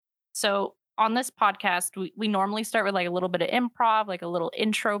So on this podcast, we normally start with like a little bit of improv, like a little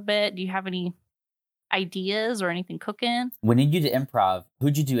intro bit. Do you have any ideas or anything cooking? When you did improv,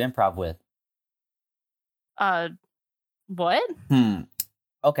 who'd you do improv with? What?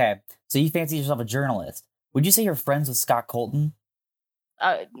 Okay, so you fancy yourself a journalist. Would you say you're friends with Scott Colton?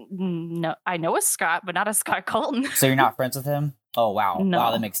 No, I know a Scott, but not a Scott Colton. So you're not friends with him? Oh, wow. No.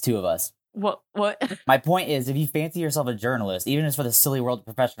 Wow, that makes two of us. What? My point is, if you fancy yourself a journalist, even if it's for the silly world of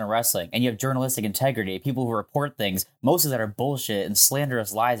professional wrestling, and you have journalistic integrity, people who report things, most of that are bullshit and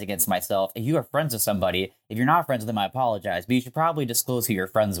slanderous lies against myself, if you are friends with somebody, if you're not friends with them, I apologize, but you should probably disclose who you're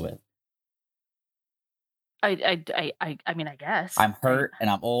friends with. I mean, I guess. I'm hurt, and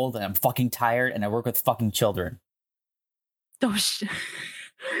I'm old, and I'm fucking tired, and I work with fucking children. Oh,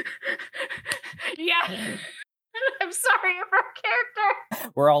 yeah. I'm sorry, you're a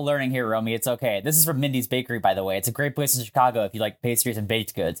character. We're all learning here, Romy. It's okay. This is from Mindy's Bakery, by the way. It's a great place in Chicago if you like pastries and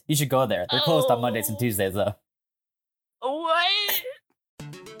baked goods. You should go there. They're closed on Mondays and Tuesdays, though. What?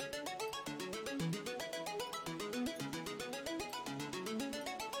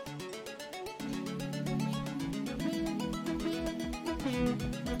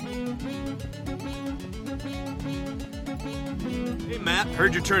 Hey, Matt.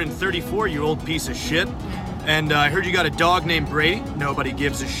 Heard you're turning 34, you old piece of shit. And I heard you got a dog named Brady. Nobody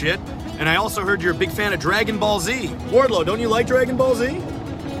gives a shit. And I also heard you're a big fan of Dragon Ball Z. Wardlow, don't you like Dragon Ball Z?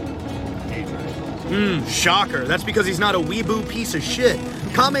 Shocker. That's because he's not a weeboo piece of shit.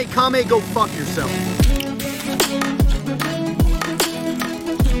 Kame, go fuck yourself.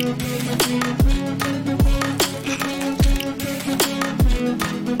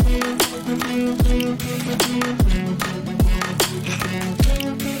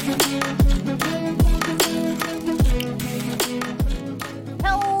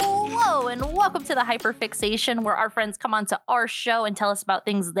 Welcome to the Hyperfixation, where our friends come onto our show and tell us about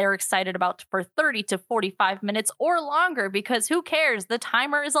things they're excited about for 30 to 45 minutes or longer, because who cares? The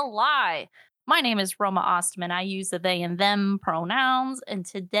timer is a lie. My name is Roma Ostman. I use the they and them pronouns, and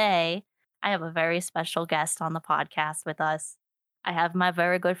today I have a very special guest on the podcast with us. I have my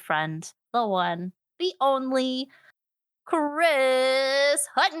very good friend, the one, the only, Chris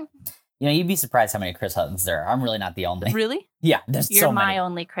Hutton. You know, you'd be surprised how many Chris Huttons there are. I'm really not the only. Really? Yeah, there's You're so many. my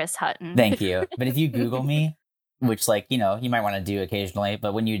only Chris Hutton. Thank you. But if you Google me, which, like, you know, you might want to do occasionally,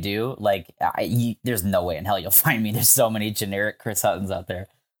 but when you do, like, there's no way in hell you'll find me. There's so many generic Chris Huttons out there.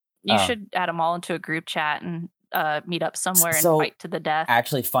 You should add them all into a group chat and meet up somewhere and fight to the death.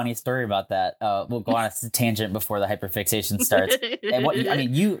 Actually, funny story about that. We'll go on a tangent before the hyperfixation starts.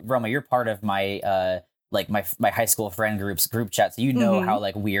 And you, Roma, you're part of my my high school friend group's group chat, so you know how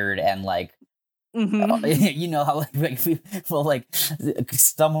like weird and like you know how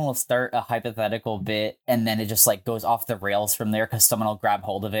someone will start a hypothetical bit and then it just like goes off the rails from there because someone will grab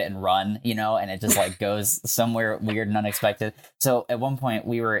hold of it and run, you know, and it just like goes somewhere weird and unexpected. So at one point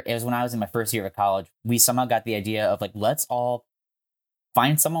it was when I was in my first year of college, we somehow got the idea of like, let's all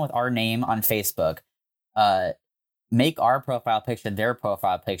find someone with our name on Facebook, make our profile picture their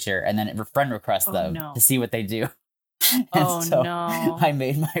profile picture, and then friend request them to see what they do. No. I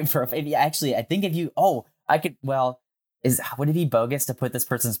made my profile. Actually, I think if you... I could... Well, would it be bogus to put this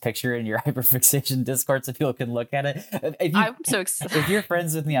person's picture in your hyperfixation Discord so people can look at it? I'm so excited. If you're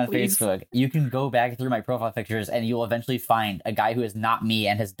friends with me on Facebook, you can go back through my profile pictures and you'll eventually find a guy who is not me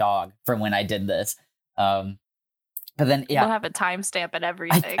and his dog from when I did this. But then, yeah. We'll have a timestamp and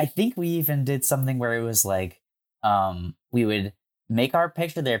everything. I think we even did something where it was like... we would make our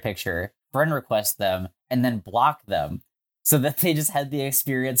picture their picture, friend request them, and then block them so that they just had the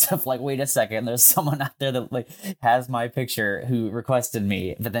experience of like, wait a second, there's someone out there that like has my picture who requested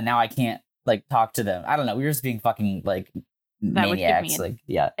me, but then now I can't like talk to them. I don't know. We were just being fucking like maniacs. Would give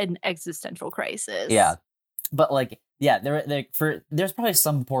me an existential crisis. Yeah. But like, yeah, there's probably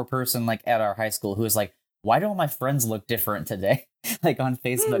some poor person like at our high school who was like, why do all my friends look different today? Like on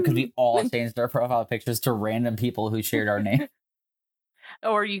Facebook, because we all changed our profile pictures to random people who shared our name.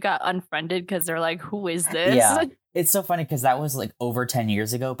 Or you got unfriended because they're like, who is this? Yeah. It's so funny because that was like over 10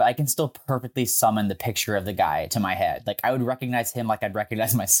 years ago, but I can still perfectly summon the picture of the guy to my head. Like I would recognize him like I'd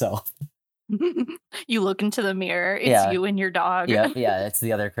recognize myself. You look into the mirror. It's you and your dog. Yeah, it's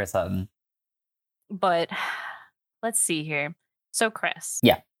the other Chris Hutton. But let's see here. So Chris.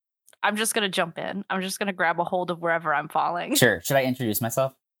 Yeah. I'm just going to jump in. I'm just going to grab a hold of wherever I'm falling. Sure. Should I introduce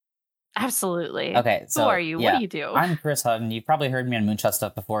myself? Absolutely. Okay. So, who are you? What do you do? I'm Chris Hutton. You've probably heard me on Moonshot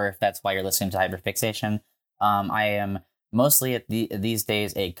Stuff before, if that's why you're listening to Hyperfixation. I am mostly these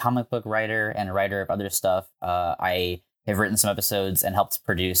days a comic book writer and a writer of other stuff. I have written some episodes and helped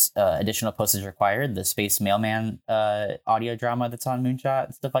produce Additional Postage Required, the Space Mailman audio drama that's on Moonshot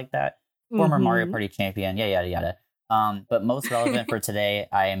and stuff like that. Former Mario Party champion, yada, yada. But most relevant for today,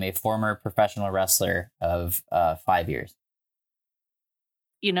 I am a former professional wrestler of 5 years.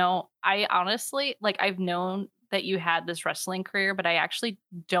 You know, I honestly, like, I've known that you had this wrestling career, but I actually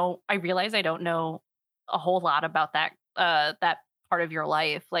I realize I don't know a whole lot about that part of your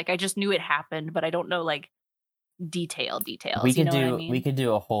life. Like, I just knew it happened, but I don't know, like, details. We you could know do, what I mean? we could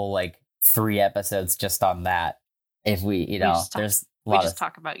do a whole, like, 3 episodes just on that. If we, there's a lot we just of,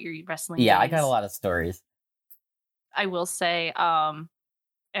 talk about your wrestling yeah, days. I got a lot of stories. I will say,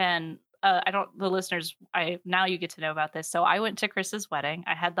 and the listeners, now you get to know about this. So I went to Chris's wedding.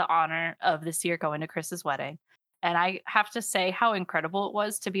 I had the honor of this year going to Chris's wedding. And I have to say how incredible it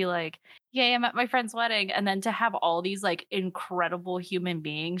was to be like, yay, I'm at my friend's wedding. And then to have all these like incredible human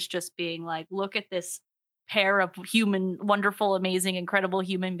beings just being like, look at this pair of wonderful, amazing, incredible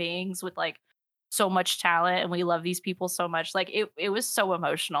human beings with like so much talent. And we love these people so much. Like it was so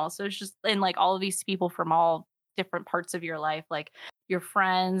emotional. So it's just, and like all of these people from all different parts of your life, like your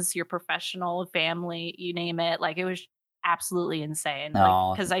friends, your professional family, you name it. Like it was absolutely insane.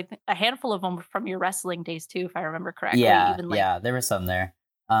 Like because a handful of them from your wrestling days too, if I remember correctly. Yeah, even like, yeah, there was some there.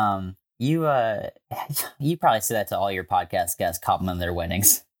 You you probably say that to all your podcast guests, compliment their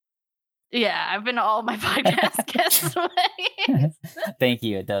weddings. Yeah, I've been to all my podcast guests' weddings. Thank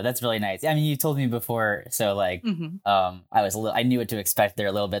you, though. That's really nice. I mean, you told me before, so like, I knew what to expect there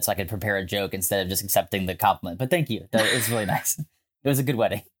a little bit, so I could prepare a joke instead of just accepting the compliment. But thank you. That was really nice. It was a good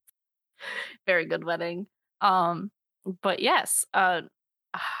wedding. Very good wedding. But yes, I'm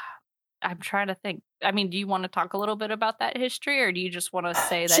trying to think. I mean, do you want to talk a little bit about that history, or do you just want to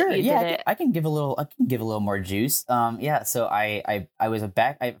say that sure, you yeah, did it? I can give a little more juice. Yeah, so I was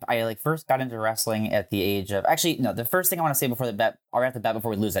I like first got into wrestling at the age of, actually, no, the first thing I want to say before the bet, or at the bet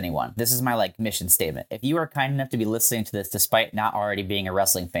before we lose anyone, this is my like mission statement. If you are kind enough to be listening to this despite not already being a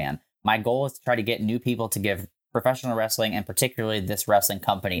wrestling fan, my goal is to try to get new people to give professional wrestling, and particularly this wrestling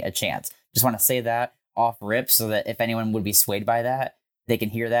company, a chance. Just want to say that off rip so that if anyone would be swayed by that, they can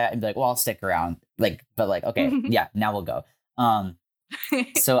hear that and be like, well, I'll stick around. Like, but like, okay, yeah, now we'll go.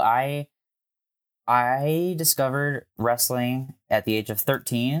 So I discovered wrestling at the age of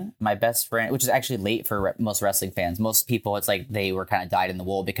 13. My best friend, which is actually late for most wrestling fans. Most people, it's like they were kind of dyed in the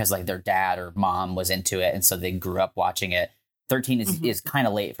wool because like their dad or mom was into it, and so they grew up watching it. 13 is kind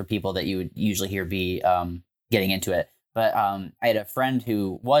of late for people that you would usually hear be getting into it. But I had a friend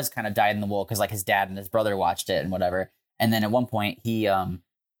who was kind of dyed in the wool because like his dad and his brother watched it and whatever. And then at one point he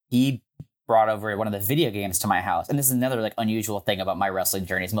brought over one of the video games to my house. And this is another like unusual thing about my wrestling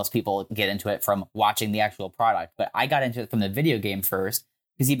journeys. Most people get into it from watching the actual product, but I got into it from the video game first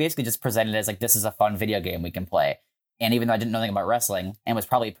because he basically just presented it as like, this is a fun video game we can play. And even though I didn't know anything about wrestling and was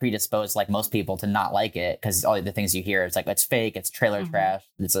probably predisposed like most people to not like it because all the things you hear, it's like, it's fake, it's trailer trash,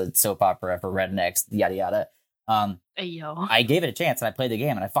 it's a soap opera for rednecks, yada yada. I gave it a chance and I played the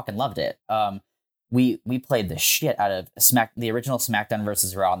game and I fucking loved it. We played the shit out of the original SmackDown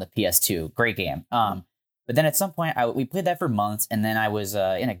versus Raw on the PS2. Great game. But then at some point we played that for months, and then I was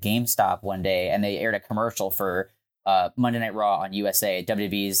in a GameStop one day and they aired a commercial for Monday Night Raw on USA,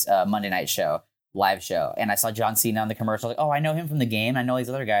 WWE's Monday Night show, live show. And I saw John Cena on the commercial. Like, oh, I know him from the game. I know these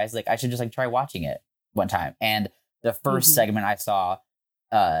other guys. Like, I should just like try watching it one time. And the first segment I saw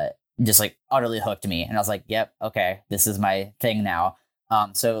just like utterly hooked me. And I was like, yep, okay, this is my thing now.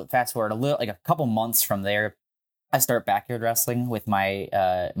 So fast forward a couple months from there, I start backyard wrestling with my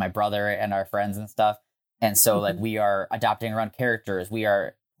my brother and our friends and stuff. And so like we are adopting our own characters. We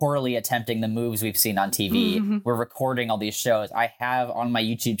are poorly attempting the moves we've seen on TV. We're recording all these shows. I have on my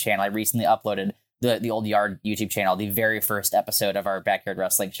YouTube channel, I recently uploaded the Old Yard YouTube channel, the very first episode of our backyard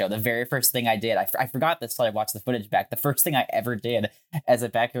wrestling show. The very first thing I did, I forgot this till I watched the footage back. The first thing I ever did as a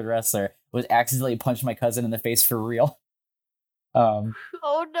backyard wrestler was accidentally punch my cousin in the face for real. Oh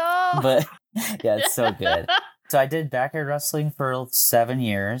no! But yeah, it's so good. So I did backyard wrestling for 7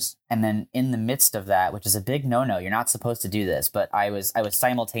 years, and then in the midst of that, which is a big no-no, you're not supposed to do this, but I was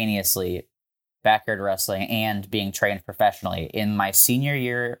simultaneously backyard wrestling and being trained professionally in my senior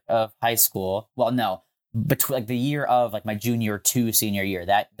year of high school. Well, no, between like the year of like my junior to senior year,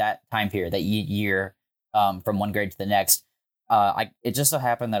 that time period, that year from one grade to the next. It just so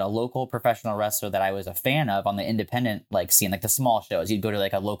happened that a local professional wrestler that I was a fan of on the independent like scene, like the small shows, you'd go to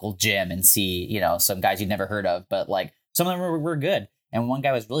like a local gym and see, you know, some guys you'd never heard of, but like some of them were good. And one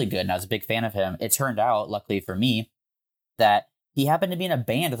guy was really good and I was a big fan of him. It turned out, luckily for me, that he happened to be in a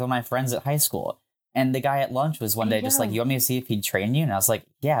band with one of my friends at high school. And the guy at lunch was one day just like, you want me to see if he'd train you? And I was like,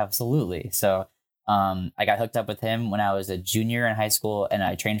 yeah, absolutely. So I got hooked up with him when I was a junior in high school, and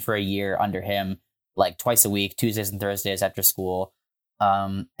I trained for a year under him, like twice a week, Tuesdays and Thursdays after school.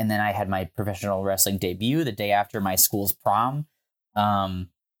 And then I had my professional wrestling debut the day after my school's prom.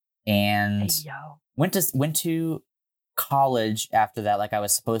 And went to college after that, like I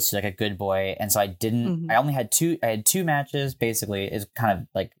was supposed to, like a good boy. And so I didn't, I had two matches, basically. It's kind of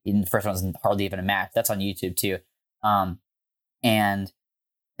like, in the first one was hardly even a match. That's on YouTube too. And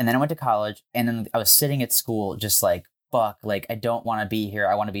then I went to college, and then I was sitting at school just like, fuck, like I don't want to be here.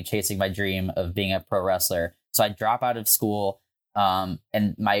 I want to be chasing my dream of being a pro wrestler. So I drop out of school. And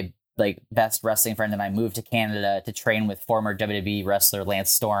my like best wrestling friend and I moved to Canada to train with former WWE wrestler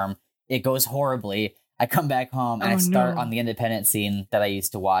Lance Storm. It goes horribly. I come back home and I start on the independent scene that I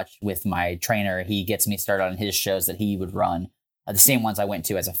used to watch with my trainer. He gets me started on his shows that he would run, the same ones I went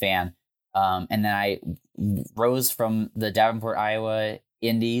to as a fan. And then I rose from the Davenport, Iowa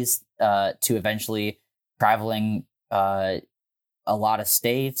indies to eventually traveling a lot of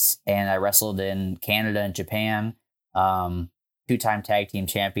states, and I wrestled in Canada and Japan. 2-time tag team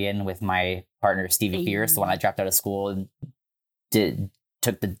champion with my partner Stevie Fierce, the one I dropped out of school and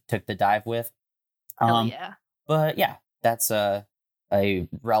took the dive with. Hell yeah. But yeah, that's a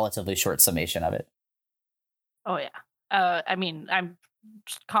relatively short summation of it. Oh yeah. I mean, I'm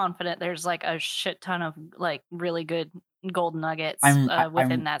confident there's like a shit ton of like really good gold nuggets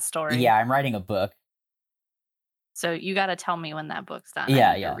within that story. Yeah, I'm writing a book. So you got to tell me when that book's done.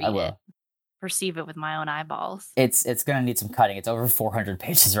 Yeah, I will. It, perceive it with my own eyeballs. It's gonna need some cutting. It's over 400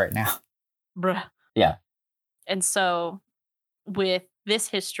 pages right now. Bruh. Yeah. And so with this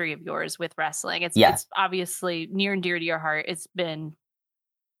history of yours with wrestling, it's obviously near and dear to your heart. It's been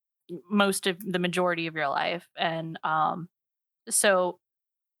most of the majority of your life. And so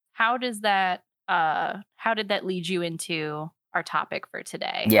how did that lead you into our topic for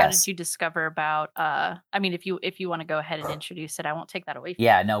today? Yes. How did you discover about I mean, if you want to go ahead and introduce it, I won't take that away from you.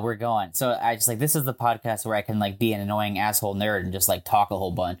 Yeah, no, we're going. So I just like, this is the podcast where I can like be an annoying asshole nerd and just like talk a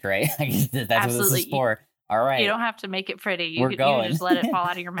whole bunch, right? That's Absolutely. what this is for. All right. You don't have to make it pretty. You We're going. You just let it fall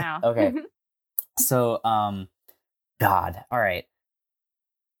out of your mouth. Okay. So God. All right.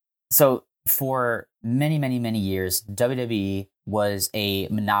 So for many, many, many years, WWE was a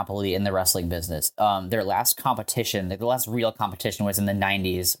monopoly in the wrestling business. Their last competition, the last real competition, was in the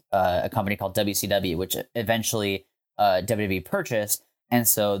 90s, a company called WCW, which eventually WWE purchased. And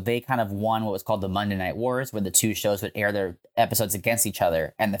so they kind of won what was called the Monday Night Wars, where the two shows would air their episodes against each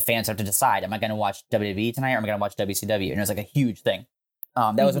other. And the fans have to decide, am I going to watch WWE tonight or am I going to watch WCW? And it was like a huge thing.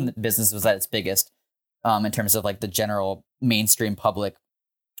 That was when the business was at its biggest in terms of like the general mainstream public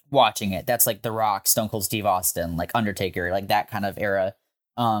watching it. That's like The Rock, Stone Cold Steve Austin, like Undertaker, like that kind of era.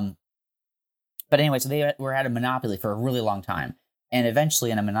 But anyway, so they were at a monopoly for a really long time. And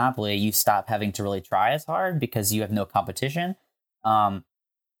eventually in a monopoly, you stop having to really try as hard because you have no competition.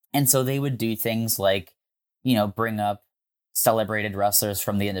 And so they would do things like, you know, bring up celebrated wrestlers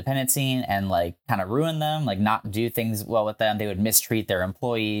from the independent scene and like kind of ruin them, like not do things well with them. They would mistreat their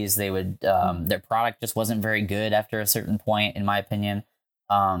employees. They would, their product just wasn't very good after a certain point, in my opinion.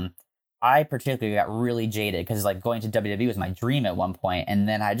 I particularly got really jaded because like going to WWE was my dream at one point, and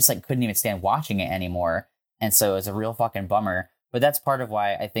then I just like couldn't even stand watching it anymore. And so it was a real fucking bummer. But that's part of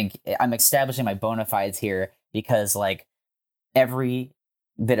why I think I'm establishing my bona fides here, because like every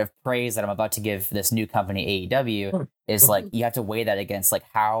bit of praise that I'm about to give this new company AEW is like, you have to weigh that against like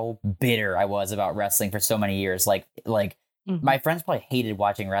how bitter I was about wrestling for so many years. Like my friends probably hated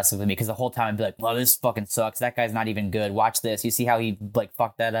watching wrestling with me because the whole time I'd be like, well, this fucking sucks. That guy's not even good. Watch this. You see how he like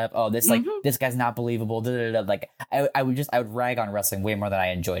fucked that up? Oh, this like this guy's not believable. Like I would rag on wrestling way more than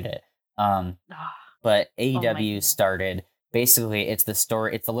I enjoyed it. But AEW started, basically it's the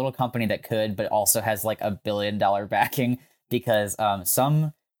story. It's the little company that could, but also has like $1 billion backing, because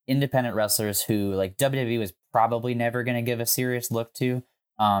some independent wrestlers who like WWE was probably never going to give a serious look to,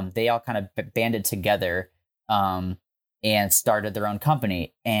 they all kind of banded together and started their own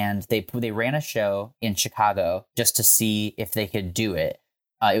company. And they ran a show in Chicago just to see if they could do it.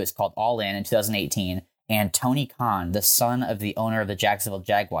 It was called All In 2018. And Tony Khan, the son of the owner of the Jacksonville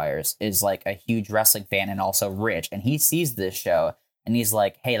Jaguars, is like a huge wrestling fan and also rich. And he sees this show and he's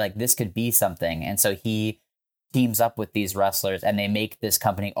like, hey, like this could be something. And so he teams up with these wrestlers and they make this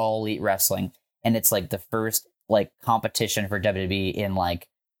company, All Elite Wrestling. And it's like the first like competition for WWE in like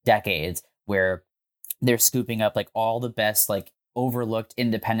decades, where they're scooping up like all the best, like overlooked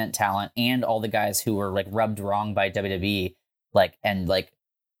independent talent and all the guys who were like rubbed wrong by WWE, like, and like,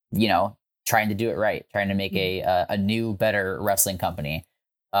 you know, trying to do it right, trying to make a new, better wrestling company.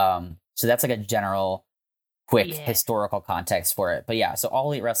 So that's like a general quick historical context for it. But yeah, so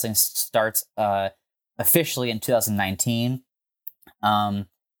All Elite Wrestling starts officially in 2019.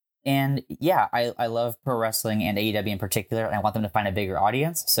 And yeah, I love pro wrestling and AEW in particular, and I want them to find a bigger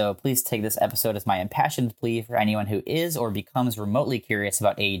audience. So please take this episode as my impassioned plea for anyone who is or becomes remotely curious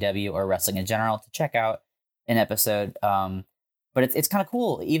about AEW or wrestling in general to check out an episode. But it's kind of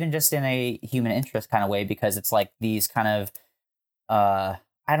cool, even just in a human interest kind of way, because it's like these kind of, I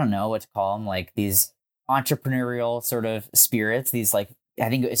don't know what to call them, like these entrepreneurial sort of spirits. These like, I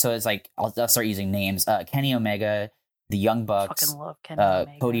think, so it's like, I'll start using names. Kenny Omega, the Young Bucks, Fucking love Kenny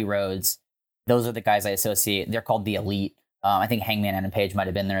Omega. Cody Rhodes. Those are the guys I associate. They're called the Elite. I think Hangman and Page might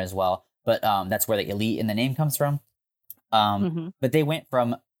have been there as well. But that's where the Elite in the name comes from. But they went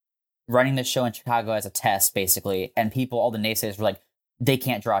from running the show in Chicago as a test, basically, and people, all the naysayers were like, they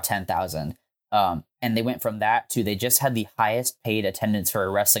can't draw 10,000. And they went from that to they just had the highest paid attendance for a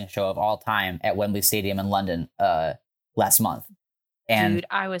wrestling show of all time at Wembley Stadium in London last month. And dude,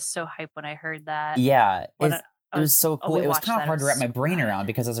 I was so hyped when I heard that. Yeah, it was so cool. It was kind of hard to wrap my brain around,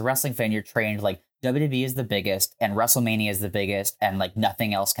 because as a wrestling fan, you're trained like WWE is the biggest and WrestleMania is the biggest, and like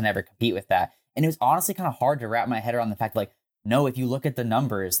nothing else can ever compete with that. And it was honestly kind of hard to wrap my head around the fact like, no, if you look at the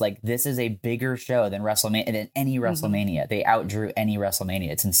numbers, like this is a bigger show than WrestleMania, than any WrestleMania. They outdrew any WrestleMania.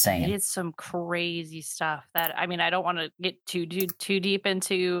 It's insane. They did some crazy stuff that, I mean, I don't want to get too deep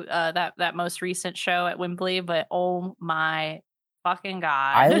into that most recent show at Wembley, but oh my fucking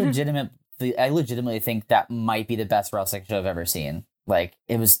God. I legitimately think that might be the best wrestling show I've ever seen. Like,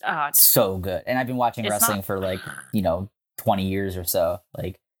 it was so good. And I've been watching wrestling for like, 20 years or so.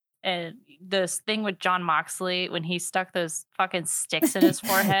 Like, and this thing with John Moxley, when he stuck those fucking sticks in his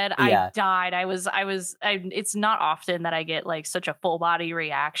forehead, Yeah. I died. It's not often that I get like such a full body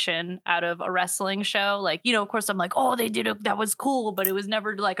reaction out of a wrestling show. Like, of course I'm like, oh, they did it. That was cool. But it was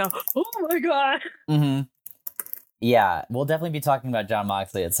never like oh my God. Mm-hmm. Yeah, we'll definitely be talking about John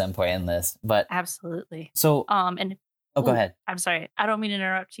Moxley at some point in this, but absolutely. So, go ahead. I'm sorry. I don't mean to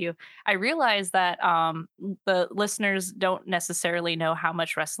interrupt you. I realize that the listeners don't necessarily know how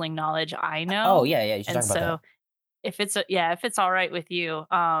much wrestling knowledge I know. Oh yeah, you should talk about that. If it's all right with you,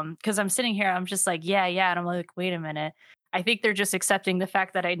 because I'm sitting here, I'm just like, yeah, and I'm like, wait a minute. I think they're just accepting the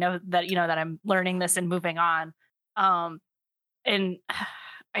fact that I know that that I'm learning this and moving on. And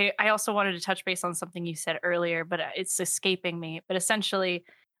I also wanted to touch base on something you said earlier, but it's escaping me. But essentially,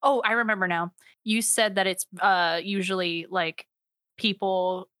 I remember now. You said that it's usually like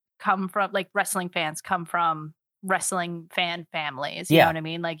people come from, like wrestling fans come from wrestling fan families. You know what I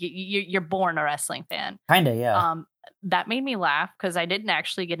mean? Like you're born a wrestling fan. Kinda, yeah. That made me laugh because I didn't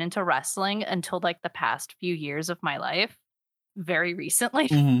actually get into wrestling until like the past few years of my life, very recently.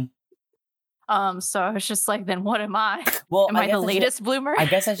 Mm-hmm. So I was just like, then what am I? Well, am I the latest bloomer? I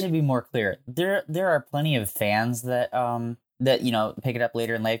guess I should be more clear. There are plenty of fans that pick it up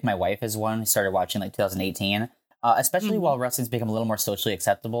later in life. My wife is one who started watching like 2018. Especially while wrestling's become a little more socially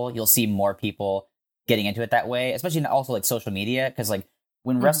acceptable, you'll see more people getting into it that way, especially in also like social media, because like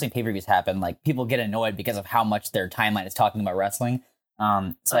when wrestling pay-per-views happen, like people get annoyed because of how much their timeline is talking about wrestling.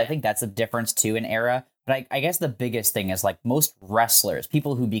 I think that's a difference too in era. But I guess the biggest thing is like most wrestlers,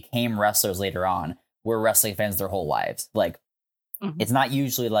 people who became wrestlers later on, were wrestling fans their whole lives. Like it's not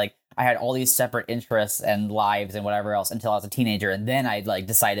usually like I had all these separate interests and lives and whatever else until I was a teenager, and then I like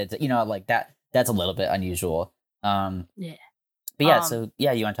decided to, like that's a little bit unusual. Yeah. But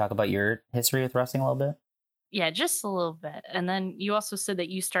yeah, you want to talk about your history with wrestling a little bit? Yeah, just a little bit. And then you also said that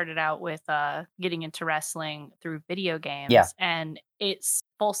you started out with getting into wrestling through video games. Yeah. And it's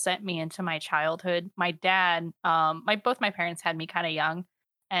full sent me into my childhood. My dad, both my parents had me kind of young.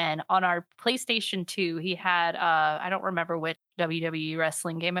 And on our PlayStation 2, he had, I don't remember which WWE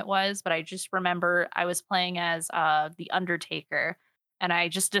wrestling game it was, but I just remember I was playing as The Undertaker. And I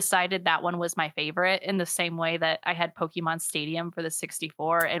just decided that one was my favorite, in the same way that I had Pokemon Stadium for the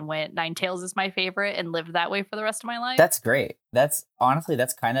 64 and went Ninetales is my favorite and lived that way for the rest of my life. That's great. That's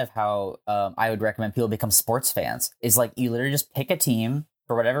kind of how I would recommend people become sports fans. Is like you literally just pick a team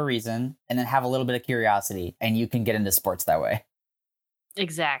for whatever reason and then have a little bit of curiosity and you can get into sports that way.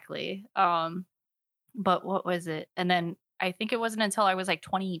 Exactly. But what was it? And then I think it wasn't until I was like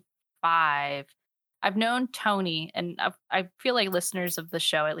 25. I've known Tony, and I feel like listeners of the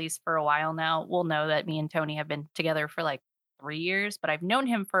show, at least for a while now, will know that me and Tony have been together for like 3 years, but I've known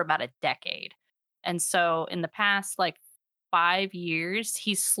him for about a decade. And so in the past, like 5 years,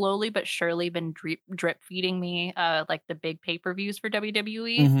 he's slowly but surely been drip feeding me like the big pay-per-views for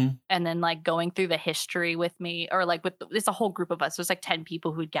WWE, and then like going through the history with me, or like it's a whole group of us. There's like 10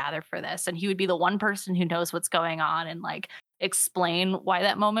 people who'd gather for this, and he would be the one person who knows what's going on and like explain why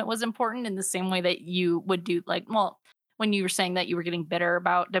that moment was important in the same way that you would do. Like, well, when you were saying that you were getting bitter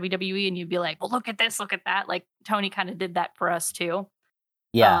about WWE and you'd be like, well, look at this, look at that. Like Tony kind of did that for us too.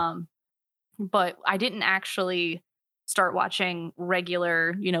 Yeah. But I didn't actually start watching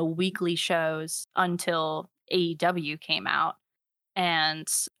regular, weekly shows until AEW came out, and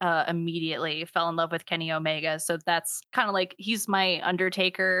immediately fell in love with Kenny Omega. So that's kind of like, he's my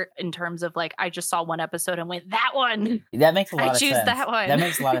Undertaker in terms of like, I just saw one episode and went, that one. That makes a lot I of choose sense. that one. That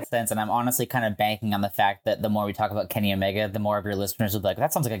makes a lot of sense. And I'm honestly kind of banking on the fact that the more we talk about Kenny Omega, the more of your listeners will be like,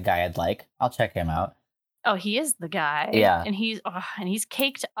 that sounds like a guy I'd like. I'll check him out. Oh, he is the guy. Yeah. And he's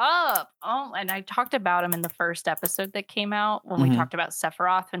caked up. Oh, and I talked about him in the first episode that came out when we talked about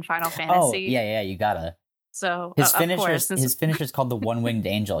Sephiroth and Final Fantasy. Oh, yeah, you gotta. So his finisher's called the One-Winged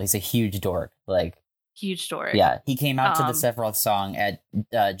Angel. He's a huge dork. Huge dork. Yeah, he came out to the Sephiroth song at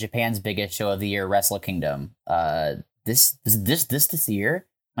Japan's biggest show of the year, Wrestle Kingdom. This year?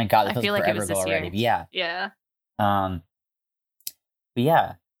 My God, that feels feel like forever it was ago this already. year. Yeah. Yeah. But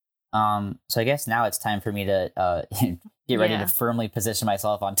yeah. So I guess now it's time for me to get ready to firmly position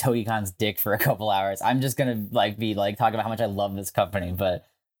myself on Tony Khan's dick for a couple hours. I'm just gonna be talking about how much I love this company, but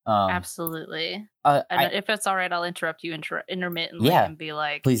absolutely. And if it's all right, I'll interrupt you intermittently and be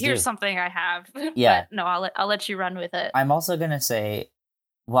like, "Here's something I have." Yeah. But no, I'll let you run with it. I'm also gonna say,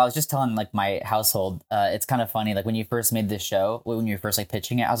 well, I was just telling my household, it's kind of funny. Like when you first made this show, when you were first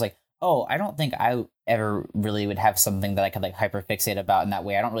pitching it, I was like, oh, I don't think I ever really would have something that I could hyperfixate about in that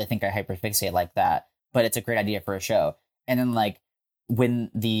way. I don't really think I hyperfixate like that, but it's a great idea for a show. And then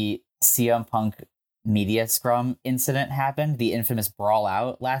when the CM Punk media scrum incident happened, the infamous brawl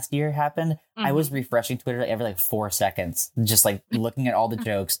out last year happened, I was refreshing Twitter every 4 seconds, just looking at all the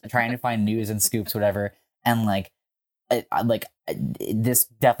jokes, trying to find news and scoops, whatever. And this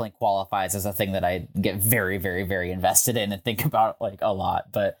definitely qualifies as a thing that I get very, very, very invested in and think about a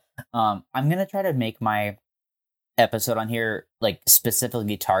lot. But I'm gonna try to make my episode on here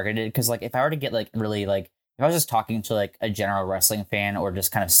specifically targeted, because if I were to get really if I was just talking to a general wrestling fan or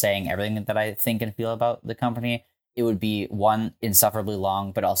just kind of saying everything that I think and feel about the company, it would be one, insufferably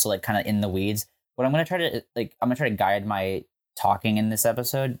long, but also kind of in the weeds. What I'm gonna try to I'm gonna try to guide my talking in this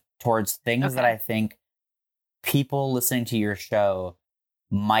episode towards things that I think people listening to your show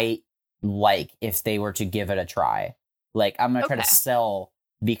might like if they were to give it a try. I'm gonna try to sell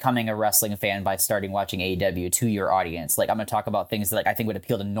becoming a wrestling fan by starting watching AEW to your audience. I'm gonna talk about things that I think would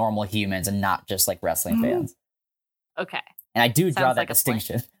appeal to normal humans and not just wrestling fans. Okay. And I do draw that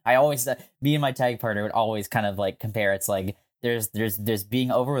distinction. I always, me and my tag partner would always kind of compare. It's there's being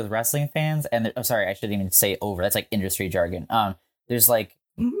over with wrestling fans, and sorry, I shouldn't even say over. That's industry jargon. There's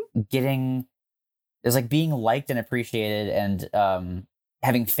getting, there's being liked and appreciated, and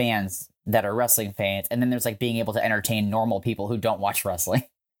having fans that are wrestling fans, and then there's being able to entertain normal people who don't watch wrestling.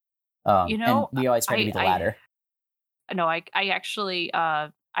 And we always try to be the latter. No, I actually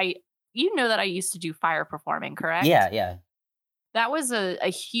that I used to do fire performing, correct? Yeah. That was a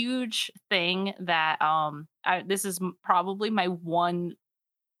huge thing that this is probably my one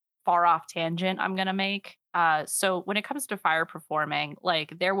far off tangent I'm gonna make. So when it comes to fire performing,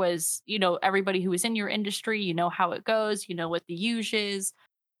 there was, everybody who was in your industry, how it goes, what the use is.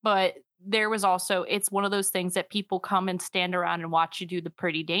 But there was also, it's one of those things that people come and stand around and watch you do the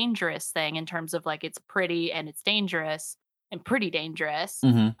pretty dangerous thing, in terms of it's pretty and it's dangerous and pretty dangerous.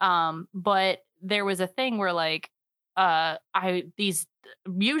 Mm-hmm. But there was a thing where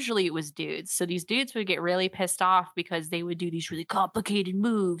usually it was dudes. So these dudes would get really pissed off because they would do these really complicated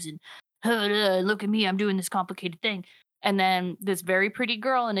moves and look at me, I'm doing this complicated thing. And then this very pretty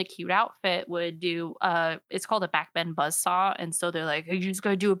girl in a cute outfit would do, it's called a backbend buzzsaw. And so they're like, hey, you just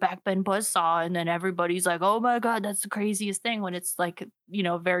gotta do a backbend buzzsaw. And then everybody's like, oh my God, that's the craziest thing, when it's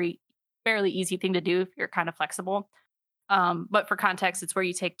very fairly easy thing to do if you're kind of flexible. But for context, it's where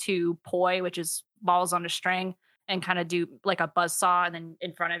you take two poi, which is balls on a string, and kind of do a buzzsaw and then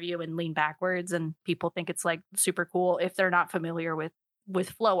in front of you and lean backwards. And people think it's super cool if they're not familiar with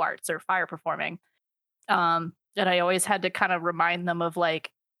flow arts or fire performing. And I always had to kind of remind them of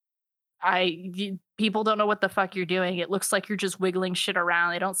people don't know what the fuck you're doing. It looks like you're just wiggling shit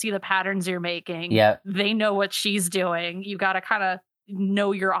around. They don't see the patterns you're making. Yeah. They know what she's doing. You got to kind of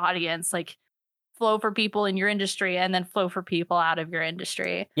know your audience, flow for people in your industry and then flow for people out of your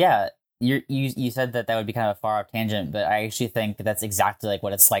industry. Yeah. You said that would be kind of a far off tangent, but I actually think that's exactly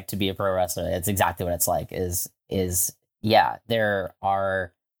what it's like to be a pro wrestler. It's exactly what it's like is there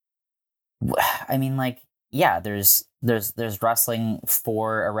are, there's wrestling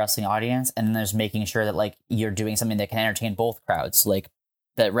for a wrestling audience, and then there's making sure that you're doing something that can entertain both crowds,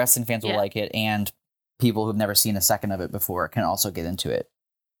 that wrestling fans will like it, and people who've never seen a second of it before can also get into it.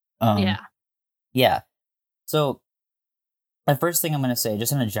 Yeah. So the first thing I'm going to say,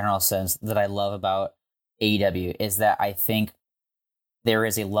 just in a general sense, that I love about AEW is that I think there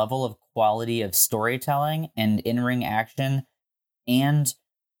is a level of quality of storytelling and in-ring action and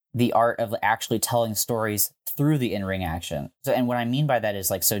the art of actually telling stories through the in-ring action. So, and what I mean by that is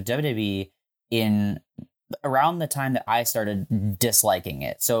like, so WWE in around the time that I started disliking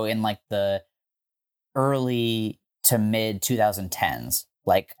it. So in like the early to mid 2010s,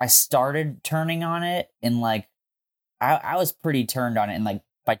 like I started turning on it in like, I was pretty turned on it in like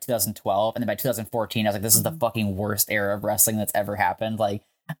by 2012. And then by 2014, I was like, this is the fucking worst era of wrestling that's ever happened. Like,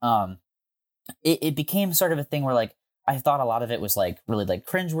 it became sort of a thing where like, I thought a lot of it was like really like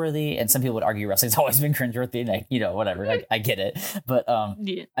cringeworthy, and some people would argue wrestling's always been cringeworthy, and like, you know, whatever, I get it. But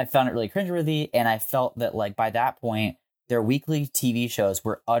I found it really cringeworthy, and I felt that like by that point, their weekly TV shows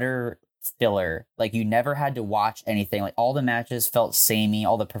were utter filler. Like you never had to watch anything. Like all the matches felt samey,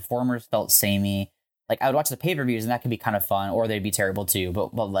 all the performers felt samey. Like I would watch the pay-per-views, and that could be kind of fun, or they'd be terrible too.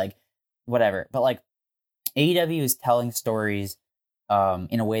 But like whatever. But like AEW is telling stories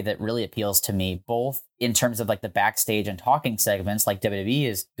in a way that really appeals to me, both in terms of like the backstage and talking segments like WWE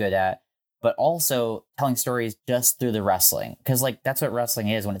is good at, but also telling stories just through the wrestling. Because like that's what wrestling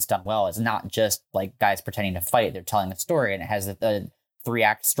is when it's done well. It's not just like guys pretending to fight. They're telling a story, and it has a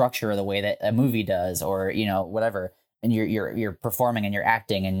 3-act structure the way that a movie does, or, you know, whatever. And you're performing and you're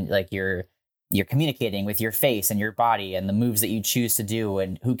acting, and like you're communicating with your face and your body and the moves that you choose to do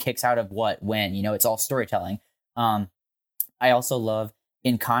and who kicks out of what when, you know, it's all storytelling. I also love,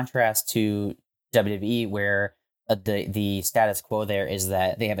 in contrast to WWE, where the status quo there is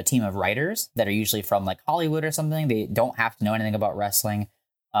that they have a team of writers that are usually from like Hollywood or something. They don't have to know anything about wrestling,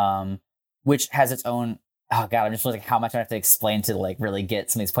 which has its own. Oh God, I'm just like how much I have to explain to like really get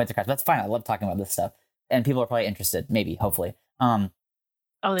some of these points across. But that's fine. I love talking about this stuff, and people are probably interested. Maybe, hopefully. They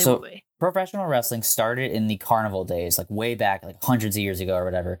will be. Professional wrestling started in the carnival days, like way back, like hundreds of years ago or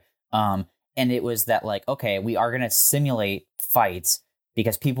whatever. And it was that like, okay, we are going to simulate fights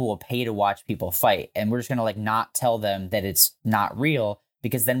because people will pay to watch people fight. And we're just going to like not tell them that it's not real,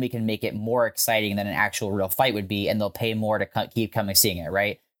 because then we can make it more exciting than an actual real fight would be. And they'll pay more to keep coming seeing it.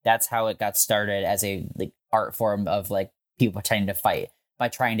 Right. That's how it got started as a like art form of like people pretending to fight, by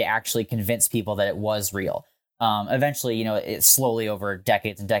trying to actually convince people that it was real. Eventually, you know, it slowly over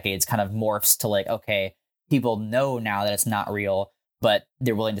decades and decades kind of morphs to like, okay, people know now that it's not real, but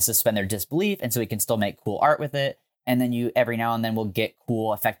they're willing to suspend their disbelief, and so we can still make cool art with it. And then you every now and then will get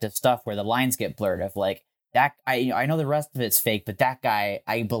cool, effective stuff where the lines get blurred of like that. I know the rest of it's fake, but that guy,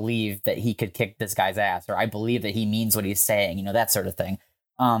 I believe that he could kick this guy's ass, or I believe that he means what he's saying, you know, that sort of thing.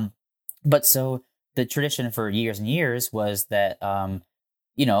 But so the tradition for years and years was that,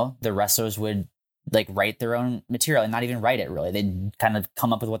 you know, the wrestlers would like write their own material, and not even write it really. They'd kind of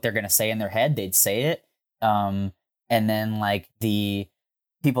come up with what they're going to say in their head. They'd say it. And then like the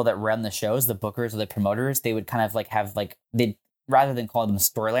people that run the shows, the bookers or the promoters, they would kind of like have like, they'd rather than call them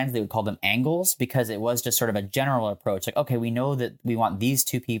storylines, they would call them angles, because it was just sort of a general approach. Like, okay, we know that we want these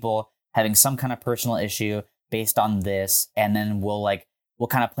two people having some kind of personal issue based on this. And then we'll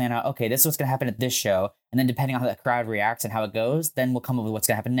kind of plan out, okay, this is what's going to happen at this show. And then depending on how the crowd reacts and how it goes, then we'll come up with what's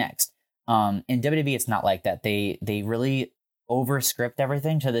going to happen next. In WWE, it's not like that. They really overscript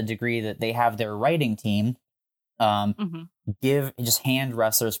everything to the degree that they have their writing team just hand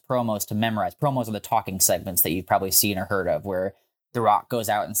wrestlers promos to memorize. Promos are the talking segments that you've probably seen or heard of, where The Rock goes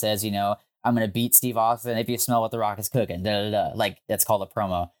out and says, you know, I'm going to beat Steve Austin if you smell what The Rock is cooking. Da, da, da. Like, that's called a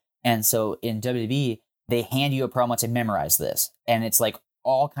promo. And so in WWE, they hand you a promo to memorize this. And it's like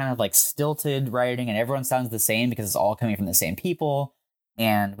all kind of like stilted writing, and everyone sounds the same because it's all coming from the same people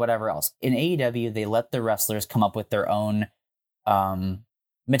and whatever else. In AEW, they let the wrestlers come up with their own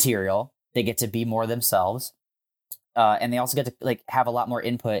material. They get to be more themselves. And they also get to like have a lot more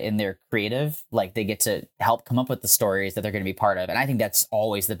input in their creative. Like they get to help come up with the stories that they're going to be part of. And I think that's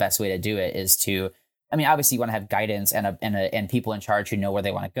always the best way to do it, is to, I mean, obviously you want to have guidance and people in charge who know where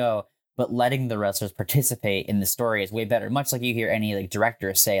they want to go, but letting the wrestlers participate in the story is way better. Much like you hear any like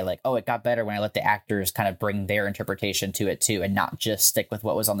director say like, oh, it got better when I let the actors kind of bring their interpretation to it too, and not just stick with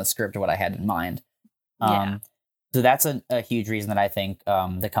what was on the script or what I had in mind. Yeah. So that's a huge reason that I think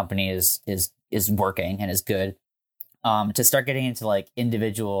the company is working and is good. To start getting into like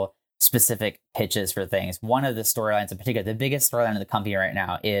individual specific pitches for things. One of the storylines in particular, the biggest storyline of the company right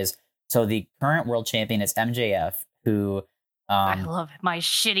now is, so the current world champion is MJF, who I love my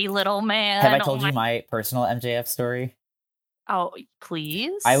shitty little man. Have I told you my personal MJF story? Oh,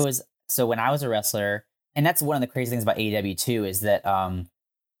 please. So when I was a wrestler, and that's one of the crazy things about AEW too, is that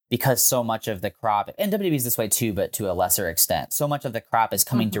because so much of the crop, and WWE is this way too, but to a lesser extent, so much of the crop is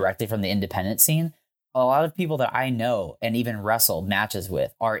coming directly from the independent scene. a lot of people that I know and even wrestled matches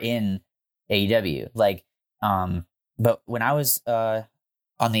with are in AEW. Like, but when I was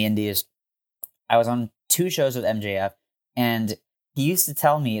on the Indies, I was on 2 shows with MJF, and he used to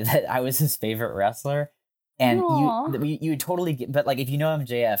tell me that I was his favorite wrestler. And you totally get, but like if you know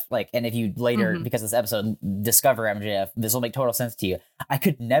MJF, like, and if you later, because of this episode, discover MJF, this will make total sense to you. I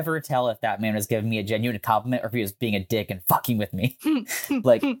could never tell if that man was giving me a genuine compliment or if he was being a dick and fucking with me.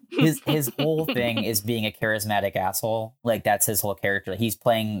 Like his whole thing is being a charismatic asshole. Like that's his whole character. He's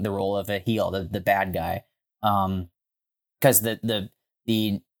playing the role of a heel, the bad guy. Because the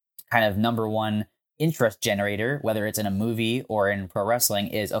kind of number one interest generator, whether it's in a movie or in pro wrestling,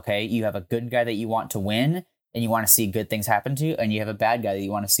 is okay, you have a good guy that you want to win and you want to see good things happen to, and you have a bad guy that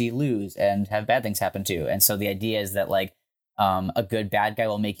you want to see lose and have bad things happen to. And so the idea is that like a good bad guy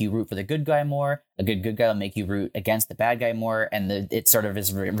will make you root for the good guy more, a good guy will make you root against the bad guy more, and it sort of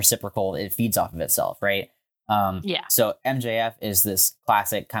is reciprocal. It feeds off of itself, right? So MJF is this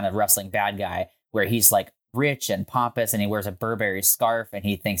classic kind of wrestling bad guy where he's like rich and pompous and he wears a Burberry scarf and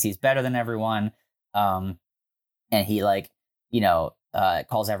he thinks he's better than everyone. And he like,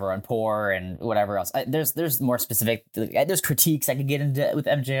 calls everyone poor and whatever else. There's more specific, there's critiques I could get into with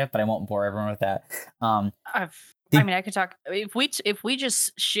MJF, but I won't bore everyone with that. I could talk if we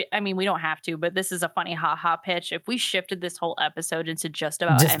just we don't have to, but this is a funny haha pitch. If we shifted this whole episode into just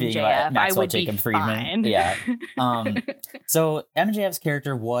about MJF, I would be fine. Yeah. So MJF's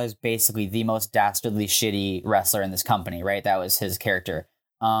character was basically the most dastardly shitty wrestler in this company, right? That was his character.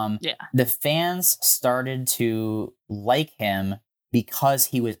 The fans started to like him because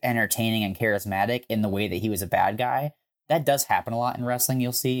he was entertaining and charismatic in the way that he was a bad guy. That does happen a lot in wrestling,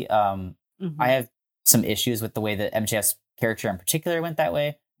 you'll see. I have some issues with the way that MJF's character in particular went that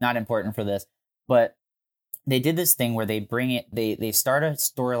way. Not important for this, but they did this thing where they start a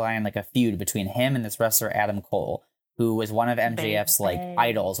storyline, like a feud between him and this wrestler, Adam Cole, who was one of MJF's like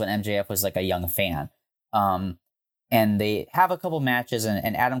idols when MJF was like a young fan. And they have a couple matches,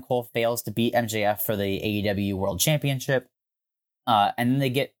 and Adam Cole fails to beat MJF for the AEW World Championship. And then they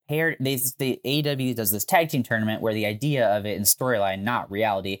get paired. The AEW does this tag team tournament where the idea of it in storyline, not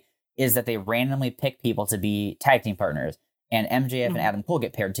reality, is that they randomly pick people to be tag team partners. And MJF and Adam Cole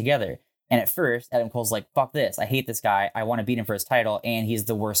get paired together. And at first, Adam Cole's like, fuck this. I hate this guy. I want to beat him for his title. And he's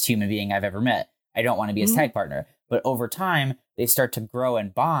the worst human being I've ever met. I don't want to be his tag partner. But over time, they start to grow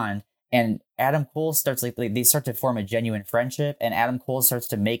and bond. And Adam Cole starts they start to form a genuine friendship, and Adam Cole starts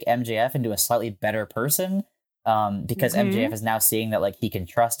to make MJF into a slightly better person because MJF is now seeing that like he can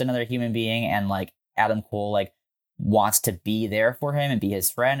trust another human being, and like Adam Cole like wants to be there for him and be his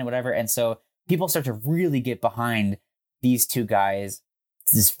friend and whatever. And so people start to really get behind these two guys,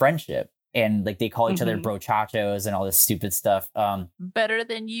 this friendship. And like they call each other brochachos and all this stupid stuff. Better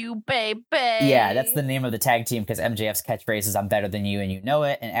than you, baby. Yeah, that's the name of the tag team because MJF's catchphrase is "I'm better than you and you know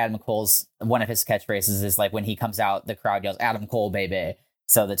it." And Adam Cole's one of his catchphrases is like when he comes out, the crowd yells "Adam Cole, baby."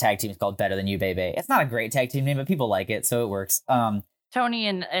 So the tag team is called "Better Than You, Baby." It's not a great tag team name, but people like it, so it works. Tony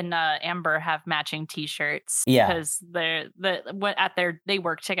and Amber have matching T-shirts. Yeah, because they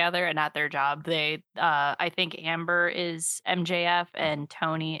work together, and at their job, they I think Amber is MJF and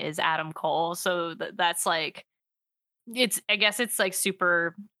Tony is Adam Cole. So that's like, I guess it's like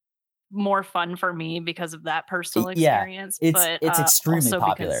super more fun for me because of that personal experience. It's extremely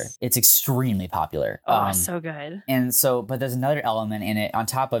popular. It's extremely popular. Oh, so good. And so, but there's another element in it on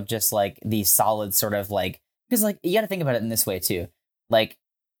top of just like the solid sort of like, because like you got to think about it in this way too. Like,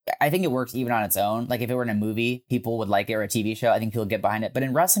 I think it works even on its own. Like, if it were in a movie, people would like it, or a TV show, I think people would get behind it. But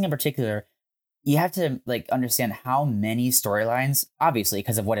in wrestling in particular, you have to, like, understand how many storylines, obviously,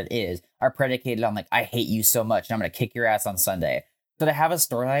 because of what it is, are predicated on, like, I hate you so much, and I'm going to kick your ass on Sunday. So to have a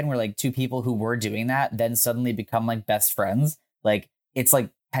storyline where, like, two people who were doing that then suddenly become, like, best friends, like, it's, like,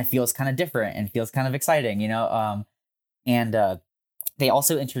 it feels kind of different and feels kind of exciting, you know? They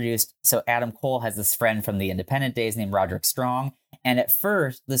also introduced, so Adam Cole has this friend from the independent days named Roderick Strong. And at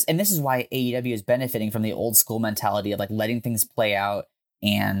first, this is why AEW is benefiting from the old school mentality of like letting things play out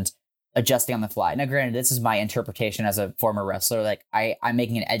and adjusting on the fly. Now, granted, this is my interpretation as a former wrestler. Like I'm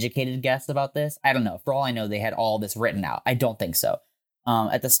making an educated guess about this. I don't know. For all I know, they had all this written out. I don't think so.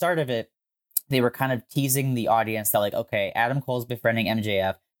 At the start of it, they were kind of teasing the audience that like, okay, Adam Cole's befriending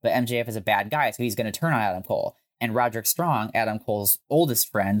MJF, but MJF is a bad guy, so he's going to turn on Adam Cole. And Roderick Strong, Adam Cole's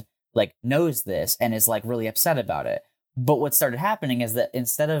oldest friend, like knows this and is like really upset about it. But what started happening is that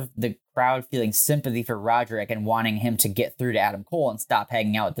instead of the crowd feeling sympathy for Roderick and wanting him to get through to Adam Cole and stop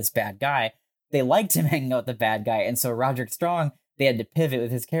hanging out with this bad guy, they liked him hanging out with the bad guy. And so Roderick Strong, they had to pivot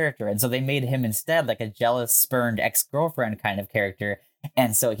with his character. And so they made him instead like a jealous, spurned ex-girlfriend kind of character.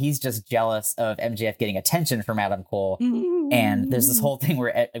 And so he's just jealous of MJF getting attention from Adam Cole. And there's this whole thing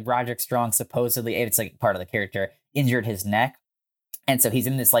where Roderick Strong supposedly, it's like part of the character, injured his neck. And so he's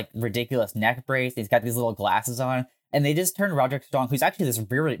in this like ridiculous neck brace. He's got these little glasses on. And they just turned Roderick Strong, who's actually this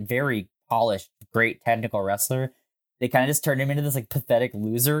very, very polished, great technical wrestler. They kind of just turned him into this like pathetic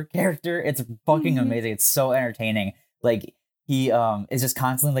loser character. It's fucking amazing. It's so entertaining. Like he is just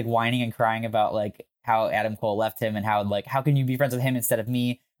constantly like whining and crying about like how Adam Cole left him and how like, how can you be friends with him instead of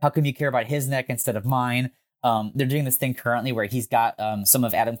me? How come you care about his neck instead of mine? They're doing this thing currently where he's got some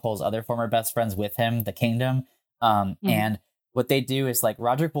of Adam Cole's other former best friends with him, the Kingdom. And what they do is like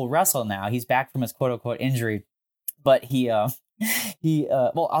Roderick will wrestle now. He's back from his quote unquote injury, but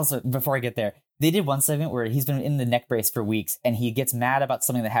well, also before I get there, they did one segment where he's been in the neck brace for weeks and he gets mad about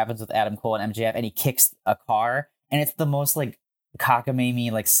something that happens with Adam Cole and MJF and he kicks a car, and it's the most like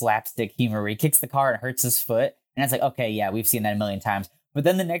cockamamie, like slapstick humor where he kicks the car and hurts his foot. And it's like, okay, yeah, we've seen that a million times. But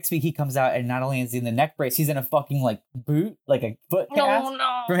then the next week he comes out and not only is he in the neck brace, he's in a fucking like boot, like a foot cast. Oh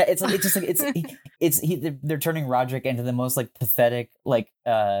no! It's like it's just like they're turning Roderick into the most like pathetic like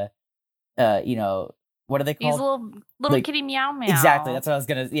you know, what are they called? He's a little like, kitty meow meow. Exactly, that's what I was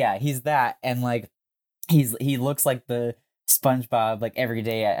gonna. Yeah, he's that, and like he looks like the SpongeBob. Like every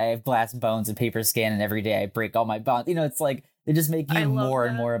day I have glass bones and paper skin, and every day I break all my bones. You know, it's like they just make you more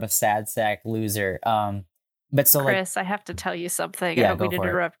and more of a sad sack loser. But so Chris, I have to tell you something. Yeah, I hope we didn't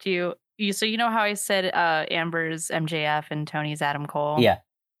interrupt you. So you know how I said Amber's MJF and Tony's Adam Cole? Yeah.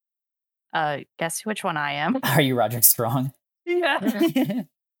 Guess which one I am? Are you Roderick Strong? Yeah.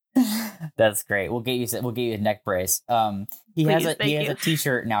 That's great. We'll get you a neck brace. He has a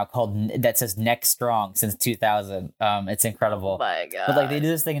t-shirt now that says Neck Strong since 2000. It's incredible. Oh my God. But like they do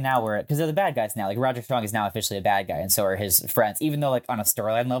this thing now where, because they're the bad guys now, like Roderick Strong is now officially a bad guy, and so are his friends. Even though like on a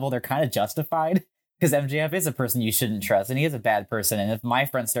storyline level they're kind of justified, because MJF is a person you shouldn't trust, and he is a bad person. And if my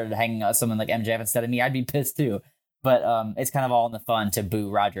friends started hanging out with someone like MJF instead of me, I'd be pissed too. But it's kind of all in the fun to boo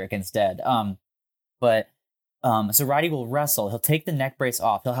Roderick instead. So Roddy will wrestle. He'll take the neck brace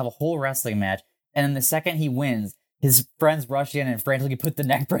off. He'll have a whole wrestling match. And then the second he wins, his friends rush in and frantically put the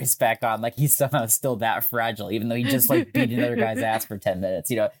neck brace back on. Like he's somehow still that fragile, even though he just like beat another guy's ass for 10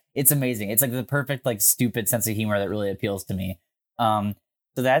 minutes. You know, it's amazing. It's like the perfect, like stupid sense of humor that really appeals to me.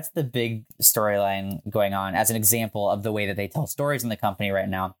 So that's the big storyline going on as an example of the way that they tell stories in the company right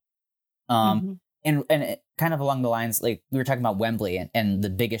now. And it, kind of along the lines, like we were talking about Wembley and the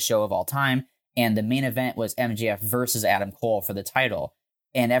biggest show of all time. And the main event was MJF versus Adam Cole for the title.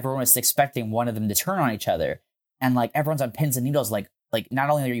 And everyone was expecting one of them to turn on each other. And like everyone's on pins and needles, like not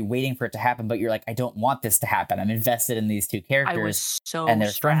only are you waiting for it to happen, but you're like, I don't want this to happen. I'm invested in these two characters and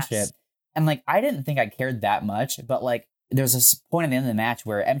their friendship. And like, I didn't think I cared that much, but like there's a point at the end of the match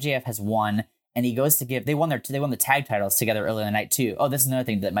where MJF has won and he goes to they won the tag titles together early in the night too. Oh, this is another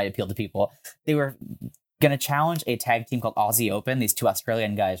thing that might appeal to people. They were going to challenge a tag team called Aussie Open, these two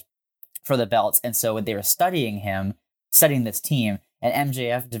Australian guys, for the belts. And so when they were studying this team, and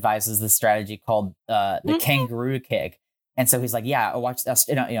MJF devises this strategy called the kangaroo kick. And so he's like, yeah, I watched,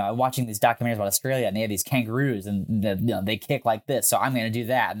 I'm watching these documentaries about Australia and they have these kangaroos and they kick like this. So I'm going to do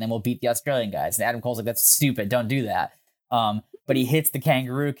that. And then we'll beat the Australian guys. And Adam Cole's like, that's stupid. Don't do that. But he hits the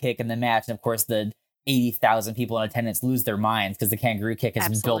kangaroo kick in the match. And of course the 80,000 people in attendance lose their minds because the kangaroo kick has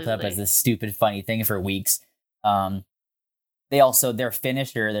been built up as this stupid, funny thing for weeks. Their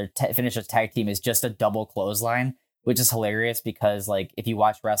finisher's tag team is just a double clothesline, which is hilarious because like if you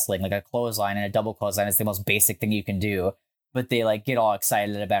watch wrestling, like a clothesline and a double clothesline is the most basic thing you can do, but they like get all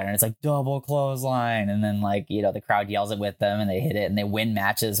excited about it and it's like double clothesline, and then like, you know, the crowd yells it with them and they hit it and they win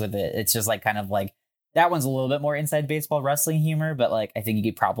matches with it. It's just like kind of like that one's a little bit more inside baseball wrestling humor, but like I think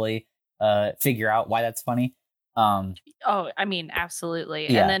you could probably figure out why that's funny. I mean,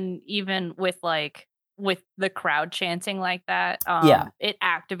 absolutely. Yeah. And then even with the crowd chanting like that, it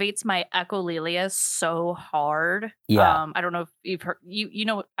activates my echolalia so hard. Yeah. I don't know if you've heard,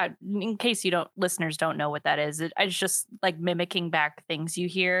 in case listeners don't know what that is. It's just like mimicking back things you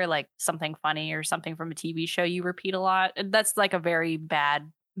hear, like something funny or something from a TV show you repeat a lot. That's like a very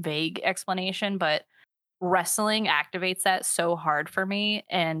bad, vague explanation, but wrestling activates that so hard for me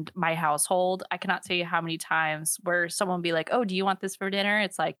and my household. I cannot tell you how many times where someone will be like, oh, do you want this for dinner?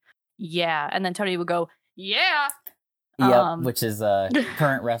 It's like, yeah. And then Tony would go, yeah. Yep, which is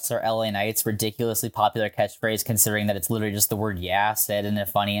current wrestler LA Knight's ridiculously popular catchphrase, considering that it's literally just the word yeah said in a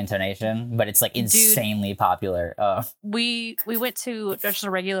funny intonation, but it's like insanely popular. We went to just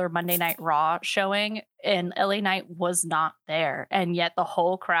a regular Monday Night Raw showing and LA Knight was not there. And yet the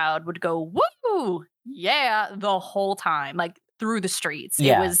whole crowd would go, woo, yeah, the whole time. Like through the streets.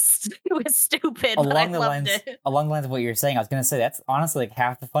 Yeah. It was stupid, but I loved it. Along the lines of what you're saying, I was gonna say that's honestly like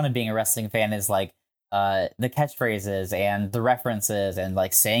half the fun of being a wrestling fan is like the catchphrases and the references and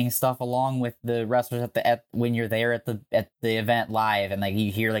like saying stuff along with the wrestlers when you're there at the event live, and like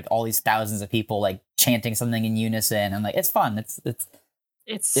you hear like all these thousands of people like chanting something in unison, and like it's fun.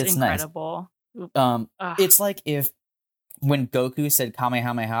 It's incredible. Nice. It's like if when Goku said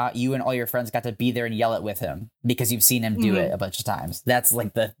Kamehameha, you and all your friends got to be there and yell it with him because you've seen him do it a bunch of times. That's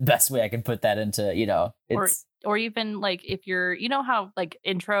like the best way I can put that into, it's... Or even like if you're, how like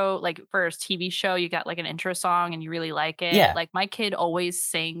intro, like for a TV show, you got like an intro song and you really like it. Yeah. Like my kid always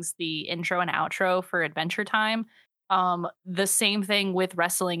sings the intro and outro for Adventure Time. The same thing with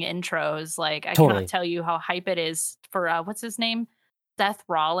wrestling intros. Like I cannot tell you how hype it is for, what's his name? Seth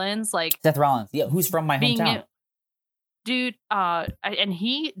Rollins. Yeah. Who's from my hometown. Dude, and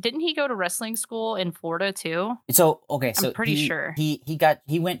didn't he go to wrestling school in Florida too? So I'm pretty sure he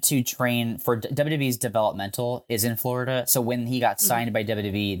went to train for WWE's developmental is in Florida. So when he got signed by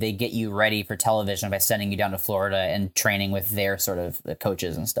WWE, they get you ready for television by sending you down to Florida and training with their sort of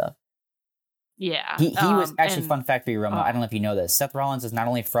coaches and stuff. Yeah, he was actually fun fact for you, Roma. I don't know if you know this. Seth Rollins is not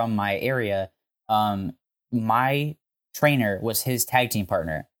only from my area. My trainer was his tag team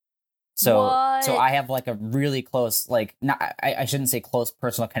partner. So I have like a really close, like, I shouldn't say close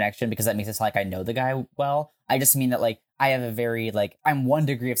personal connection because that makes it sound like I know the guy well. I just mean that like I have a very like I'm 1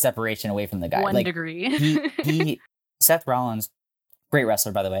 degree of separation away from the guy. 1 degree. he Seth Rollins, great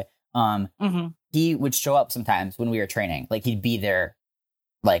wrestler by the way. He would show up sometimes when we were training. Like he'd be there,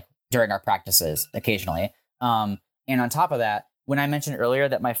 like during our practices occasionally. And on top of that, when I mentioned earlier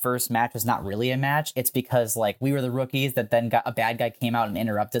that my first match was not really a match, it's because like we were the rookies that then got a bad guy came out and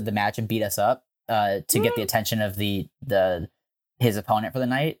interrupted the match and beat us up to get the attention of his opponent for the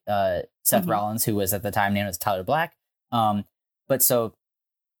night, Seth Rollins, who was at the time named as Tyler Black. But so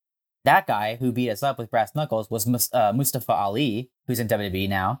that guy who beat us up with brass knuckles was Mustafa Ali, who's in WWE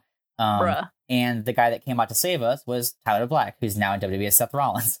now. And the guy that came out to save us was Tyler Black, who's now in WWE as Seth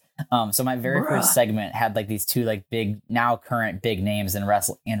Rollins. So my very first segment had like these two like big, now current big names in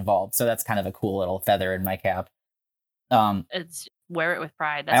wrestling involved. So that's kind of a cool little feather in my cap. It's wear it with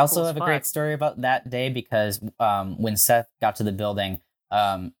pride. That's I also cool have a great story about that day because when Seth got to the building,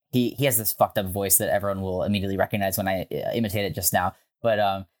 he has this fucked up voice that everyone will immediately recognize when I imitate it just now.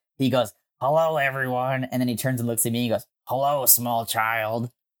 But he goes, "Hello, everyone," and then he turns and looks at me and he goes, "Hello, small child."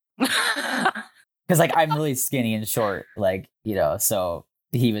 Because like I'm really skinny and short, like so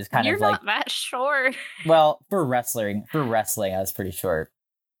he was kind You're of like not that short. Well, for wrestling, I was pretty short.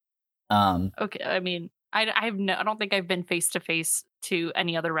 Okay, I mean, I don't think I've been face to face to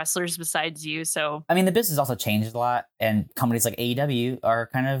any other wrestlers besides you. So I mean, the business also changed a lot, and companies like AEW are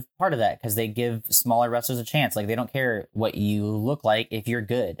kind of part of that because they give smaller wrestlers a chance. Like they don't care what you look like if you're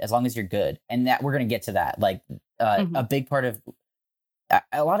good, as long as you're good, and that we're gonna get to that. Like a big part of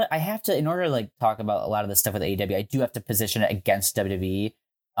I have to, in order to like talk about a lot of this stuff with AEW, I do have to position it against WWE.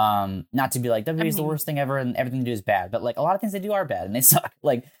 Not to be like WWE is the worst thing ever and everything they do is bad, but like a lot of things they do are bad and they suck.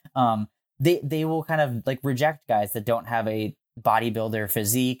 Like they will kind of like reject guys that don't have a bodybuilder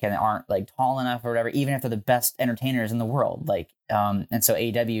physique and aren't like tall enough or whatever, even if they're the best entertainers in the world. Like and so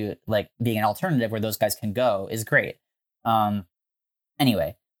AEW like being an alternative where those guys can go is great.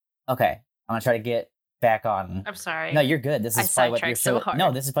 Anyway, okay, I'm gonna try to get back on. I'm sorry. No, you're good. This is probably what your show.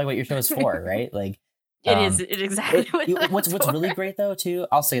 No, this is probably what your show is for, right? Like, it's exactly what's really great though too.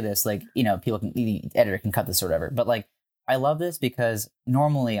 I'll say this, like people can, the editor can cut this or whatever, but like I love this because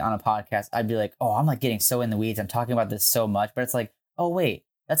normally on a podcast I'd be like, oh, I'm like getting so in the weeds. I'm talking about this so much, but it's like, oh wait,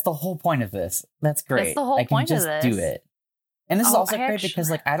 that's the whole point of this. That's great. That's the whole point of this. I can just do it. And this is also great because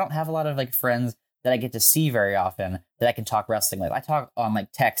like I don't have a lot of like friends that I get to see very often that I can talk wrestling with. I talk on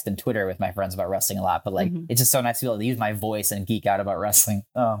like text and Twitter with my friends about wrestling a lot, but like it's just so nice to be able to use my voice and geek out about wrestling.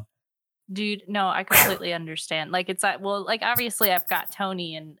 Oh, dude, no, I completely understand. Like it's well, like obviously I've got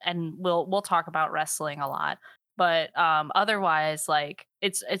Tony and we'll talk about wrestling a lot, but otherwise like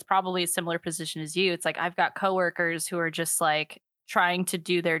it's probably a similar position as you. It's like I've got coworkers who are just like trying to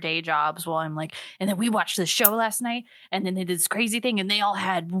do their day jobs while I'm like, and then we watched this show last night and then they did this crazy thing and they all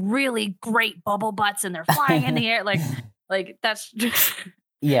had really great bubble butts and they're flying in the air. Like that's just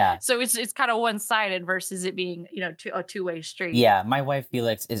yeah. So it's kind of one-sided versus it being, a two-way street. Yeah. My wife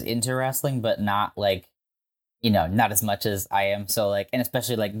Felix is into wrestling, but not like, not as much as I am. So like, and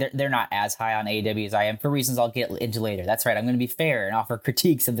especially like they're not as high on AEW as I am for reasons I'll get into later. That's right. I'm going to be fair and offer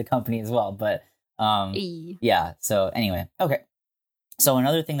critiques of the company as well. But yeah. So anyway, okay. So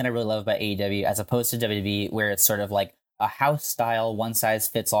another thing that I really love about AEW, as opposed to WWE, where it's sort of like a house style, one size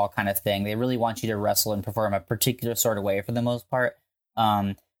fits all kind of thing. They really want you to wrestle and perform a particular sort of way for the most part.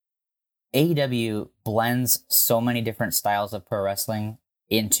 AEW blends so many different styles of pro wrestling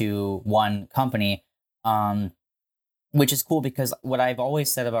into one company, which is cool because what I've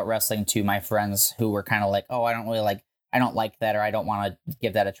always said about wrestling to my friends who were kind of like, oh, I don't like that, or I don't want to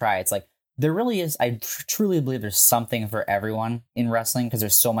give that a try. It's like, there really is, I truly believe there's something for everyone in wrestling because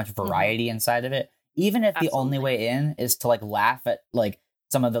there's so much variety inside of it. Even if the only way in is to like laugh at like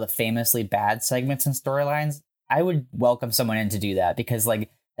some of the famously bad segments and storylines, I would welcome someone in to do that because like,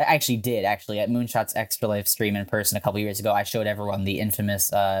 I actually did at Moonshot's Extra Life stream in person a couple years ago. I showed everyone the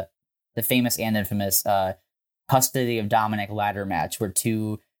famous and infamous Custody of Dominic ladder match where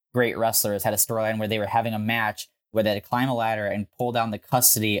two great wrestlers had a storyline where they were having a match where they had to climb a ladder and pull down the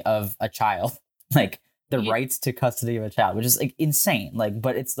custody of a child, like the rights to custody of a child, which is like insane. Like,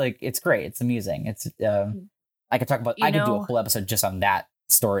 but it's like, it's great. It's amusing. It's, I could talk about, I could do a whole episode just on that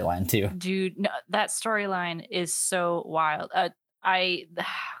storyline too. Dude, no, that storyline is so wild.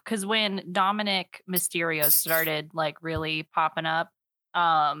 Because when Dominic Mysterio started like really popping up,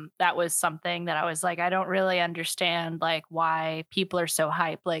 that was something that I was like, I don't really understand like why people are so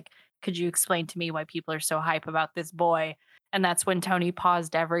hype. Like, could you explain to me why people are so hype about this boy? And that's when Tony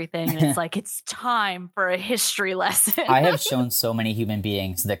paused everything. And it's like, it's time for a history lesson. I have shown so many human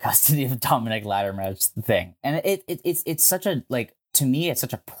beings the Custody of Dominic ladder match thing. And it's such a, like, to me, it's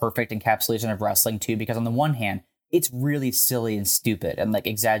such a perfect encapsulation of wrestling too, because on the one hand, it's really silly and stupid and like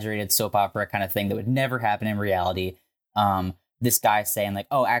exaggerated soap opera kind of thing that would never happen in reality. This guy saying like,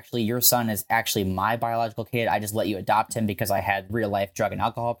 oh, actually, your son is actually my biological kid. I just let you adopt him because I had real life drug and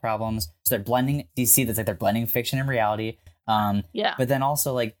alcohol problems. So they're blending. Do you see that's like they're blending fiction and reality? Yeah. But then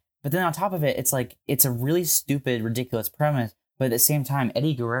also like, but then on top of it, it's like it's a really stupid, ridiculous premise. But at the same time,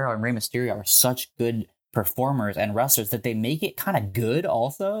 Eddie Guerrero and Rey Mysterio are such good performers and wrestlers that they make it kind of good.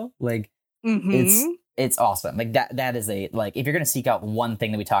 Also, like it's awesome. Like that is a, like, if you're gonna seek out one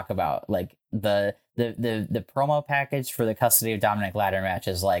thing that we talk about, like the promo package for the Custody of Dominic ladder match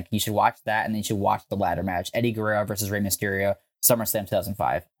is like, you should watch that, and then you should watch the ladder match, Eddie Guerrero versus Rey Mysterio, SummerSlam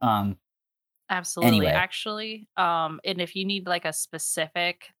 2005. Absolutely. Anyway. Actually, and if you need like a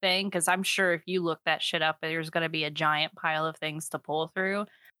specific thing, because I'm sure if you look that shit up, there's going to be a giant pile of things to pull through.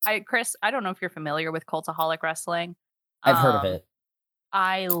 Chris, I don't know if you're familiar with Cultaholic Wrestling. I've heard of it.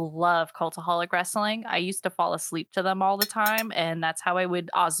 I love Cultaholic Wrestling. I used to fall asleep to them all the time, and that's how I would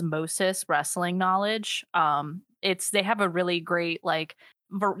osmosis wrestling knowledge. They have a really great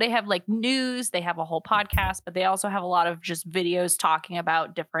they have like news, they have a whole podcast, but they also have a lot of just videos talking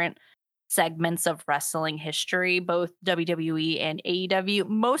about different segments of wrestling history, both WWE and AEW,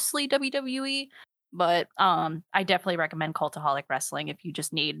 mostly WWE. But I definitely recommend Cultaholic Wrestling if you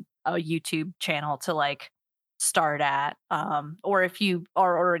just need a YouTube channel to like start at, or if you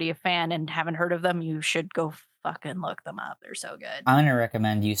are already a fan and haven't heard of them, you should go fucking look them up. They're so good. I'm gonna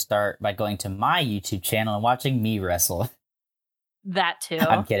recommend you start by going to my YouTube channel and watching me wrestle. That too.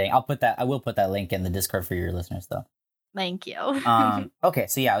 I'm kidding. I will put that link in the Discord for your listeners though. Thank you. Okay,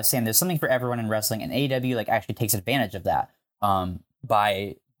 so yeah, I was saying there's something for everyone in wrestling, and AEW like actually takes advantage of that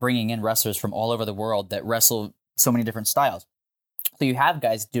by bringing in wrestlers from all over the world that wrestle so many different styles. So you have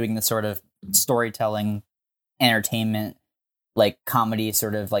guys doing the sort of storytelling, entertainment, like comedy,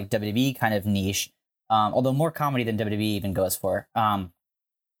 sort of like WWE kind of niche, although more comedy than WWE even goes for. And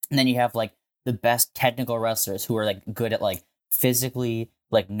then you have like the best technical wrestlers who are like good at like physically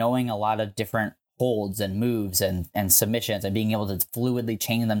like knowing a lot of different holds and moves and submissions and being able to fluidly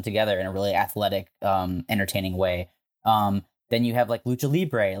chain them together in a really athletic, entertaining way. Then you have like Lucha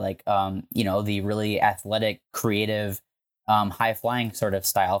Libre, like, the really athletic, creative, high flying sort of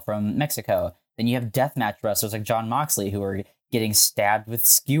style from Mexico. Then you have deathmatch wrestlers like Jon Moxley who are getting stabbed with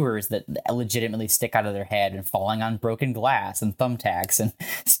skewers that legitimately stick out of their head and falling on broken glass and thumbtacks and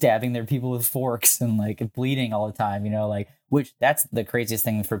stabbing their people with forks and like bleeding all the time, which that's the craziest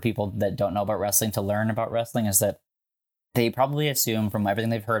thing for people that don't know about wrestling to learn about wrestling, is that they probably assume from everything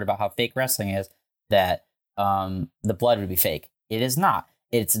they've heard about how fake wrestling is that the blood would be fake. It is not.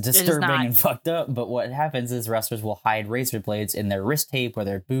 It's disturbing and fucked up, but what happens is wrestlers will hide razor blades in their wrist tape or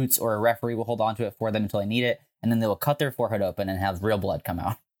their boots, or a referee will hold on to it for them until they need it, and then they will cut their forehead open and have real blood come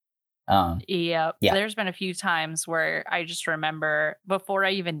out. Yeah. There's been a few times where I just remember before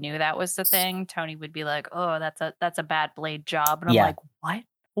I even knew that was the thing, Tony would be like, "Oh, that's a bad blade job," and I'm like,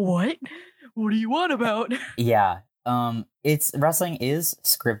 "What? What do you want about?" Yeah. It's wrestling is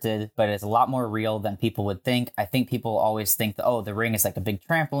scripted, but it's a lot more real than people would think. I think people always think that, the ring is like a big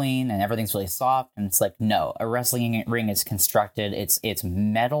trampoline and everything's really soft, and it's like, no, a wrestling ring is constructed. It's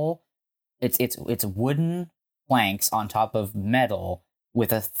metal. It's wooden. planks on top of metal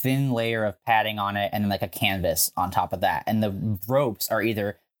with a thin layer of padding on it and like a canvas on top of that. And the ropes are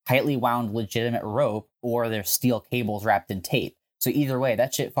either tightly wound legitimate rope or they're steel cables wrapped in tape. So either way,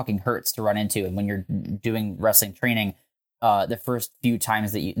 that shit fucking hurts to run into. And when you're doing wrestling training, the first few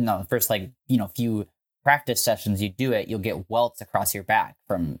times that first few practice sessions you do it, you'll get welts across your back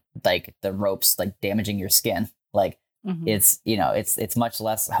from like the ropes like damaging your skin. Like it's much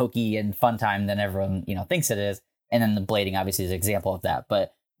less hokey and fun time than everyone thinks it is. And then the blading obviously is an example of that.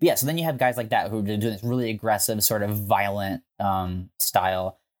 But yeah, so then you have guys like that who are doing this really aggressive sort of violent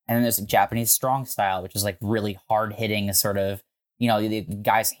style. And then there's Japanese strong style, which is like really hard hitting sort of, the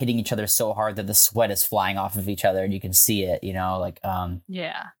guys hitting each other so hard that the sweat is flying off of each other and you can see it,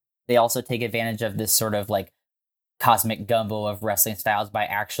 yeah. They also take advantage of this sort of like cosmic gumbo of wrestling styles by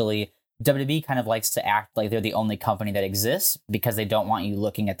actually WWE kind of likes to act like they're the only company that exists because they don't want you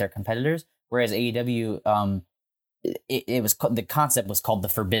looking at their competitors. Whereas AEW, it was the concept was called the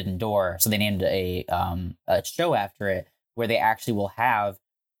Forbidden Door, so they named a show after it, where they actually will have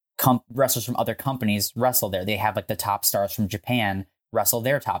wrestlers from other companies wrestle there. They have like the top stars from Japan wrestle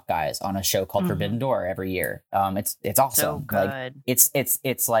their top guys on a show called Forbidden Door every year. It's awesome. So good. Like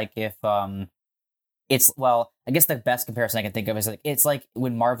it's like if I guess the best comparison I can think of is like it's like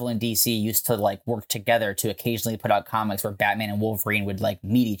when Marvel and DC used to like work together to occasionally put out comics where Batman and Wolverine would like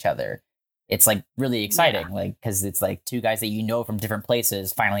meet each other. It's like really exciting, like because it's like two guys that from different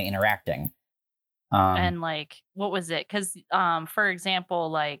places finally interacting. And like, what was it? Because for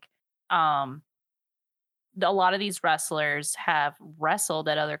example, like a lot of these wrestlers have wrestled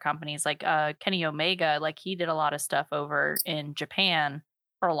at other companies, like Kenny Omega, like he did a lot of stuff over in Japan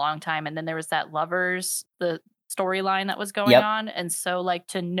for a long time. And then there was that Lovers, the storyline that was going on. And so like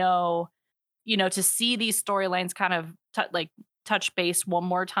to know, to see these storylines kind of touch base one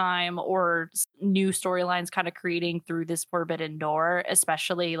more time, or new storylines kind of creating through this Forbidden Door,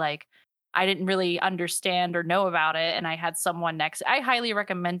 especially like I didn't really understand or know about it. And I had someone next. I highly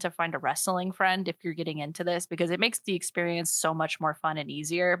recommend to find a wrestling friend if you're getting into this, because it makes the experience so much more fun and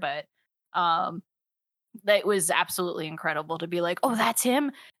easier. But that was absolutely incredible to be like, oh, that's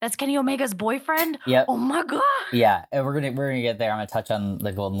him. That's Kenny Omega's boyfriend. Yep. Oh my God. Yeah. And we're gonna get there. I'm gonna touch on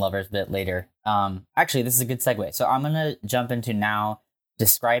the Golden Lovers bit later. Actually, this is a good segue. So I'm gonna jump into now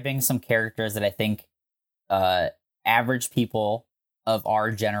describing some characters that I think average people of our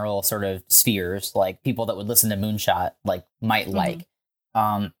general sort of spheres, like people that would listen to Moonshot, like might like.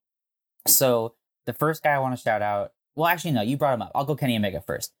 So the first guy I want to shout out, well, actually, no, you brought him up. I'll go Kenny Omega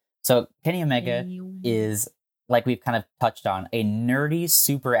first. So Kenny Omega is, like we've kind of touched on, a nerdy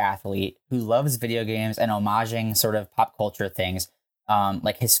super athlete who loves video games and homaging sort of pop culture things.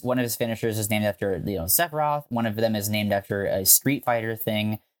 Like one of his finishers is named after Sephiroth. One of them is named after a Street Fighter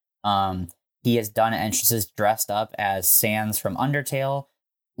thing. He has done entrances dressed up as Sans from Undertale,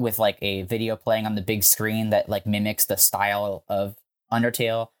 with like a video playing on the big screen that like mimics the style of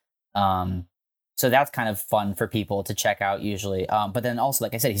Undertale. So that's kind of fun for people to check out usually. But then also,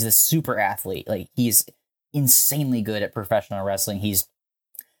 like I said, he's a super athlete. Like he's insanely good at professional wrestling. He's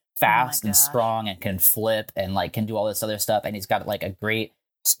fast and strong and can flip and like can do all this other stuff. And he's got like a great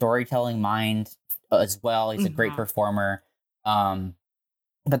storytelling mind as well. He's a great performer.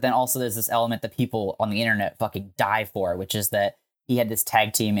 But then also there's this element that people on the internet fucking die for, which is that he had this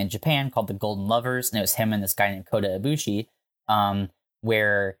tag team in Japan called the Golden Lovers, and it was him and this guy named Kota Ibushi,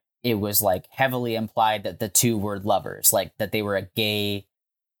 where it was like heavily implied that the two were lovers, like that they were a gay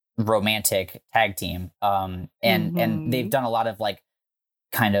romantic tag team. And they've done a lot of like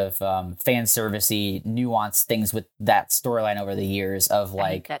kind of fan servicey nuanced things with that storyline over the years of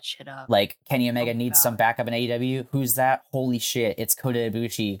like that shit up. Like Kenny Omega needs some backup in AEW. Who's that? Holy shit, it's Kota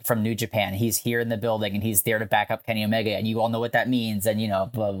Ibushi from New Japan. He's here in the building and he's there to back up Kenny Omega, and you all know what that means, and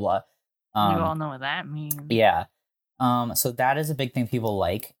blah blah. You all know what that means. Yeah. So that is a big thing people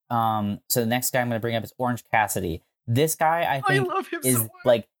like. So the next guy I'm going to bring up is Orange Cassidy. This guy, I think, is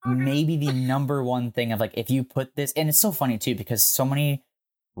like maybe the number one thing of like, if you put this, and it's so funny too, because so many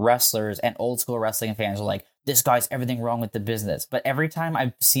wrestlers and old school wrestling fans are like, this guy's everything wrong with the business. But every time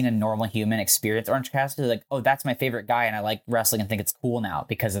I've seen a normal human experience Orange Cassidy, like, oh, that's my favorite guy, and I like wrestling and think it's cool now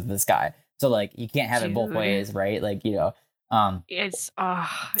because of this guy. So like, you can't have it both ways, right? Like, it's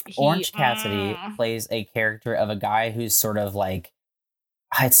Orange Cassidy plays a character of a guy who's sort of like,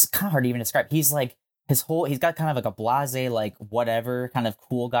 it's kind of hard to even describe. He's like he's got kind of like a blasé, like whatever kind of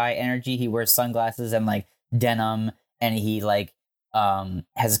cool guy energy. He wears sunglasses and like denim, and he like has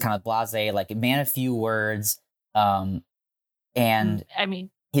this kind of blasé, like man of few words. And I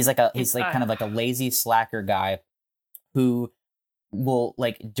mean, he's kind of like a lazy slacker guy who will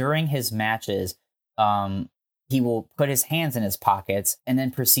like during his matches he will put his hands in his pockets and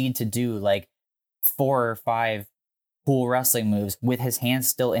then proceed to do like 4 or 5 cool wrestling moves with his hands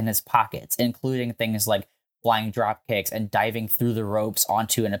still in his pockets, including things like flying drop kicks and diving through the ropes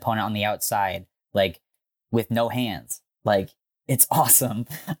onto an opponent on the outside, like with no hands. Like, it's awesome.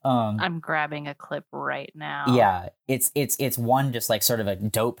 I'm grabbing a clip right now. Yeah, it's one just like sort of a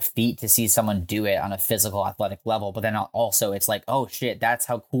dope feat to see someone do it on a physical athletic level, but then also it's like, oh shit, that's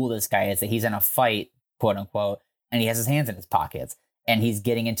how cool this guy is, that he's in a fight, quote unquote, and he has his hands in his pockets and he's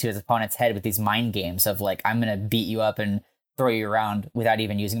getting into his opponent's head with these mind games of like, I'm gonna beat you up and throw you around without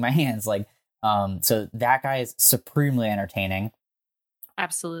even using my hands. Like, so that guy is supremely entertaining.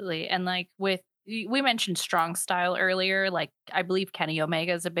 Absolutely. And like we mentioned strong style earlier. Like, I believe Kenny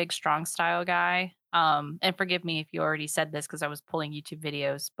Omega is a big strong style guy. And forgive me if you already said this because I was pulling YouTube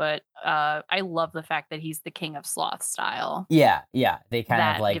videos, but I love the fact that he's the king of sloth style. Yeah, they kind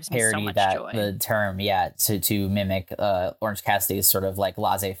That of like gives me so parody much that joy. the term, to mimic Orange Cassidy's sort of like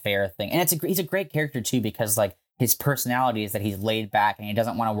laissez-faire thing. And he's a great character too, because like his personality is that he's laid back and he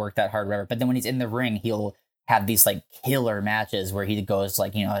doesn't want to work that hard, whatever. But then when he's in the ring, he'll have these like killer matches where he goes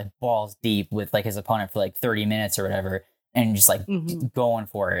like, like balls deep with like his opponent for like 30 minutes or whatever, and just like going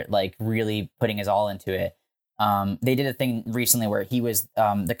for it, like really putting his all into it. They did a thing recently where he was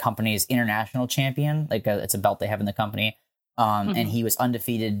the company's international champion, like it's a belt they have in the company, and he was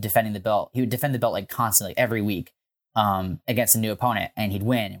undefeated defending the belt. He would defend the belt like constantly every week against a new opponent, and he'd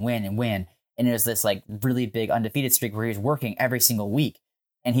win and win and win. And it was this like really big undefeated streak where he was working every single week.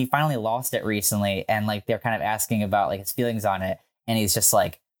 And he finally lost it recently, and like they're kind of asking about like his feelings on it, and he's just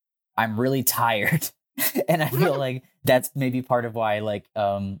like, I'm really tired. And I feel like that's maybe part of why like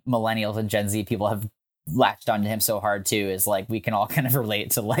millennials and Gen Z people have latched onto him so hard too, is like we can all kind of relate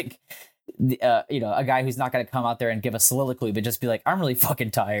to like a guy who's not going to come out there and give a soliloquy, but just be like, I'm really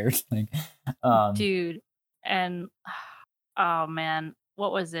fucking tired. Like, dude. And oh man,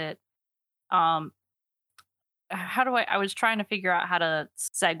 what was it? I was trying to figure out how to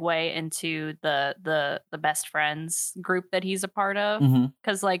segue into the best friends group that he's a part of,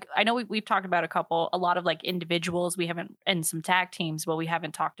 because like I know we've talked about a lot of like individuals we haven't, and some tag teams, but we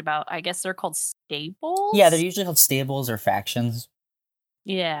haven't talked about, I guess they're called stables. Yeah, they're usually called stables or factions.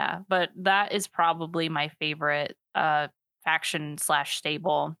 Yeah, but that is probably my favorite faction /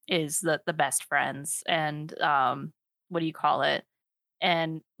 stable is the best friends. And what do you call it?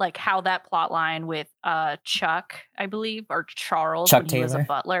 And like how that plot line with Chuck, I believe, or Charles, Chuck when Taylor. he was a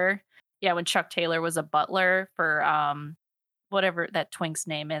butler. Yeah, when Chuck Taylor was a butler for whatever that twink's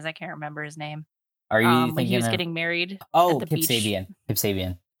name is. I can't remember his name. Are you thinking when he was of... getting married? Oh, at the Kip beach.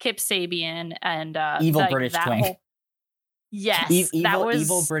 Sabian. Kip Sabian and evil British twink. Yes, evil, that was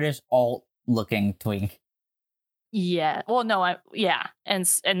evil British alt-looking twink. Yeah. Well, no, and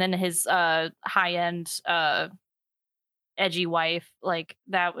then his high-end edgy wife, like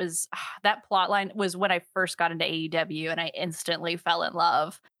that was that plot line was when I first got into AEW, and I instantly fell in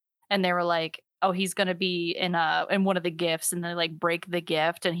love. And they were like, oh, he's gonna be in one of the gifts, and they like break the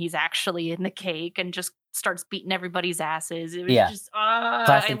gift, and he's actually in the cake and just starts beating everybody's asses. It was just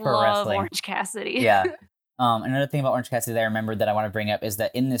classic I pro love wrestling. Orange Cassidy. Yeah. Another thing about Orange Cassidy that I remembered that I want to bring up is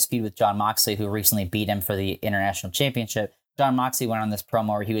that in this feud with Jon Moxley, who recently beat him for the international championship, Jon Moxley went on this promo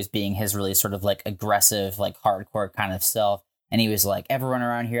where he was being his really sort of like aggressive, like hardcore kind of self. And he was like, everyone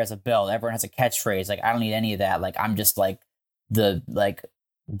around here has a belt. Everyone has a catchphrase. Like, I don't need any of that. Like, I'm just like the like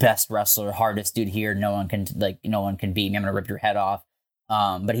best wrestler, hardest dude here. No one can beat me. I'm going to rip your head off.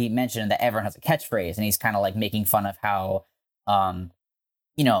 But he mentioned that everyone has a catchphrase, and he's kind of like making fun of how,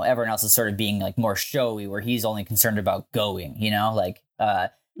 everyone else is sort of being like more showy, where he's only concerned about going,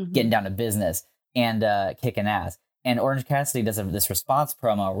 getting down to business and kicking ass. And Orange Cassidy does this response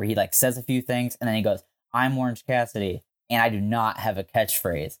promo where he like says a few things, and then he goes, I'm Orange Cassidy, and I do not have a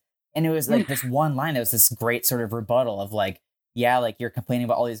catchphrase. And it was like this one line that was this great sort of rebuttal of like, yeah, like you're complaining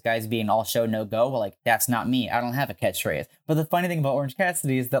about all these guys being all show, no go. Well, like that's not me. I don't have a catchphrase. But the funny thing about Orange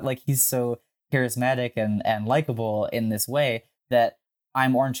Cassidy is that like he's so charismatic and likable in this way that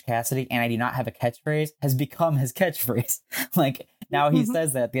I'm Orange Cassidy and I do not have a catchphrase has become his catchphrase. Like now he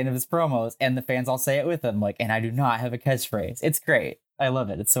says that at the end of his promos, and the fans all say it with him, like, and I do not have a catchphrase. It's great. I love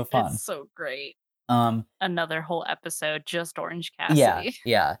it. It's so fun. It's so great. Another whole episode just Orange Cassidy.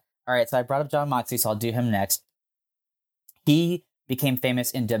 Yeah. All right, so I brought up Jon Moxley, so I'll do him next. He became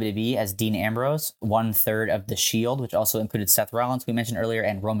famous in WWE as Dean Ambrose, 1/3 of The Shield, which also included Seth Rollins, we mentioned earlier,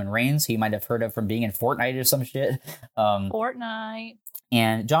 and Roman Reigns, who you might have heard of from being in Fortnite or some shit. Fortnite.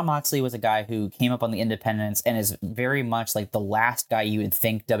 And Jon Moxley was a guy who came up on the independents and is very much like the last guy you would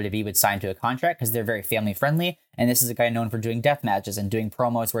think WWE would sign to a contract because they're very family friendly. And this is a guy known for doing death matches and doing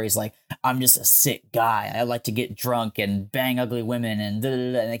promos where he's like, I'm just a sick guy. I like to get drunk and bang ugly women. And,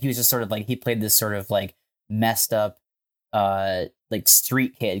 and like, he was just sort of like, he played this sort of like messed up, like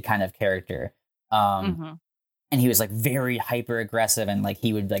street kid kind of character. And he was like very hyper aggressive. And like,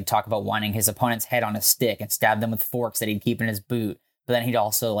 he would like talk about wanting his opponent's head on a stick and stab them with forks that he'd keep in his boot. But then he'd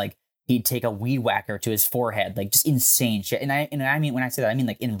also like he'd take a weed whacker to his forehead, like just insane shit. And I mean when I say that, I mean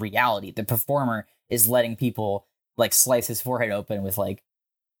like in reality, the performer is letting people like slice his forehead open with like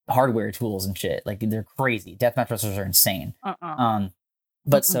hardware tools and shit. Like they're crazy. Deathmatch wrestlers are insane.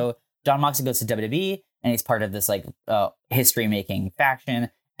 But so Jon Moxley goes to WWE and he's part of this like history making faction.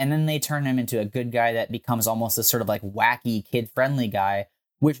 And then they turn him into a good guy that becomes almost this sort of like wacky kid friendly guy,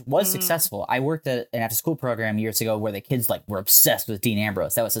 which was successful. I worked at an after school program years ago where the kids like were obsessed with Dean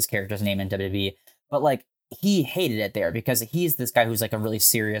Ambrose. That was his character's name in WWE. But like he hated it there because he's this guy who's like a really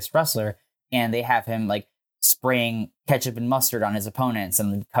serious wrestler, and they have him like spraying ketchup and mustard on his opponents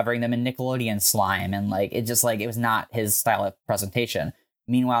and covering them in Nickelodeon slime, and like it just like it was not his style of presentation.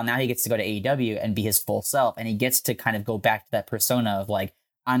 Meanwhile, now he gets to go to AEW and be his full self, and he gets to kind of go back to that persona of like,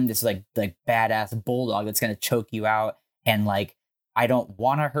 I'm this like badass bulldog that's gonna choke you out, and like I don't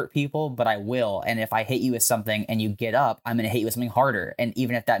want to hurt people, but I will. And if I hit you with something and you get up, I'm going to hit you with something harder. And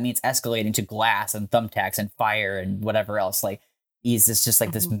even if that means escalating to glass and thumbtacks and fire and whatever else, like he's just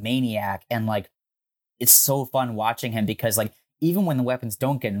like this maniac. And like, it's so fun watching him because like, even when the weapons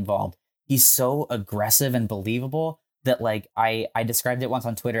don't get involved, he's so aggressive and believable that like, I described it once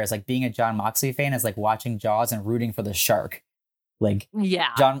on Twitter as like being a Jon Moxley fan as like watching Jaws and rooting for the shark. Like,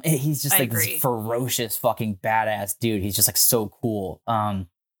 yeah, he's just like this ferocious fucking badass dude. He's just like so cool. Yeah,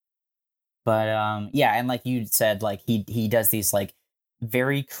 and like you said, like he does these like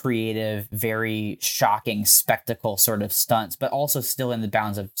very creative, very shocking spectacle sort of stunts, but also still in the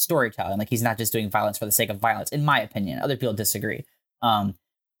bounds of storytelling. Like he's not just doing violence for the sake of violence, in my opinion. Other people disagree.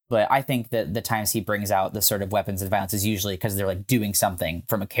 But I think that the times he brings out the sort of weapons and violence is usually because they're like doing something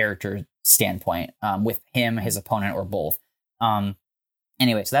from a character standpoint, with him, his opponent, or both.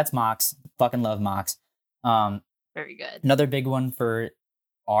 Anyway, so that's Mox. Fucking love Mox. Very good. Another big one for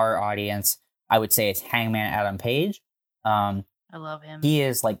our audience, I would say, it's Hangman Adam Page. I love him. He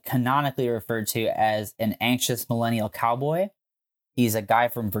is like canonically referred to as an anxious millennial cowboy. He's a guy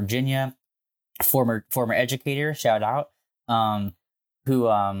from Virginia, former educator, shout out, who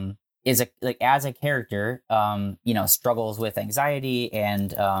is as a character, struggles with anxiety,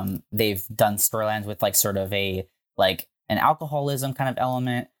 and they've done storylines with like sort of a like an alcoholism kind of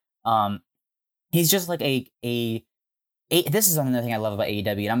element. He's just like this is another thing I love about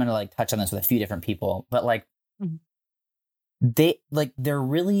AEW, and I'm gonna like touch on this with a few different people, but like they're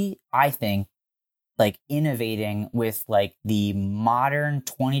really, I think, like innovating with like the modern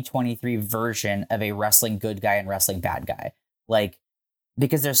 2023 version of a wrestling good guy and wrestling bad guy. Like,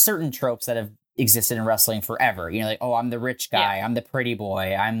 because there's certain tropes that have existed in wrestling forever, like, oh, I'm the rich guy, I'm the pretty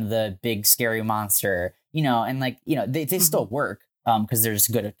boy, I'm the big scary monster, and like, they still work because they're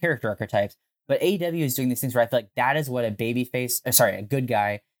just good at character archetypes. But AEW is doing these things where I feel like that is what a a good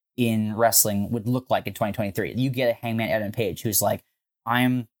guy in wrestling would look like in 2023. You get a Hangman Adam Page who's like,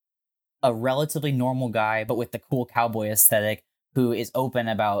 I'm a relatively normal guy, but with the cool cowboy aesthetic, who is open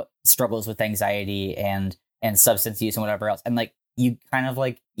about struggles with anxiety and substance use and whatever else. And like, you kind of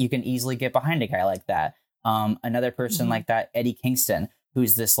like, you can easily get behind a guy like that. Another person like that, Eddie Kingston,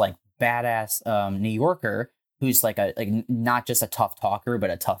 who's this like badass New Yorker who's like not just a tough talker,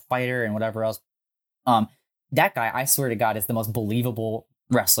 but a tough fighter and whatever else. That guy, I swear to God, is the most believable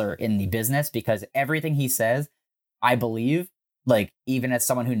wrestler in the business, because everything he says, I believe, like, even as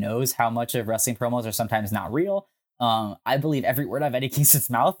someone who knows how much of wrestling promos are sometimes not real. I believe every word out of Eddie Kingston's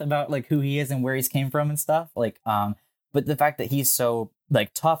mouth about like who he is and where he's came from and stuff. Like, but the fact that he's so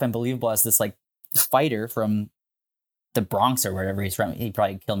like tough and believable as this like fighter from the Bronx or wherever he's from, he'd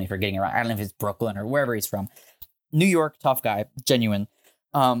probably kill me for getting it wrong. I don't know if it's Brooklyn or wherever he's from. New York, tough guy, genuine.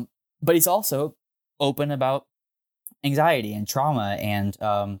 But he's also open about anxiety and trauma.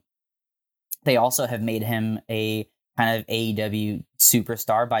 And they also have made him a kind of AEW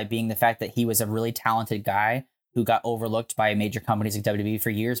superstar by being the fact that he was a really talented guy who got overlooked by major companies like WWE for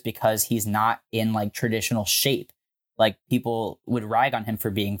years because he's not in like traditional shape. Like, people would rag on him for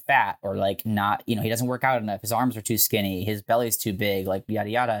being fat or like not, he doesn't work out enough. His arms are too skinny. His belly's too big, like yada,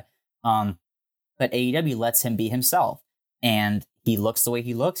 yada. But AEW lets him be himself. And he looks the way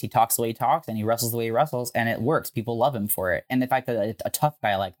he looks, he talks the way he talks, and he wrestles the way he wrestles, and it works. People love him for it. And the fact that a tough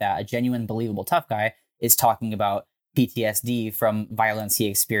guy like that, a genuine, believable tough guy, is talking about PTSD from violence he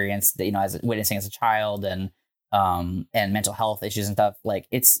experienced, you know, as witnessing as a child, and mental health issues and stuff. Like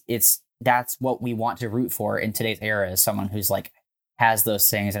it's that's what we want to root for in today's era, is someone who's like has those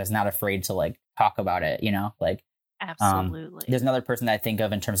things and is not afraid to like talk about it, you know, like. Absolutely. There's another person that I think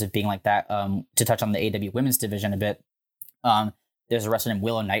of in terms of being like that. To touch on the AEW women's division a bit, there's a wrestler named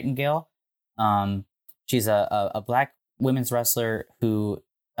Willow Nightingale. She's a black women's wrestler who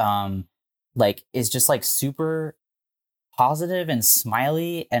like is just like super positive and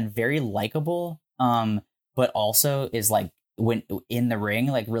smiley and very likable, but also is like when in the ring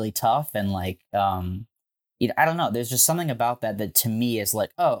like really tough and like you know, I don't know. There's just something about that to me is like,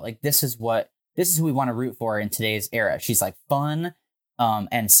 oh, like this is who we want to root for in today's era. She's like fun,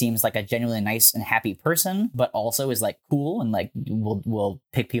 and seems like a genuinely nice and happy person, but also is like cool and like will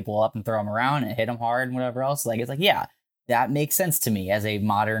pick people up and throw them around and hit them hard and whatever else. Like it's like, yeah, that makes sense to me as a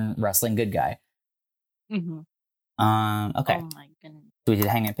modern wrestling good guy. Mm-hmm. Okay. Oh my goodness. So we did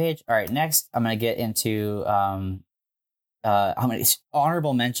Hangman Page. All right, next I'm gonna get into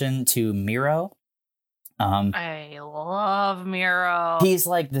honorable mention to Miro. I love Miro. He's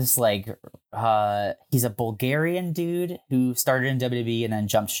like this, like, he's a Bulgarian dude who started in WWE and then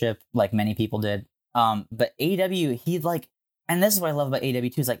jumped ship like many people did. But AEW, he like, and this is what I love about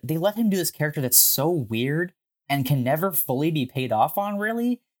AEW too, is like they let him do this character that's so weird and can never fully be paid off on,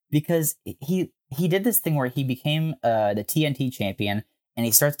 really, because he did this thing where he became the TNT champion, and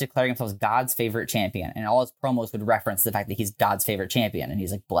he starts declaring himself as God's favorite champion, and all his promos would reference the fact that he's God's favorite champion, and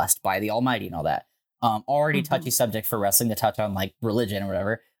he's like blessed by the Almighty and all that. Already touchy subject for wrestling to touch on like religion or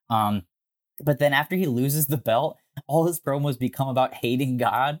whatever. But then after he loses the belt, all his promos become about hating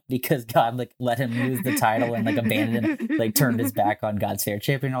God because God like let him lose the title and like abandoned him, like turned his back on God's favorite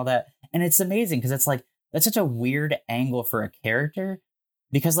champion and all that. And it's amazing because it's like, that's such a weird angle for a character,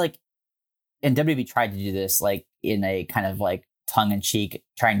 because like, and WWE tried to do this like in a kind of like tongue-in-cheek,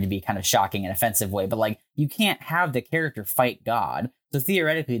 trying to be kind of shocking and offensive way, but like you can't have the character fight God. So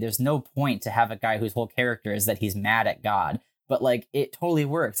theoretically, there's no point to have a guy whose whole character is that he's mad at God. But like it totally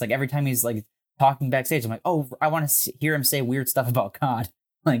works. Like every time he's like talking backstage, I'm like, oh, I want to hear him say weird stuff about God.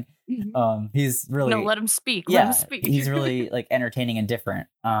 Like, he's really let him speak. Yeah, let him speak. He's really like entertaining and different.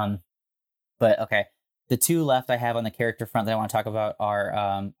 But okay, the two left I have on the character front that I want to talk about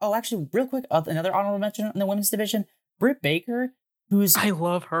are actually real quick, another honorable mention in the women's division, Britt Baker, I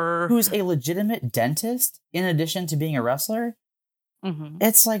love her, who's a legitimate dentist in addition to being a wrestler. Mm-hmm.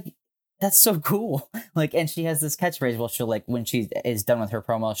 It's like, that's so cool. Like, and she has this catchphrase. Well, she'll like, when she is done with her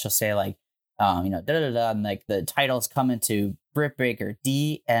promo, she'll say like, you know, da da da, and like the title's coming to Britt Baker,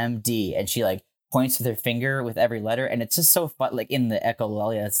 DMD, and she like points with her finger with every letter, and it's just so fun. Like in the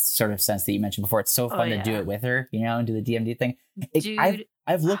echolalia sort of sense that you mentioned before, it's so fun to do it with her, you know, and do the DMD thing.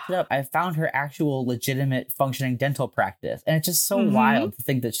 I've looked it up. I've found her actual legitimate functioning dental practice, and it's just so wild to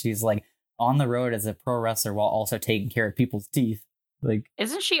think that she's like on the road as a pro wrestler while also taking care of people's teeth. Like,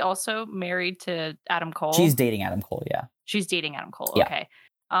 isn't she also married to Adam Cole? She's dating Adam Cole, yeah. She's dating Adam Cole, yeah. Okay.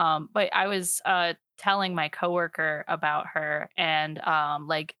 But I was telling my coworker about her and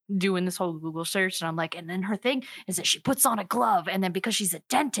like doing this whole Google search, and I'm like, and then her thing is that she puts on a glove, and then because she's a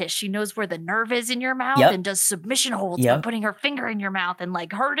dentist, she knows where the nerve is in your mouth and does submission holds by putting her finger in your mouth and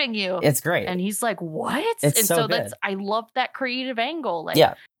like hurting you. It's great. And he's like, what? It's and so that's, I love that creative angle. Like,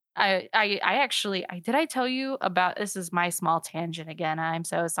 I actually, did I tell you about, this is my small tangent again, I'm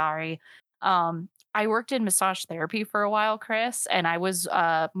so sorry. I worked in massage therapy for a while, Chris, and I was,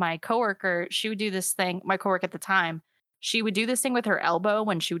 my coworker, she would do this thing, my coworker at the time, she would do this thing with her elbow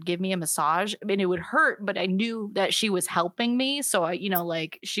when she would give me a massage. I mean, it would hurt, but I knew that she was helping me. So I, you know,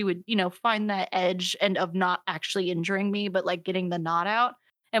 like she would, you know, find that edge and of not actually injuring me, but like getting the knot out.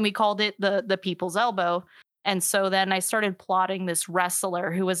 And we called it the people's elbow. And so then I started plotting this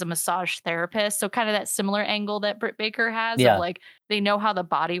wrestler who was a massage therapist. So kind of that similar angle that Britt Baker has of like, they know how the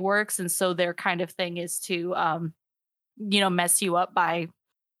body works. And so their kind of thing is to, you know, mess you up by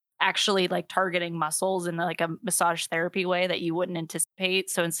actually like targeting muscles in like a massage therapy way that you wouldn't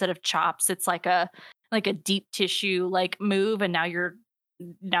anticipate. So instead of chops, it's like a deep tissue like move. And now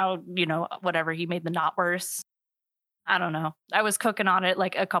you know, whatever, he made the knot worse. I don't know. I was cooking on it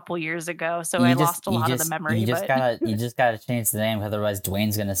like a couple years ago, so I lost a lot of the memory. You just gotta change the name, otherwise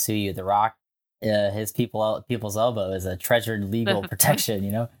Dwayne's gonna sue you. The Rock, his people's elbow is a treasured legal protection.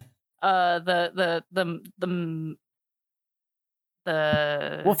 You know.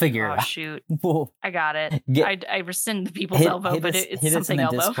 We'll figure it out. Shoot. We'll I got it. I rescind the people's elbow, but it's hit something us in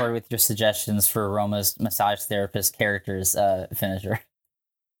elbow. the Discord with your suggestions for Roma's massage therapist character's finisher.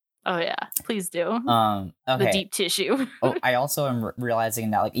 Oh yeah, please do. Okay. The deep tissue. I also am realizing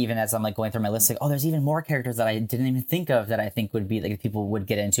that, like, even as I'm like going through my list, like, oh, there's even more characters that I didn't even think of that I think would be like people would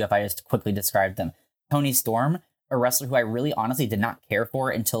get into if I just quickly described them. Toni Storm, a wrestler who I really honestly did not care for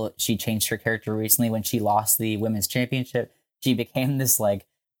until she changed her character recently when she lost the women's championship. She became this like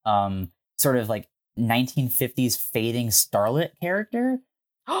sort of like 1950s fading starlet character.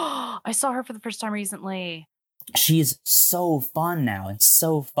 I saw her for the first time recently. She's so fun now and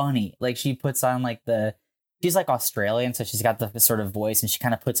so funny. Like, she puts on like she's like Australian, so she's got the sort of voice, and she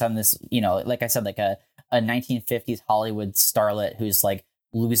kind of puts on this, you know, like I said, like a 1950s Hollywood starlet who's like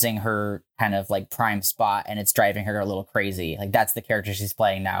losing her kind of like prime spot, and it's driving her a little crazy. Like, that's the character she's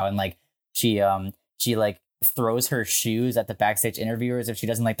playing now. And like she like throws her shoes at the backstage interviewers if she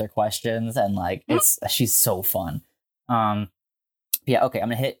doesn't like their questions, and like she's so fun. Yeah, okay, I'm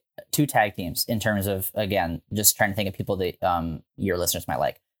gonna hit 2 tag teams in terms of, again, just trying to think of people that your listeners might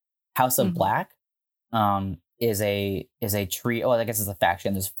like. House of Black is a trio. Oh, I guess it's a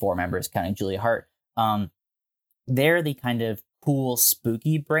faction. There's 4 members, counting Julia Hart. They're the kind of cool,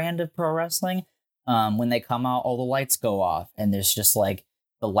 spooky brand of pro wrestling. When they come out, all the lights go off, and there's just like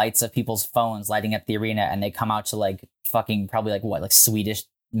the lights of people's phones lighting up the arena, and they come out to like fucking probably like Swedish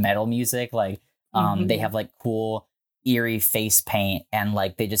metal music. Like they have like cool eerie face paint, and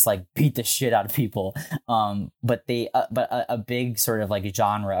like they just like beat the shit out of people. But a big sort of like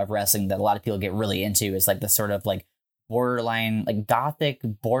genre of wrestling that a lot of people get really into is like the sort of like borderline like gothic,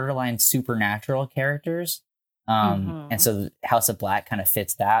 borderline supernatural characters. And so House of Black kind of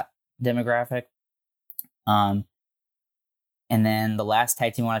fits that demographic. And then the last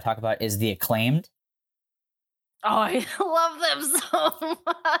tag team I want to talk about is The Acclaimed. Oh, I love them so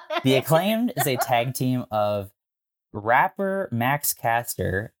much. The Acclaimed is a tag team of rapper Max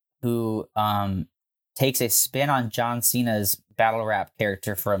Caster, who takes a spin on John Cena's battle rap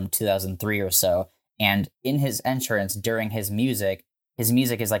character from 2003 or so. And in his entrance, during his music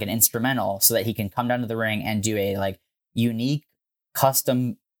is like an instrumental, so that he can come down to the ring and do a like unique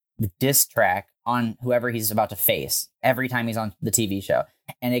custom diss track on whoever he's about to face every time he's on the TV show.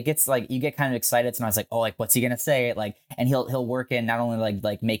 And it gets like, you get kind of excited. So I was like, oh, like, what's he gonna say? Like, and he'll work in not only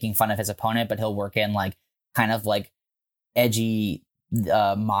like making fun of his opponent, but he'll work in like kind of like edgy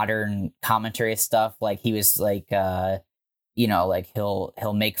modern commentary stuff. Like, he was like you know, like he'll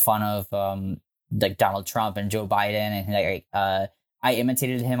make fun of like Donald Trump and Joe Biden, and like I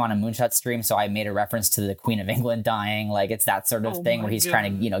imitated him on a Moonshot stream, so I made a reference to the Queen of England dying. Like, it's that sort of thing where he's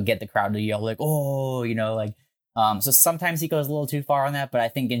trying to, you know, get the crowd to yell like, oh, you know, like so sometimes he goes a little too far on that, but I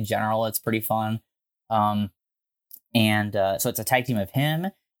think in general it's pretty fun. So it's a tag team of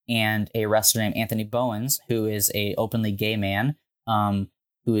him and a wrestler named Anthony Bowens, who is a openly gay man,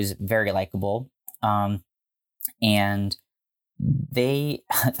 who is very likable. And they,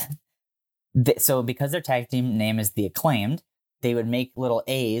 so because their tag team name is The Acclaimed, they would make little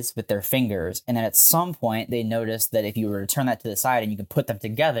A's with their fingers. And then at some point they noticed that if you were to turn that to the side and you could put them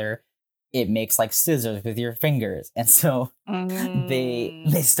together, it makes like scissors with your fingers. And so they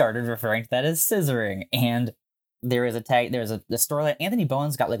started referring to that as scissoring. And there is a storyline. Anthony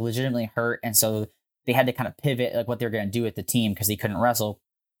Bowens got like legitimately hurt, and so they had to kind of pivot like what they were going to do with the team because he couldn't wrestle.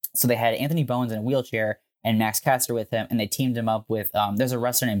 So they had Anthony Bowens in a wheelchair and Max Caster with him, and they teamed him up with there's a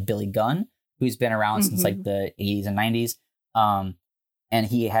wrestler named Billy Gunn who's been around since like the 80s and 90s. And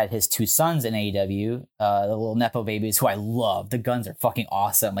he had his 2 sons in AEW, the little Nepo babies who I love. The Guns are fucking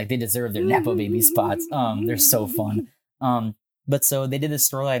awesome. Like, they deserve their Nepo baby spots. They're so fun. But so they did this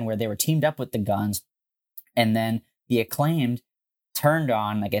storyline where they were teamed up with the Guns, and then The Acclaimed turned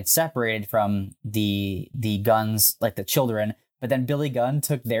on, like, and separated from the Guns, like the children. But then Billy Gunn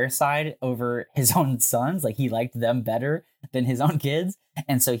took their side over his own sons. Like, he liked them better than his own kids.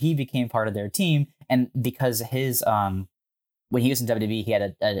 And so he became part of their team. And because his, when he was in WWE, he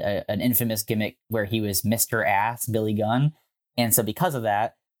had an infamous gimmick where he was Mr. Ass, Billy Gunn. And so because of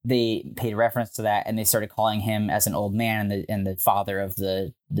that, they paid reference to that, and they started calling him, as an old man and the father of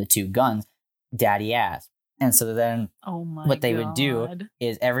the 2 Guns, Daddy Ass. And so then what they would do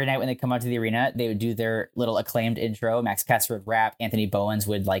is every night when they come out to the arena, they would do their little Acclaimed intro. Max Caster would rap. Anthony Bowens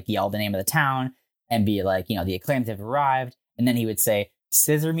would like yell the name of the town and be like, you know, the Acclaimed have arrived. And then he would say,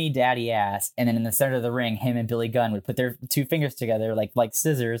 "Scissor me, Daddy Ass." And then in the center of the ring, him and Billy Gunn would put their 2 fingers together like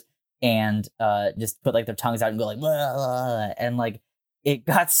scissors, and just put like their tongues out and go like, blah, blah. And like it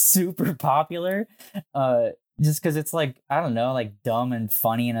got super popular just because it's like, I don't know, like dumb and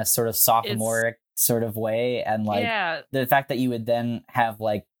funny in a sort of sophomoric sort of way. And like the fact that you would then have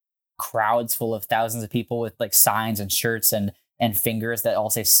like crowds full of thousands of people with like signs and shirts and fingers that all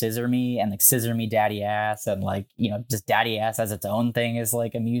say scissor me and like scissor me daddy ass, and like, you know, just daddy ass as its own thing is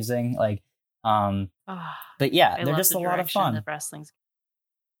like amusing. Like but yeah, they're just a lot of fun.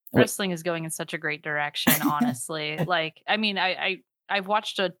 Wrestling is going in such a great direction, honestly. Like, I mean, I've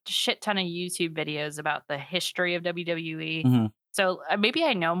watched a shit ton of YouTube videos about the history of WWE. So maybe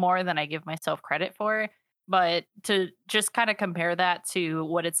I know more than I give myself credit for. But to just kind of compare that to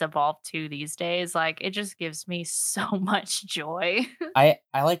what it's evolved to these days, like, it just gives me so much joy. I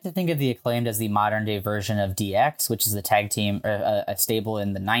like to think of the Acclaimed as the modern day version of DX, which is a tag team, a stable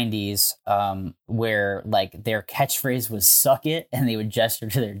in the 90s, where like their catchphrase was "suck it," and they would gesture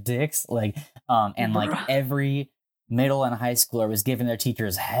to their dicks, like, and like every middle and high schooler was giving their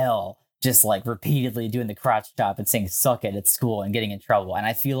teachers hell, just like repeatedly doing the crotch chop and saying "suck it" at school and getting in trouble. And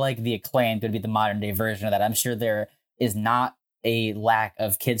I feel like the Acclaimed would be the modern day version of that. I'm sure there is not a lack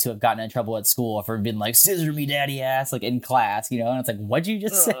of kids who have gotten in trouble at school for being like "scissor me daddy ass" like in class, you know, and it's like, what'd you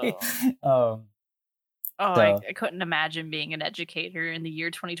just say? I couldn't imagine being an educator in the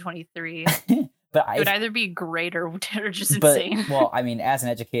year 2023. But it would either be great or just insane. Well, I mean, as an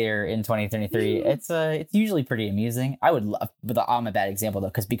educator in 2023, it's usually pretty amusing. I would love, but I'm a bad example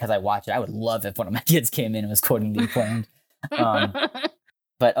though, because I watch it. I would love if one of my kids came in and was quoting the Acclaimed.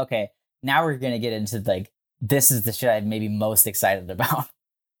 But okay, now we're gonna get into like, this is the shit I'm maybe most excited about.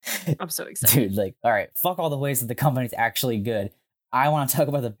 I'm so excited, dude. Like, all right, fuck all the ways that the company's actually good. I want to talk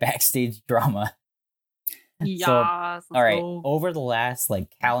about the backstage drama. Yes. So, all right, over the last like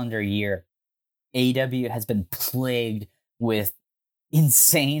calendar year, AEW has been plagued with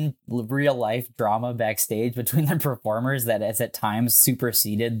insane real life drama backstage between their performers that has at times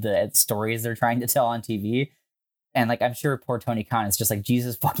superseded the stories they're trying to tell on TV. And like, I'm sure poor Tony Khan is just like,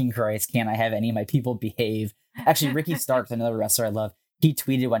 Jesus fucking Christ, can't I have any of my people behave? Actually, Ricky Starks, another wrestler I love, he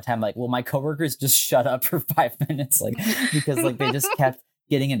tweeted one time like, well, my coworkers just shut up for 5 minutes, like, because like they just kept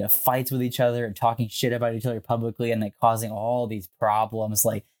getting into fights with each other and talking shit about each other publicly, and like causing all these problems,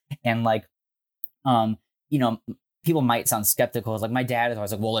 like, and like, you know, people might sound skeptical. It's like, my dad is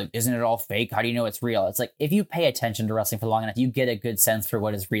always like, well, like, isn't it all fake? How do you know it's real? It's like, if you pay attention to wrestling for long enough, you get a good sense for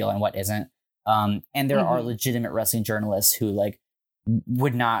what is real and what isn't. And there are legitimate wrestling journalists who like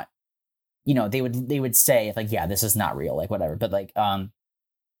would not, you know, they would say like, yeah, this is not real, like whatever. But like,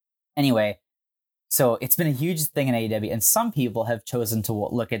 anyway, so it's been a huge thing in AEW, and some people have chosen to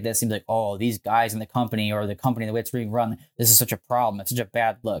look at this and be like, oh, these guys in the company, or the company, the way it's being run, this is such a problem. It's such a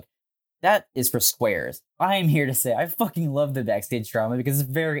bad look. That is for squares. I am here to say I fucking love the backstage drama because it's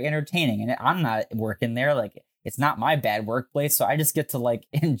very entertaining, and I'm not working there. Like, it's not my bad workplace, so I just get to like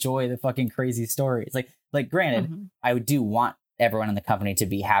enjoy the fucking crazy stories. Like granted, I do want everyone in the company to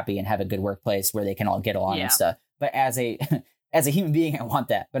be happy and have a good workplace where they can all get along and stuff. But as a human being, I want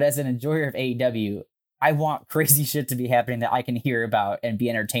that. But as an enjoyer of AEW, I want crazy shit to be happening that I can hear about and be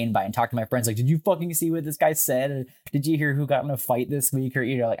entertained by and talk to my friends like, did you fucking see what this guy said? Or did you hear who got in a fight this week? Or,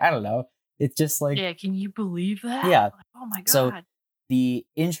 you know, like, I don't know. It's just like, yeah, can you believe that? Yeah. Like, oh my God. So the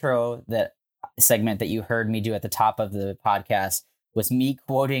intro segment that you heard me do at the top of the podcast was me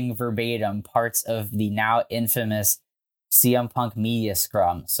quoting verbatim parts of the now infamous CM Punk media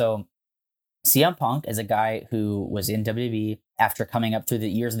scrum. So CM Punk is a guy who was in WWE after coming up through the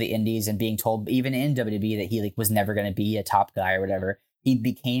years of the indies and being told even in WWE that he like was never going to be a top guy or whatever. He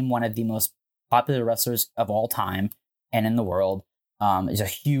became one of the most popular wrestlers of all time and in the world. Is a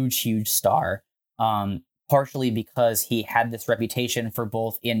huge star. Partially because he had this reputation for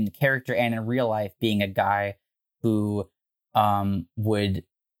both in character and in real life being a guy who would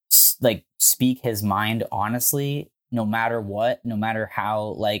like speak his mind honestly, no matter what, no matter how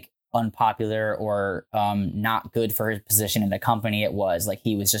like unpopular or not good for his position in the company it was. Like,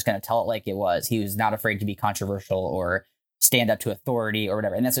 he was just going to tell it like it was. He was not afraid to be controversial or stand up to authority or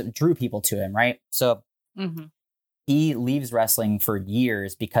whatever. And that's what drew people to him, right? So he leaves wrestling for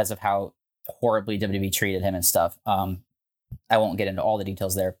years because of how horribly WWE treated him and stuff. I won't get into all the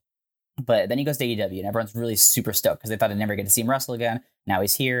details there. But then he goes to AEW and everyone's really super stoked because they thought they'd never get to see him wrestle again. Now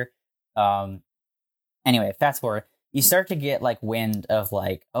he's here. Anyway, fast forward. You start to get like wind of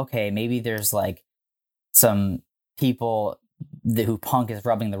like, okay, maybe there's like some people who Punk is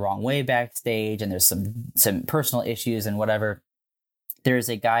rubbing the wrong way backstage, and there's some personal issues and whatever. There's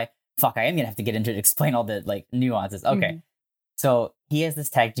a guy, fuck, I am gonna have to get into it to explain all the like nuances. Okay. So he has this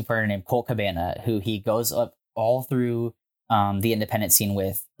tag team partner named Colt Cabana, who he goes up all through the independent scene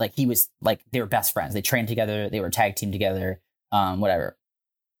with. Like, he was like, they were best friends. They trained together, they were tag team together, whatever.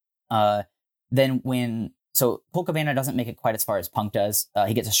 Then when So Colt Cabana doesn't make it quite as far as Punk does.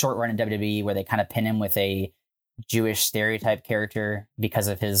 He gets a short run in WWE where they kind of pin him with a Jewish stereotype character because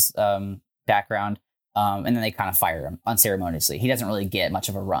of his background. And then they kind of fire him unceremoniously. He doesn't really get much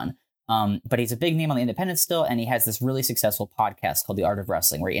of a run. But he's a big name on the independents still, and he has this really successful podcast called The Art of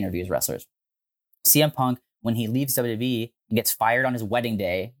Wrestling where he interviews wrestlers. CM Punk, when he leaves WWE, gets fired on his wedding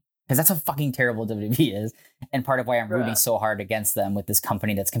day, because that's how fucking terrible WWE is. And part of why I'm rooting so hard against them with this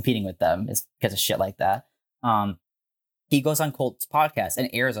company that's competing with them is because of shit like that. He goes on Colt's podcast and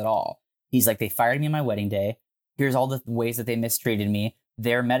airs it all. He's like, they fired me on my wedding day. Here's all the ways that they mistreated me.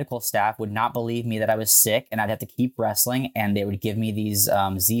 Their medical staff would not believe me that I was sick and I'd have to keep wrestling. And they would give me these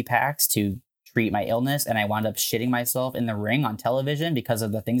Z-Packs to treat my illness. And I wound up shitting myself in the ring on television because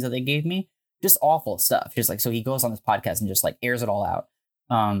of the things that they gave me. Just awful stuff. Just like, so he goes on this podcast and just like airs it all out.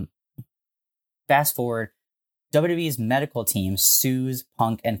 Fast forward, WWE's medical team sues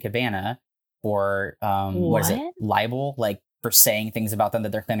Punk and Cabana for what is it, libel, like for saying things about them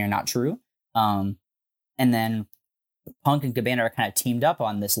that they're claiming are not true. And then Punk and Cabana are kind of teamed up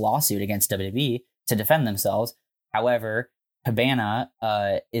on this lawsuit against WWE to defend themselves. However, Cabana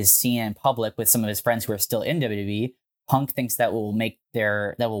is seen in public with some of his friends who are still in WWE. Punk thinks that will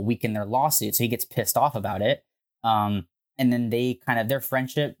weaken their lawsuit, so he gets pissed off about it. And then they kind of, their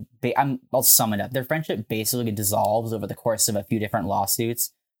friendship, I'll sum it up. Their friendship basically dissolves over the course of a few different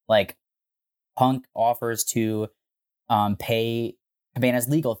lawsuits. Like, Punk offers to pay Cabana's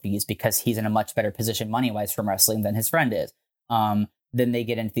legal fees because he's in a much better position money-wise from wrestling than his friend is. Then they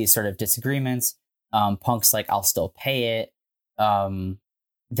get into these sort of disagreements. Punk's like, I'll still pay it.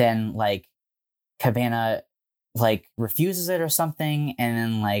 Then, like, Cabana, like, refuses it or something. And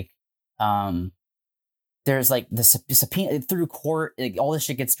then, like, there's, like, the subpoena through court. Like, all this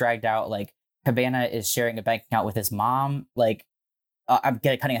shit gets dragged out. Like, Cabana is sharing a bank account with his mom. Like, I'm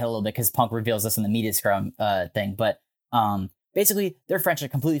cutting ahead a little bit because Punk reveals this in the media scrum thing. But basically, their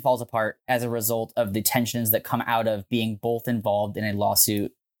friendship completely falls apart as a result of the tensions that come out of being both involved in a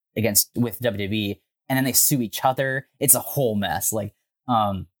lawsuit with WWE. And then they sue each other. It's a whole mess. Like,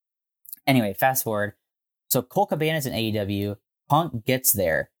 anyway, fast forward. So Colt Cabana's in AEW. Punk gets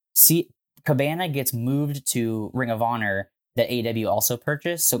there. Cabana gets moved to Ring of Honor that AEW also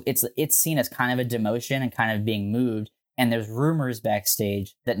purchased. So it's seen as kind of a demotion and kind of being moved. And there's rumors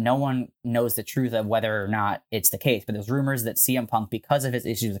backstage that no one knows the truth of whether or not it's the case. But there's rumors that CM Punk, because of his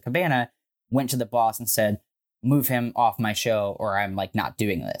issues with Cabana, went to the boss and said, move him off my show or I'm like not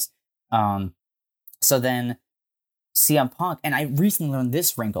doing this. So then CM Punk, and I recently learned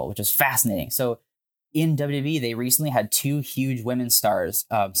this wrinkle, which is fascinating. So in WWE, they recently had two huge women's stars,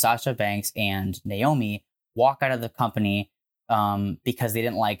 Sasha Banks and Naomi, walk out of the company because they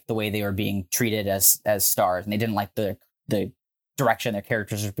didn't like the way they were being treated as stars, and they didn't like the direction their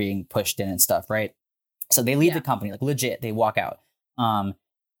characters were being pushed in and stuff, right? So they leave the company, like legit, they walk out.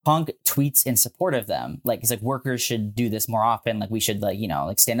 Punk tweets in support of them. Like, he's like, workers should do this more often. Like, we should, like, you know,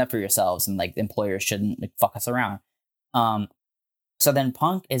 like, stand up for yourselves, and like employers shouldn't like fuck us around. So then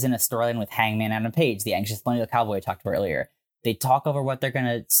Punk is in a storyline with Hangman and Adam Page, the anxious millennial cowboy I talked about earlier. They talk over what they're going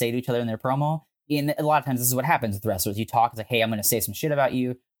to say to each other in their promo. And a lot of times this is what happens with wrestlers. You talk, it's like, hey, I'm going to say some shit about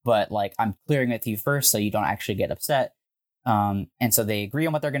you, but like, I'm clearing it to you first so you don't actually get upset. And so they agree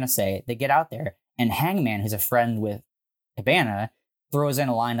on what they're going to say. They get out there, and Hangman, who's a friend with Cabana, throws in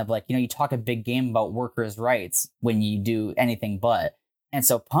a line of like, you know, you talk a big game about workers' rights when you do anything but. And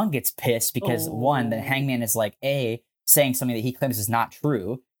so Punk gets pissed because one, the Hangman is like, saying something that he claims is not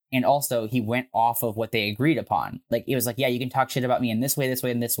true. And also he went off of what they agreed upon. Like, it was like, yeah, you can talk shit about me in this way, this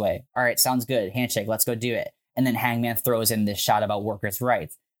way, and this way. All right, sounds good. Handshake, let's go do it. And then Hangman throws in this shot about workers'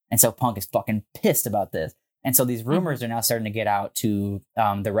 rights. And so Punk is fucking pissed about this. And so these rumors are now starting to get out to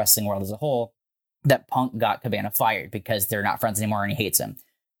the wrestling world as a whole that Punk got Cabana fired because they're not friends anymore and he hates him.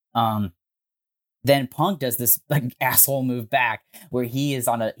 Then Punk does this like asshole move back where he's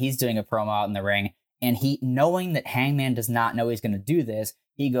doing a promo out in the ring. And he, knowing that Hangman does not know he's going to do this,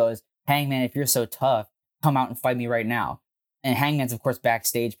 he goes, Hangman, if you're so tough, come out and fight me right now. And Hangman's, of course,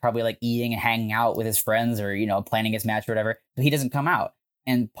 backstage, probably like eating and hanging out with his friends or, you know, planning his match or whatever. So he doesn't come out.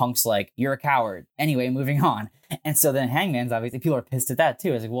 And Punk's like, you're a coward. Anyway, moving on. And so then Hangman's, obviously, people are pissed at that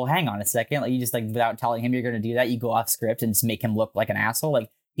too. It's like, well, hang on a second. Like, you just like, without telling him you're going to do that, you go off script and just make him look like an asshole.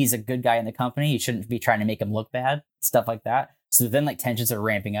 Like, he's a good guy in the company. You shouldn't be trying to make him look bad. Stuff like that. So then like tensions are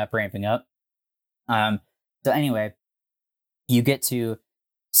ramping up. So anyway, you get to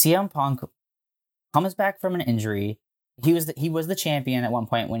CM Punk comes back from an injury. He was the champion at one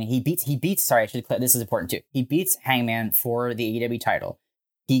point when he beats. Sorry, I should declare this is important too. He beats Hangman for the AEW title.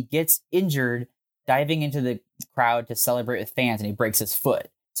 He gets injured diving into the crowd to celebrate with fans, and he breaks his foot.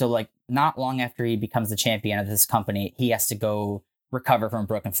 So like not long after he becomes the champion of this company, he has to go recover from a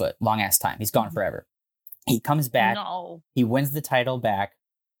broken foot. Long ass time. He's gone forever. He comes back. No. He wins the title back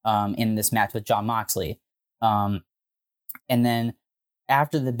in this match with Jon Moxley. And then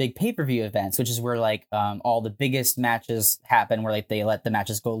after the big pay-per-view events, which is where like all the biggest matches happen, where like they let the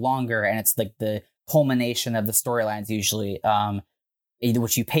matches go longer, and it's like the culmination of the storylines usually,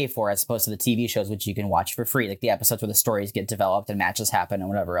 which you pay for as opposed to the TV shows, which you can watch for free, like the episodes where the stories get developed and matches happen and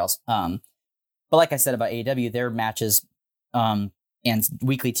whatever else. But like I said about AEW, their matches and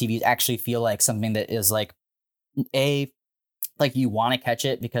weekly TV actually feel like something that is like like you want to catch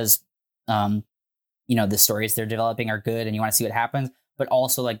it because the stories they're developing are good and you want to see what happens, but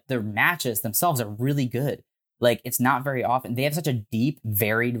also like their matches themselves are really good. Like it's not very often they have such a deep,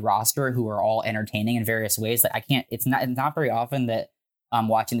 varied roster who are all entertaining in various ways that it's not very often that I'm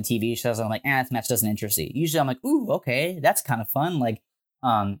watching the TV shows and I'm like, this match doesn't interest me. Usually I'm like, ooh, okay, that's kind of fun. Like,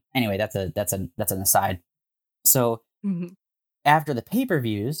 anyway, that's an aside. So after the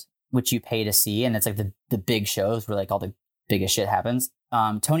pay-per-views, which you pay to see, and it's like the big shows where like all the biggest shit happens.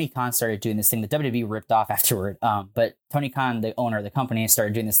 Tony Khan started doing this thing that WWE ripped off afterward. But Tony Khan, the owner of the company,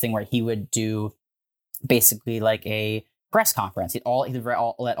 started doing this thing where he would do basically like a press conference. He'd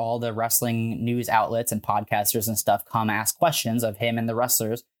let all the wrestling news outlets and podcasters and stuff come ask questions of him and the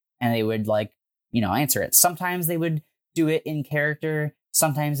wrestlers, and they would like, answer it. Sometimes they would do it in character.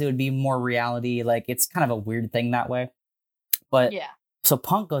 Sometimes it would be more reality. Like it's kind of a weird thing that way. But yeah. So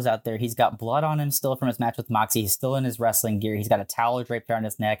Punk goes out there. He's got blood on him still from his match with Moxie. He's still in his wrestling gear. He's got a towel draped around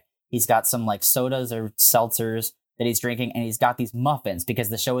his neck. He's got some like sodas or seltzers that he's drinking, and he's got these muffins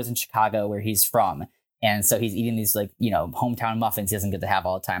because the show is in Chicago where he's from. And so he's eating these like, hometown muffins he doesn't get to have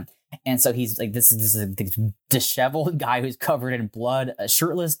all the time. And so he's like, this is a disheveled guy who's covered in blood, a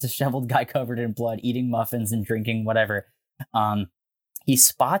shirtless, disheveled guy covered in blood, eating muffins and drinking whatever. He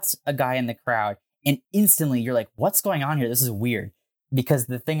spots a guy in the crowd, and instantly you're like, what's going on here? This is weird. Because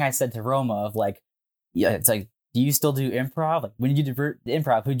the thing I said to Roma of like, yeah, it's like, do you still do improv? Like, when did you divert the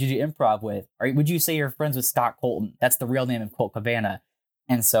improv? Who'd you do improv with? Or would you say you're friends with Scott Colton? That's the real name of Colt Cabana.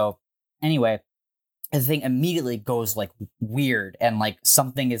 And so, anyway, the thing immediately goes like weird, and like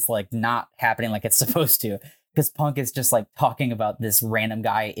something is like not happening like it's supposed to. Because Punk is just like talking about this random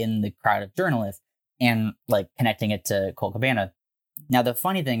guy in the crowd of journalists and like connecting it to Colt Cabana. Now, the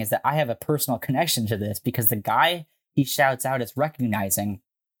funny thing is that I have a personal connection to this because the guy he shouts out as recognizing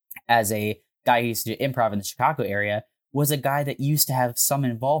as a guy who used to do improv in the Chicago area was a guy that used to have some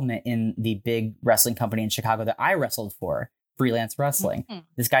involvement in the big wrestling company in Chicago that I wrestled for, Freelance Wrestling. Mm-hmm.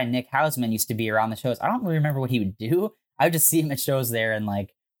 This guy, Nick Hausman, used to be around the shows. I don't really remember what he would do. I would just see him at shows there and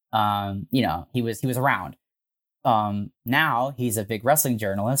like, he was around. Now he's a big wrestling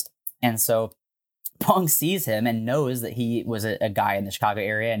journalist. And so Punk sees him and knows that he was a guy in the Chicago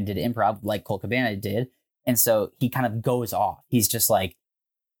area and did improv like Colt Cabana did. And so he kind of goes off. He's just like,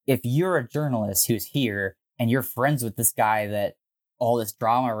 if you're a journalist who's here and you're friends with this guy that all this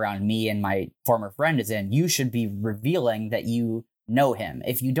drama around me and my former friend is in, you should be revealing that you know him.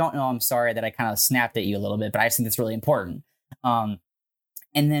 If you don't know, I'm sorry that I kind of snapped at you a little bit, but I just think it's really important. And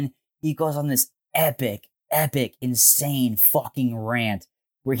then he goes on this epic, insane fucking rant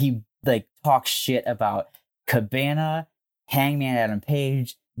where he like talks shit about Cabana, Hangman Adam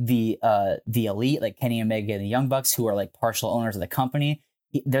Page, the elite, like Kenny Omega and the Young Bucks, who are like partial owners of the company.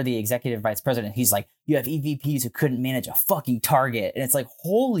 They're the executive vice president. He's like, you have EVPs who couldn't manage a fucking target. And it's like,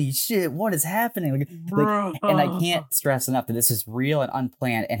 holy shit, what is happening? Like, and I can't stress enough that this is real and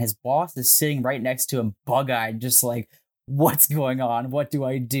unplanned. And his boss is sitting right next to him, bug-eyed, just like, what's going on? What do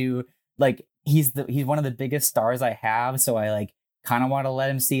I do? Like, he's one of the biggest stars I have. So I like kind of want to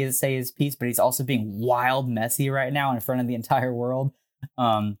let him say his piece, but he's also being wild messy right now in front of the entire world.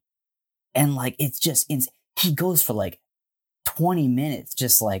 And like, it's just, he goes for like 20 minutes,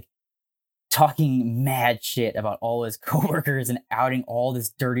 just like talking mad shit about all his coworkers and outing all this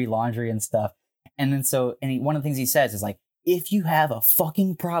dirty laundry and stuff. And then one of the things he says is like, if you have a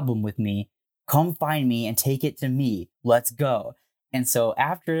fucking problem with me, come find me and take it to me. Let's go. And so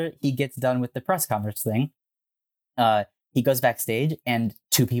after he gets done with the press conference thing, he goes backstage and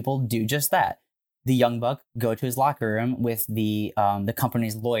two people do just that. The Young Buck go to his locker room with the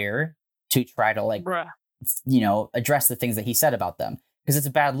company's lawyer to try to like, address the things that he said about them. Because it's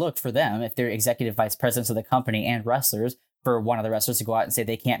a bad look for them if they're executive vice presidents of the company and wrestlers for one of the wrestlers to go out and say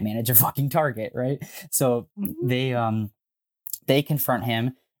they can't manage a fucking target, right? So they confront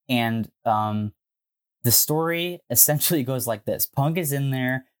him, and the story essentially goes like this. Punk is in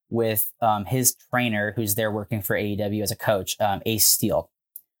there with his trainer who's there working for AEW as a coach, Ace Steel.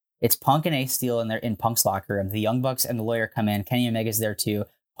 It's Punk and Ace Steel in Punk's locker room. The Young Bucks and the lawyer come in. Kenny Omega's there too.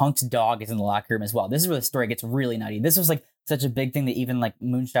 Punk's dog is in the locker room as well. This is where the story gets really nutty. This was like such a big thing that even like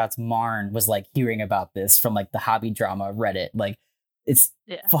Moonshot's Marn was like hearing about this from like the hobby drama Reddit. Like it's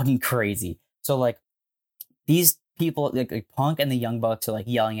fucking crazy. So like these people, like Punk and the Young Bucks are like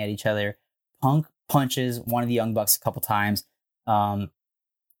yelling at each other. Punk punches one of the Young Bucks a couple times. And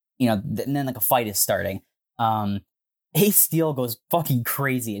then like a fight is starting. Ace Steel goes fucking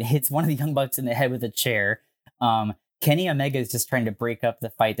crazy and hits one of the Young Bucks in the head with a chair. Kenny Omega is just trying to break up the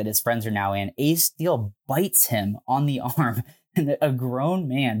fight that his friends are now in. Ace Steel bites him on the arm, and a grown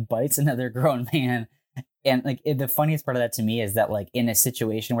man bites another grown man. And like the funniest part of that to me is that like in a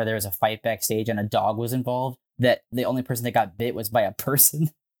situation where there was a fight backstage and a dog was involved, that the only person that got bit was by a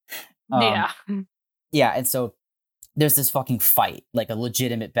person. Yeah, and so there's this fucking fight, like a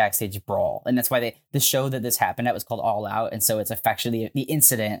legitimate backstage brawl, and that's why the show that this happened at was called All Out, and so it's affectionately the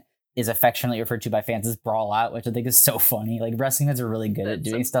incident is affectionately referred to by fans as Brawl Out, which I think is so funny. Like wrestling fans are really good at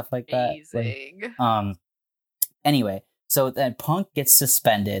doing stuff like that. Like, anyway, so then Punk gets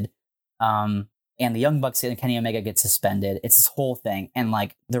suspended, and the Young Bucks and Kenny Omega get suspended. It's this whole thing, and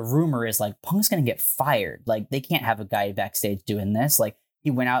like the rumor is like Punk's gonna get fired. Like they can't have a guy backstage doing this. Like he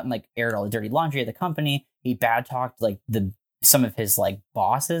went out and like aired all the dirty laundry of the company. He bad talked like some of his like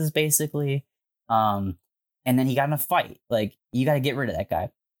bosses basically, and then he got in a fight. Like you got to get rid of that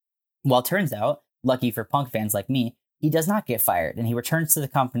guy. Well, it turns out, lucky for Punk fans like me, he does not get fired, and he returns to the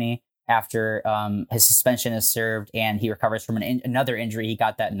company after his suspension is served, and he recovers from another injury he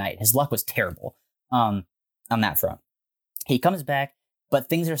got that night. His luck was terrible on that front. He comes back, but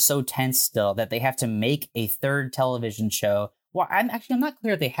things are so tense still that they have to make a third television show. Well, I'm not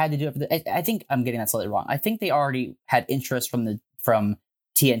clear if they had to do it. I think I'm getting that slightly wrong. I think they already had interest from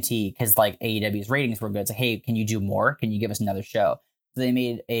TNT because like AEW's ratings were good. So hey, can you do more? Can you give us another show? So they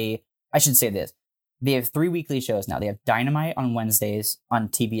made I should say this. They have 3 weekly shows now. They have Dynamite on Wednesdays on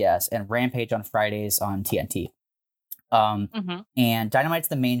TBS and Rampage on Fridays on TNT. And Dynamite's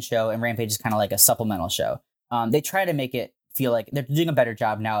the main show and Rampage is kind of like a supplemental show. They try to make it feel like they're doing a better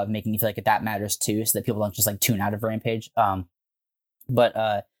job now of making you feel like that matters too, so that people don't just like tune out of Rampage. So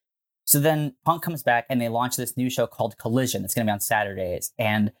then Punk comes back and they launch this new show called Collision. It's going to be on Saturdays.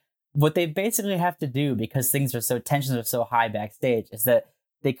 And what they basically have to do, because tensions are so high backstage, is that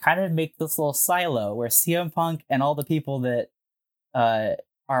they kind of make this little silo where CM Punk and all the people that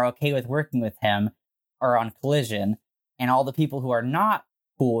are okay with working with him are on Collision, and all the people who are not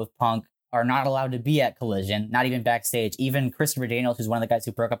cool with Punk are not allowed to be at Collision, not even backstage. Even Christopher Daniels, who's one of the guys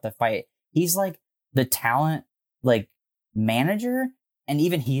who broke up the fight, he's like the talent like manager, and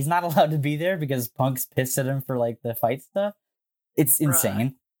even he's not allowed to be there because Punk's pissed at him for like the fight stuff. It's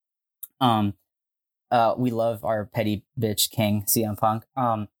insane. We love our petty bitch king, CM Punk.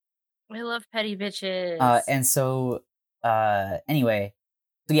 We love petty bitches. And so, anyway,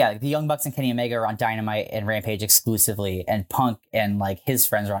 so yeah, the Young Bucks and Kenny Omega are on Dynamite and Rampage exclusively, and Punk and like his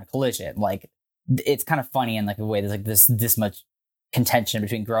friends are on Collision. Like, it's kind of funny in like a way there's like this much contention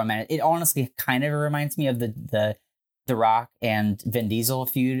between grown men. It honestly kind of reminds me of the Rock and Vin Diesel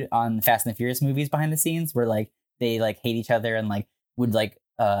feud on Fast and the Furious movies behind the scenes, where like they like hate each other and like would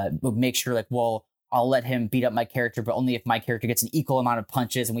make sure like, well, I'll let him beat up my character, but only if my character gets an equal amount of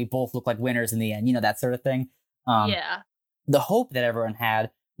punches and we both look like winners in the end, that sort of thing. The hope that everyone had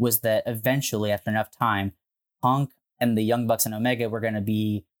was that eventually, after enough time, Punk and the Young Bucks and Omega were going to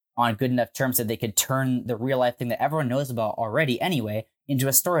be on good enough terms that they could turn the real life thing that everyone knows about already anyway into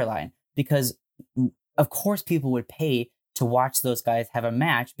a storyline. Because of course people would pay to watch those guys have a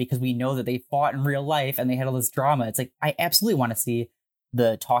match because we know that they fought in real life and they had all this drama. It's like, I absolutely want to see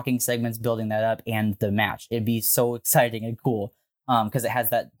the talking segments building that up and the match. It'd be so exciting and cool because it has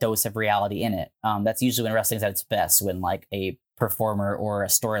that dose of reality in it. That's usually when wrestling's at its best, when like a performer or a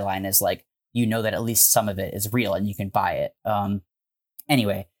storyline is like, that at least some of it is real and you can buy it.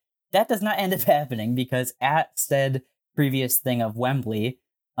 Anyway, that does not end up happening because at said previous thing of Wembley,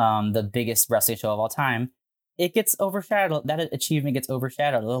 the biggest wrestling show of all time, it gets overshadowed. That achievement gets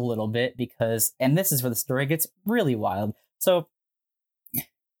overshadowed a little bit because, and this is where the story gets really wild. So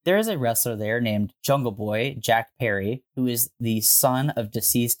there is a wrestler there named Jungle Boy Jack Perry, who is the son of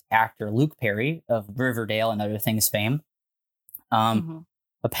deceased actor Luke Perry of Riverdale and other things fame.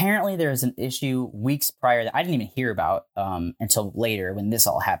 Apparently there was an issue weeks prior that I didn't even hear about until later when this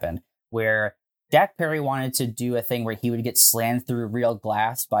all happened, where Jack Perry wanted to do a thing where he would get slammed through real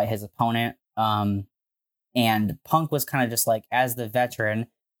glass by his opponent. And Punk was kind of just like, as the veteran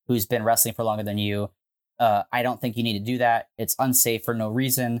who's been wrestling for longer than you, I don't think you need to do that. It's unsafe for no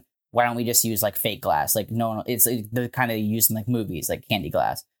reason. Why don't we just use like fake glass? Like, no, it's the kind of used in like movies, like candy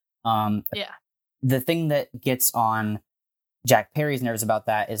glass. The thing that gets on Jack Perry's nervous about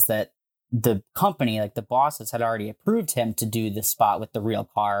that is that the company, like the bosses, had already approved him to do the spot with the real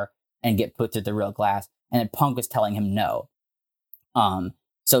car and get put through the real glass, and then Punk was telling him no.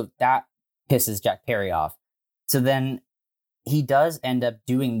 So that pisses Jack Perry off. So then he does end up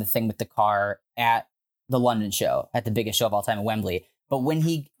doing the thing with the car at the London show, at the biggest show of all time in Wembley. But when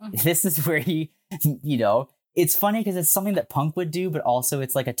this is where he, it's funny because it's something that Punk would do, but also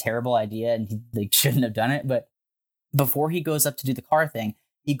it's like a terrible idea and he like shouldn't have done it. But before he goes up to do the car thing,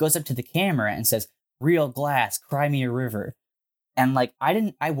 he goes up to the camera and says, "Real glass, cry me a river." And like,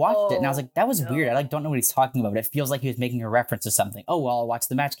 I watched it and I was like, that was weird. I like don't know what he's talking about, but it feels like he was making a reference to something. Oh, well, I'll watch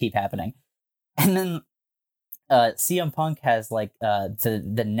the match keep happening. And then CM Punk has like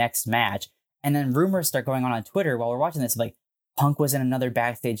the next match. And then rumors start going on Twitter while we're watching this. Like, Punk was in another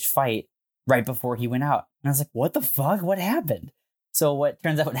backstage fight right before he went out. And I was like, what the fuck? What happened? So what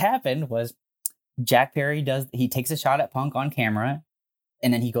turns out what happened was Jack Perry he takes a shot at Punk on camera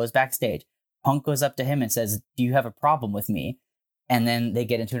and then he goes backstage. Punk goes up to him and says, "Do you have a problem with me?" And then they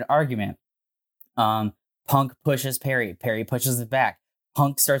get into an argument. Punk pushes Perry. Perry pushes it back.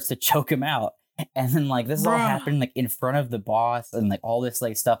 Punk starts to choke him out. And then like this is all happening like in front of the boss and like all this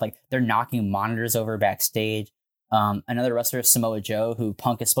like stuff. Like they're knocking monitors over backstage. Another wrestler, Samoa Joe, who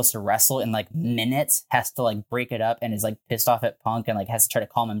Punk is supposed to wrestle in like minutes, has to like break it up and is like pissed off at Punk and like has to try to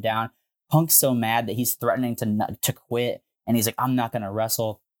calm him down. Punk's so mad that he's threatening to quit. And he's like, "I'm not going to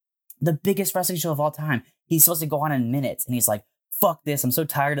wrestle." The biggest wrestling show of all time. He's supposed to go on in minutes. And he's like, "Fuck this. I'm so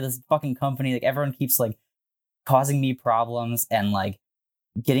tired of this fucking company. Like everyone keeps like causing me problems and like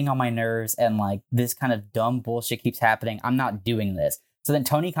getting on my nerves. And like this kind of dumb bullshit keeps happening. I'm not doing this." So then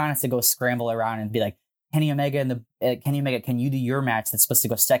Tony Khan has to go scramble around and be like, Kenny Omega can you do your match that's supposed to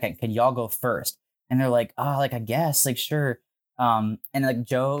go second? Can y'all go first? And they're like, "Oh, like I guess, like sure." And like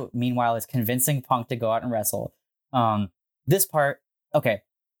Joe, meanwhile, is convincing Punk to go out and wrestle. This part, okay,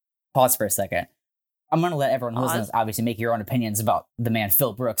 pause for a second. I'm going to let everyone who listens obviously make your own opinions about the man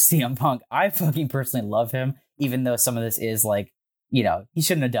Phil Brooks, CM Punk. I fucking personally love him, even though some of this is like, he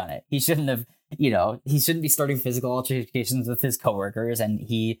shouldn't have done it. He shouldn't have, he shouldn't be starting physical altercations with his coworkers, and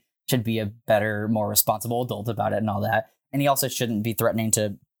he should be a better, more responsible adult about it and all that. And he also shouldn't be threatening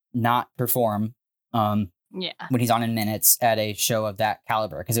to not perform when he's on in minutes at a show of that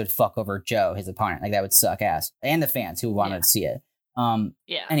caliber, because it would fuck over Joe, his opponent. Like that would suck ass. And the fans who wanted to see it.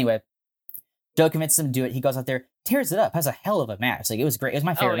 Anyway, Joe convinces him to do it. He goes out there, tears it up, has a hell of a match. Like it was great. It was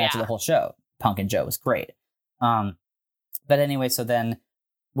my favorite match of the whole show. Punk and Joe was great. But anyway, so then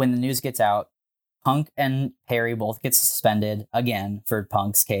when the news gets out, Punk and Perry both get suspended again for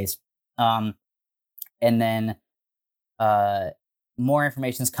Punk's case. And then more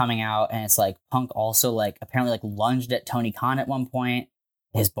information's coming out, and it's like Punk also like apparently like lunged at Tony Khan at one point,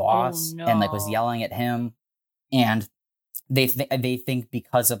 his boss, and like was yelling at him. And they think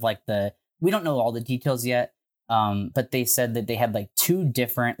because of like we don't know all the details yet, but they said that they had like two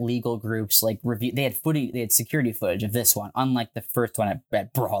different legal groups like review. They had security footage of this one, unlike the first one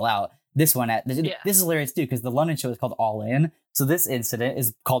at Brawl Out. This one this is hilarious too, because the London show is called All In, so this incident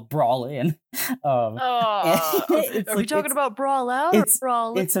is called Brawl In. Are we talking about Brawl Out or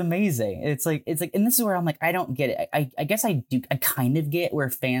Brawl In? It's amazing. It's like, and this is where I'm like, I don't get it. I guess I do. I kind of get where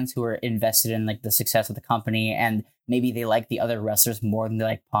fans who are invested in like the success of the company and maybe they like the other wrestlers more than they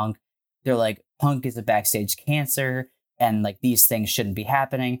like Punk. They're like, Punk is a backstage cancer, and like these things shouldn't be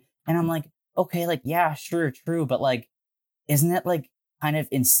happening. And I'm like, okay, like yeah, sure, true, but like, isn't it like kind of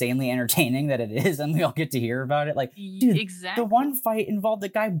insanely entertaining that it is, and we all get to hear about it? Like, dude, exactly. The one fight involved a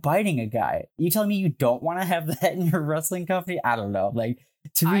guy biting a guy. You telling me you don't want to have that in your wrestling company? I don't know. Like,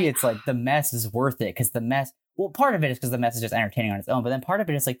 to me, it's like the mess is worth it, because the mess. Well, part of it is because the mess is just entertaining on its own, but then part of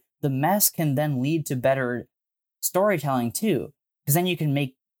it is like the mess can then lead to better storytelling too, because then you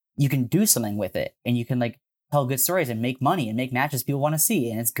can do something with it, and you can like tell good stories and make money and make matches people want to see,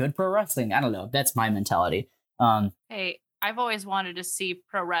 and it's good pro wrestling. I don't know. That's my mentality. Hey, I've always wanted to see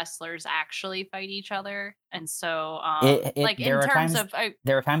pro wrestlers actually fight each other, and so there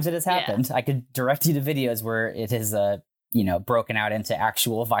are times it has happened. I could direct you to videos where it has broken out into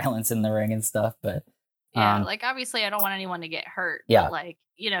actual violence in the ring and stuff. But like obviously I don't want anyone to get hurt. Yeah, but like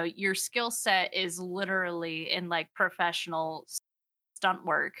your skill set is literally in like professional stunt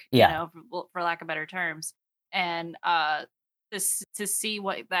work. For lack of better terms, and to see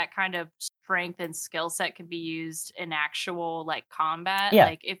what that kind of strength and skill set can be used in actual like combat.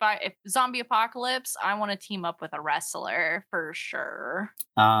 Like if zombie apocalypse, I want to team up with a wrestler for sure.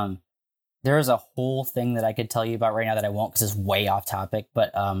 There is a whole thing that I could tell you about right now that I won't, because it's way off topic,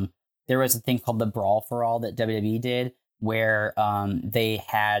 but there was a thing called the Brawl for All that WWE did, where they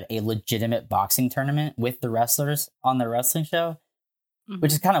had a legitimate boxing tournament with the wrestlers on the wrestling show,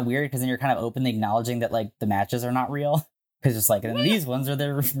 which is kind of weird because then you're kind of openly acknowledging that like the matches are not real, because it's like, and these ones are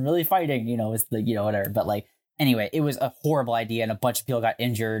they're really fighting, it's the whatever. But like anyway, it was a horrible idea and a bunch of people got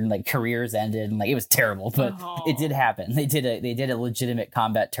injured and like careers ended and like it was terrible, but it did happen. They did a legitimate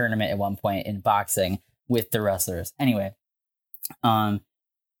combat tournament at one point in boxing with the wrestlers. Anyway,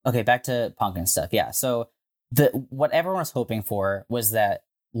 okay, back to Punk and stuff. Yeah, so what everyone was hoping for was that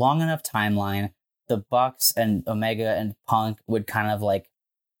long enough timeline, the Bucks and Omega and Punk would kind of like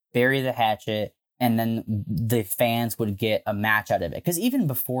bury the hatchet, and then the fans would get a match out of it. Because even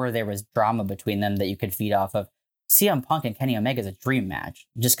before there was drama between them that you could feed off of, CM Punk and Kenny Omega is a dream match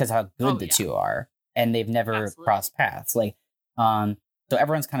just because how good the two are, and they've never crossed paths. Like, so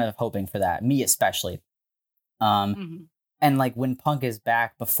everyone's kind of hoping for that, me especially. And like when Punk is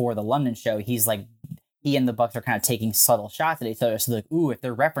back before the London show, he's like, he and the Bucks are kind of taking subtle shots at each other. So like, ooh, if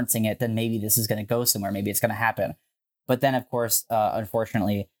they're referencing it, then maybe this is going to go somewhere. Maybe it's going to happen. But then, of course,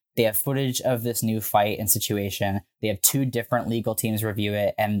 unfortunately, they have footage of this new fight and situation. They have 2 different legal teams review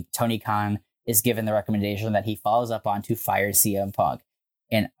it. And Tony Khan is given the recommendation that he follows up on to fire CM Punk.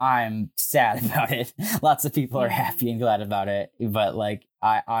 And I'm sad about it. Lots of people are happy and glad about it. But like,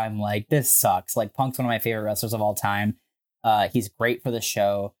 I'm like, this sucks. Like, Punk's one of my favorite wrestlers of all time. He's great for the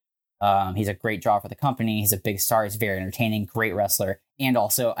show. He's a great draw for the company. He's a big star. He's very entertaining, great wrestler. And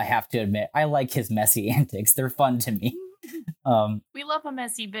also, I have to admit, I like his messy antics. They're fun to me. We love a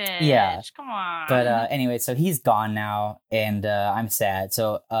messy bitch. Yeah. Come on. But anyway, so he's gone now, and I'm sad.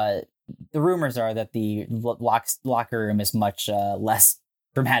 So the rumors are that the locker room is much less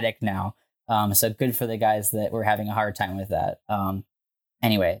dramatic now. So good for the guys that were having a hard time with that.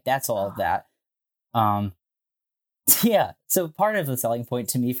 Anyway, that's all of that. Yeah, so part of the selling point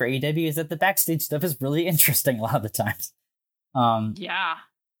to me for AEW is that the backstage stuff is really interesting a lot of the times. Yeah.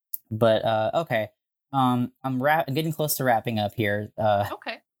 But okay. I'm getting close to wrapping up here.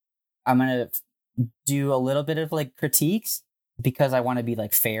 Okay. I'm gonna do a little bit of like critiques because I want to be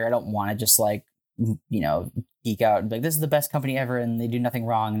like fair. I don't want to just like geek out and be like, this is the best company ever and they do nothing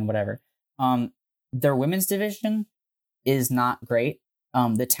wrong and whatever. Their women's division is not great.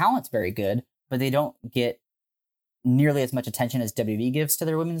 The talent's very good, but they don't get nearly as much attention as WWE gives to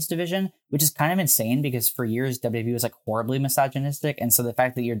their women's division, which is kind of insane because for years WWE was like horribly misogynistic, and so the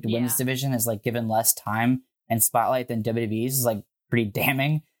fact that your women's division is like given less time and spotlight than WWE's is like pretty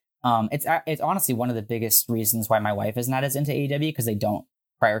damning. It's honestly one of the biggest reasons why my wife is not as into AEW, because they don't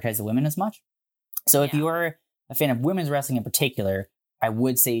prioritize the women as much. So if you are a fan of women's wrestling in particular, I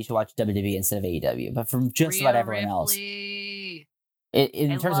would say you should watch WWE instead of AEW. But from just about everyone else,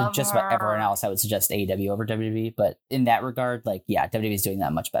 in terms of just about everyone else, I would suggest AEW over WWE. But in that regard, like, yeah, WWE is doing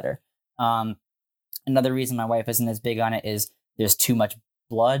that much better. Another reason my wife isn't as big on it is there's too much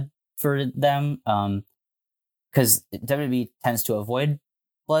blood for them. Because WWE tends to avoid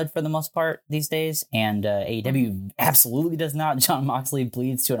blood for the most part these days, and AEW absolutely does not. Jon Moxley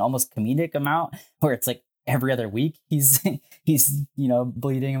bleeds to an almost comedic amount, where it's like every other week he's bleeding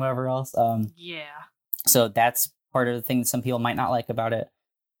and whatever else. So that's part of the thing that some people might not like about it.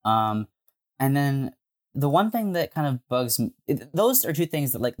 And then the one thing that kind of bugs me, those are 2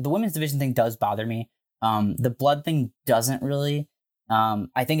 things that, like, the women's division thing does bother me. The blood thing doesn't really.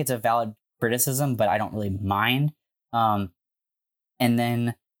 I think it's a valid criticism, but I don't really mind. And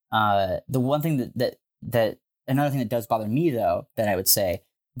then the one thing that another thing that does bother me, though, that I would say,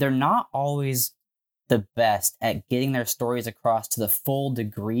 they're not always the best at getting their stories across to the full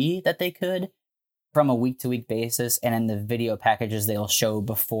degree that they could from a week-to-week basis, and in the video packages they'll show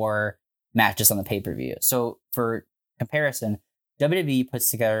before matches on the pay-per-view. So for comparison, WWE puts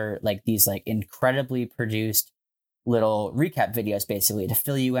together like these like incredibly produced little recap videos basically to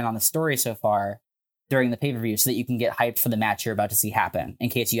fill you in on the story so far during the pay-per-view, so that you can get hyped for the match you're about to see happen in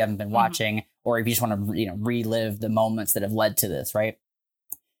case you haven't been watching, or if you just want to relive the moments that have led to this, right?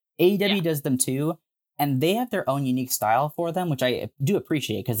 AEW does them too, and they have their own unique style for them, which I do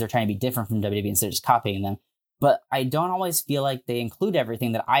appreciate because they're trying to be different from WWE instead of just copying them. But I don't always feel like they include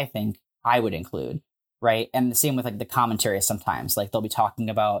everything that I think I would include, right? And the same with like the commentary sometimes. Like they'll be talking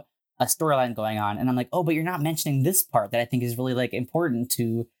about a storyline going on, and I'm like, oh, but you're not mentioning this part that I think is really like important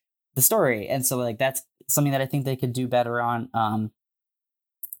to the story. And so like that's something that I think they could do better on.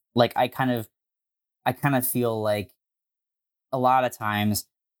 Like I kind of feel like a lot of times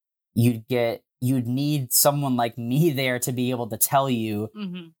you'd need someone like me there to be able to tell you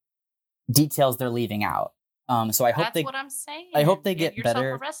details they're leaving out. So I hope that's what I'm saying. I hope they get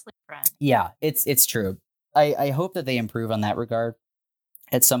better. A wrestling friend. Yeah, it's true. I hope that they improve on that regard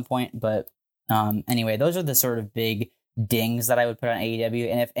at some point. But anyway, those are the sort of big dings that I would put on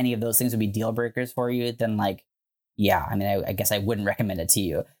AEW. And if any of those things would be deal breakers for you, then like, yeah, I mean, I guess I wouldn't recommend it to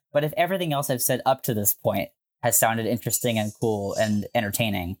you. But if everything else I've said up to this point has sounded interesting and cool and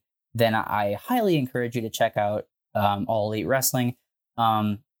entertaining, then I highly encourage you to check out All Elite Wrestling.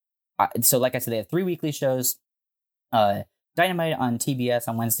 So like I said, they have 3 weekly shows. Dynamite on TBS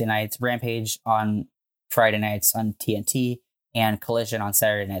on Wednesday nights, Rampage on Friday nights on TNT, and Collision on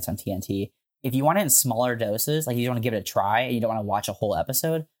Saturday nights on TNT. If you want it in smaller doses, like you want to give it a try and you don't want to watch a whole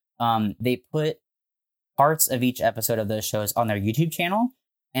episode, they put parts of each episode of those shows on their YouTube channel.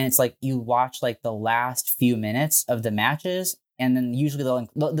 And it's like you watch like the last few minutes of the matches, and then usually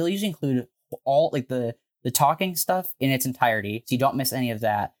they'll usually include all like the talking stuff in its entirety, so you don't miss any of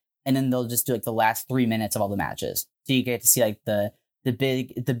that. And then they'll just do like the last 3 minutes of all the matches, so you get to see like the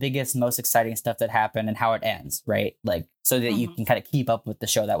biggest, most exciting stuff that happened and how it ends, right? Like so that you can kind of keep up with the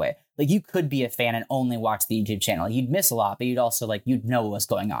show that way. Like you could be a fan and only watch the YouTube channel. You'd miss a lot, but you'd also like you'd know what's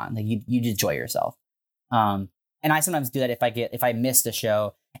going on. Like you'd enjoy yourself. And I sometimes do that if I missed a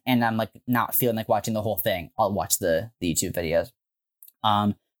show and I'm like not feeling like watching the whole thing, I'll watch the YouTube videos.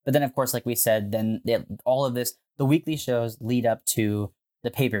 But then of course, like we said, then all of this, the weekly shows lead up to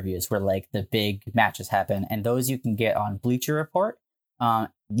the pay-per-views where like the big matches happen, and those you can get on Bleacher Report.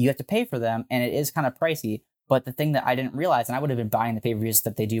 You have to pay for them, and it is kind of pricey. But the thing that I didn't realize, and I would have been buying the pay-per-views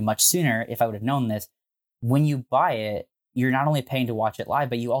that they do much sooner if I would have known this, when you buy it, you're not only paying to watch it live,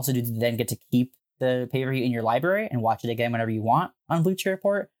 but you also do then get to keep the pay-per-view in your library and watch it again whenever you want on Bleacher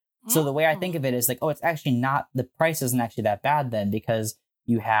Report. So the way I think of it is like, oh, it's actually not, the price isn't actually that bad then, because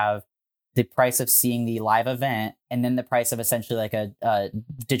you have the price of seeing the live event and then the price of essentially like a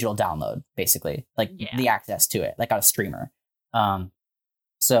digital download, basically, like the access to it, like on a streamer.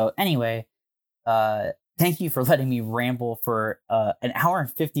 So anyway, thank you for letting me ramble for an hour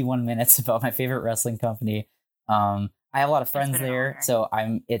and 51 minutes about my favorite wrestling company. I have a lot of friends there, so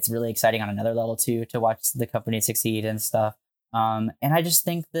it's really exciting on another level too, to watch the company succeed and stuff. And I just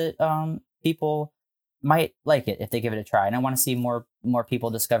think that people might like it if they give it a try. And I want to see more people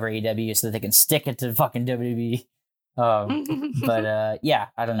discover AEW so that they can stick it to fucking WWE. But yeah,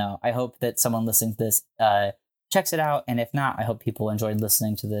 I don't know. I hope that someone listening to this checks it out. And if not, I hope people enjoyed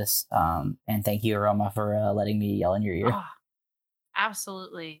listening to this. And thank you, Roma, for letting me yell in your ear. Oh,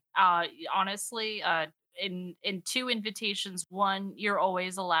 absolutely. Honestly, in 2 invitations, 1, you're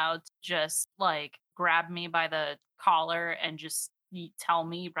always allowed to just like grab me by the collar and just tell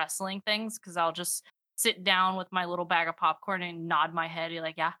me wrestling things, because I'll just sit down with my little bag of popcorn and nod my head. You're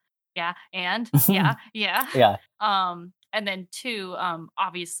like, yeah, and yeah. And then 2,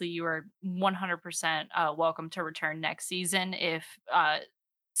 obviously you are 100% welcome to return next season. If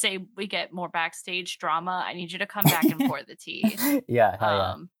say we get more backstage drama, I need you to come back and pour the tea.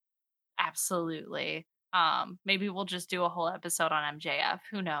 Yeah. Absolutely. Maybe we'll just do a whole episode on MJF.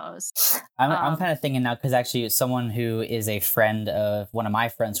 Who knows? I'm kind of thinking now, because actually someone who is a friend of one of my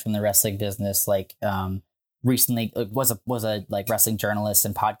friends from the wrestling business, like recently was a like wrestling journalist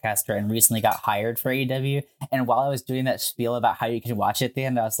and podcaster, and recently got hired for AEW. And while I was doing that spiel about how you can watch it at the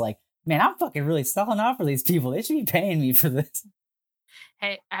end, I was like, man, I'm fucking really selling out for these people. They should be paying me for this.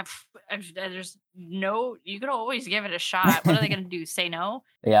 Hey, there's no, you could always give it a shot. What are they going to do? Say no?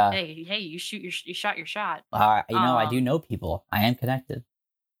 Yeah. Hey, you shot your shot. I do know people. I am connected.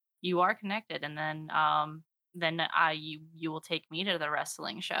 You are connected. And then you will take me to the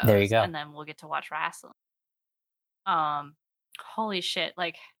wrestling shows. There you go. And then we'll get to watch wrestling. Holy shit.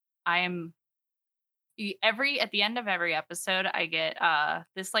 Like at the end of every episode, I get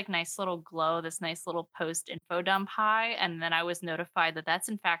this like nice little glow, this nice little post info dump high, and then I was notified that that's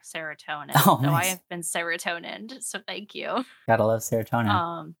in fact serotonin. Oh, so nice. I have been serotonin. So thank you. Gotta love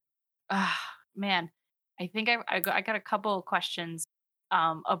serotonin. Man, I think I got a couple of questions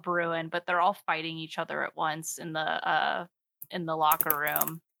a brewing, but they're all fighting each other at once in the locker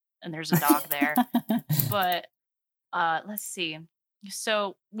room, and there's a dog there. But let's see.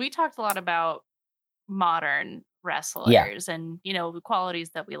 So we talked a lot about modern wrestlers and the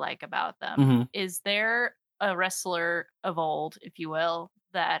qualities that we like about them. Mm-hmm. Is there a wrestler of old, if you will,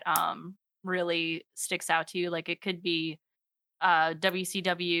 that really sticks out to you? Like it could be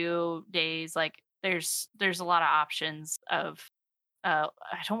WCW days. Like there's a lot of options of I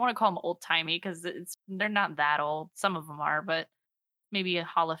don't want to call them old timey, because they're not that old. Some of them are, but maybe a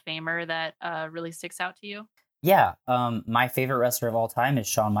Hall of Famer that really sticks out to you. Yeah, my favorite wrestler of all time is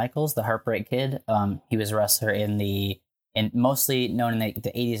Shawn Michaels, the Heartbreak Kid. He was a wrestler in mostly known in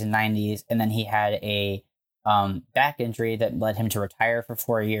the 80s and 90s, and then he had a back injury that led him to retire for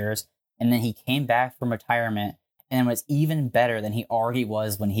 4 years, and then he came back from retirement and was even better than he already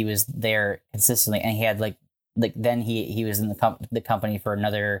was when he was there consistently, and he had like like then he was in the company for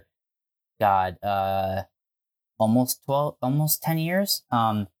another almost 10 years.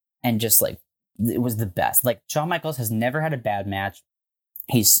 And just like it was the best. Like Shawn Michaels has never had a bad match.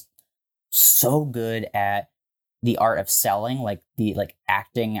 He's so good at the art of selling, like the like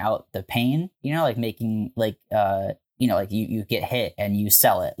acting out the pain, like making like like you get hit and you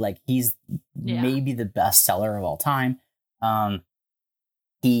sell it. Like he's maybe the best seller of all time.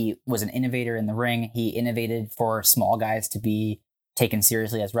 He was an innovator in the ring. He innovated for small guys to be taken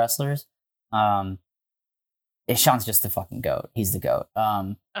seriously as wrestlers. Sean's just the fucking GOAT. He's the GOAT.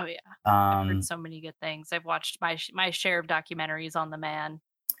 Oh yeah. I've heard so many good things. I've watched my share of documentaries on the man.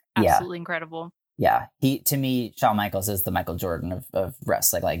 Absolutely incredible. Yeah. To me, Shawn Michaels is the Michael Jordan of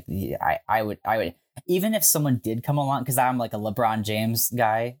wrestling. Like I would, even if someone did come along, because I'm like a LeBron James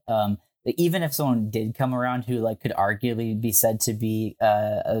guy. Even if someone did come around who like could arguably be said to be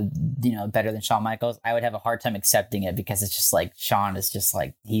better than Shawn Michaels, I would have a hard time accepting it, because it's just like Shawn is just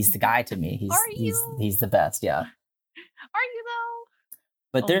like, he's the guy to me. He's the best. Yeah. Are you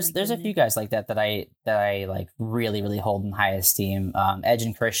though? But there's a few guys like that I like really, really hold in high esteem. Edge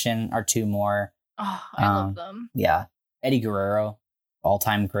and Christian are two more. Oh, I love them. Yeah. Eddie Guerrero, all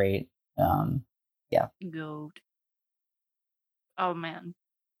time great. Yeah. Goat. Oh man.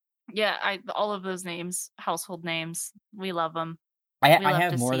 Yeah, all of those names, household names, we love them. I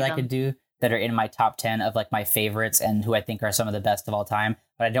have more that I could do that are in my top 10 of like my favorites and who I think are some of the best of all time,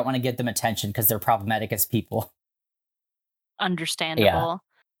 but I don't want to give them attention because they're problematic as people. Understandable.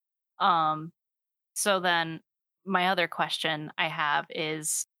 Yeah. So then my other question I have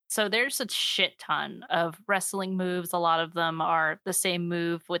is, so there's a shit ton of wrestling moves. A lot of them are the same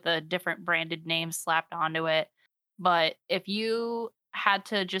move with a different branded name slapped onto it. But if you had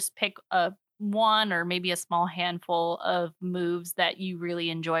to just pick one or maybe a small handful of moves that you really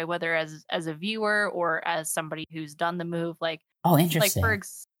enjoy, whether as a viewer or as somebody who's done the move, like, oh, interesting. Like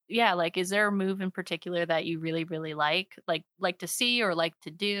like, is there a move in particular that you really, really like to see or like to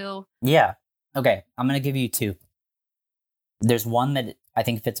do? Yeah. Okay. I'm going to give you two. There's one that I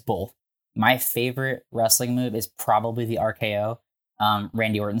think fits both. My favorite wrestling move is probably the RKO,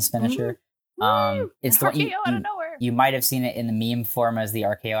 Randy Orton's finisher. It's the RKO out of nowhere. You might have seen it in the meme form as the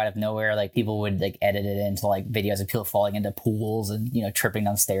RKO out of nowhere. Like people would like edit it into like videos of people falling into pools and tripping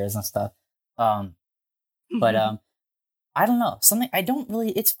down stairs and stuff. But I don't know, something I don't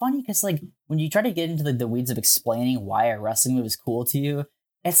really. It's funny because like when you try to get into the weeds of explaining why a wrestling move is cool to you,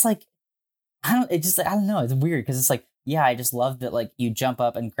 it's like I don't know. It's weird because it's like, yeah, I just love that like you jump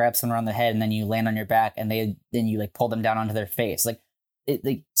up and grab someone around the head and then you land on your back and then you like pull them down onto their face. Like it,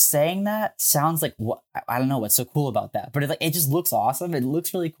 like saying that sounds like what I don't know what's so cool about that, but it just looks awesome. It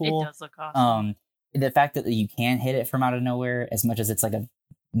looks really cool. It does look awesome. The fact that you can hit it from out of nowhere, as much as it's like a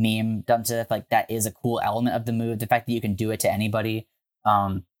meme done to death, like that is a cool element of the move. The fact that you can do it to anybody,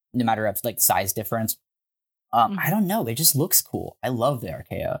 no matter of like size difference. I don't know. It just looks cool. I love the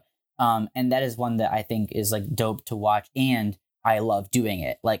RKO. And that is one that I think is like dope to watch, and I love doing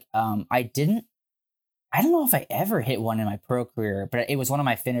it. Like, I don't know if I ever hit one in my pro career, but it was one of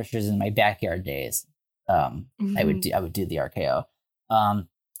my finishers in my backyard days. I would do the RKO. And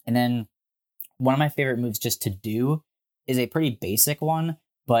then one of my favorite moves just to do is a pretty basic one,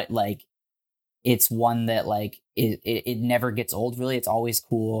 but like it's one that like it never gets old. Really, it's always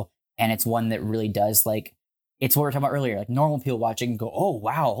cool, and it's one that really does like. It's what we were talking about earlier. Like normal people watching and go, oh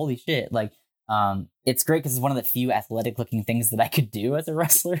wow, holy shit! Like, it's great because it's one of the few athletic looking things that I could do as a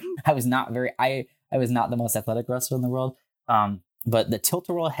wrestler. I was not the most athletic wrestler in the world. But the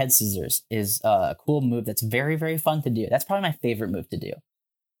tilt-a-whirl head scissors is a cool move that's very, very fun to do. That's probably my favorite move to do.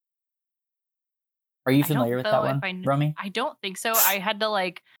 Are you familiar with that one, Romy? I don't think so. I had to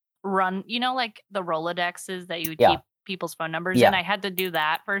like run, like the Rolodexes that you would keep people's phone numbers, and I had to do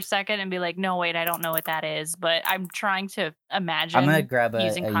that for a second and be like, no, wait, I don't know what that is, but I'm trying to imagine. I'm gonna grab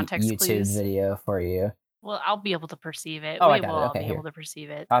a context YouTube clues. video for you. Well, I'll be able to perceive it. Oh, we I got will it. all Okay, be able to perceive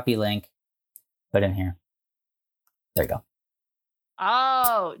it. Copy link. Put in here. There you go.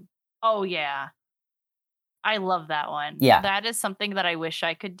 Oh yeah. I love that one. Yeah. That is something that I wish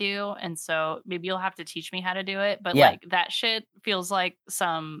I could do, and so maybe you'll have to teach me how to do it. But like that shit feels like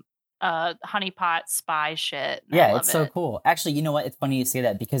some honeypot spy shit. Yeah, it's so cool. Actually, you know what? It's funny you say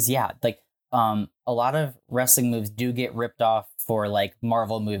that because like a lot of wrestling moves do get ripped off for like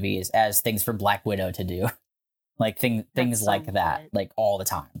Marvel movies as things for Black Widow to do. Like things like that, like all the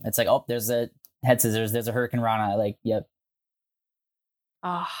time. It's like, oh, there's a head scissors, there's a Hurricane Rana, like, yep.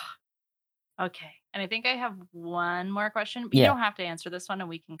 Oh, okay. And I think I have one more question, but you don't have to answer this one, and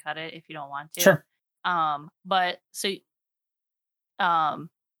we can cut it if you don't want to. Sure. But so,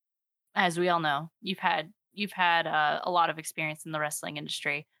 as we all know, you've had you've had a lot of experience in the wrestling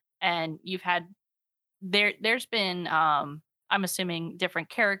industry, and you've had there's been I'm assuming different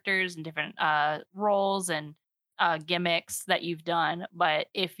characters and different roles and gimmicks that you've done. But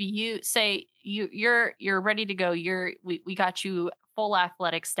if you say you're ready to go, we got you full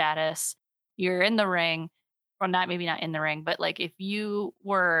athletic status, you're in the ring, or not, maybe not in the ring, but like if you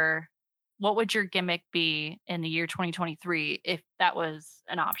were, what would your gimmick be in the year 2023 if that was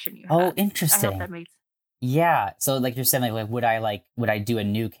an option you had? Oh, I hope interesting. that makes. Yeah. So like you're saying, would I do a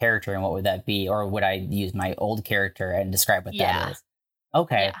new character and what would that be? Or would I use my old character and describe what that is?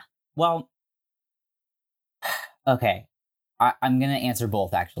 Okay. Yeah. Well, okay. I'm going to answer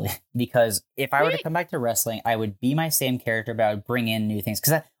both actually, because if I were to come back to wrestling, I would be my same character, but I would bring in new things.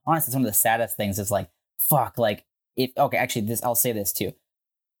 Cause honestly, some of the saddest things is like, fuck, like actually I'll say this too.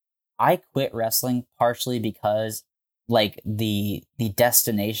 I quit wrestling partially because like the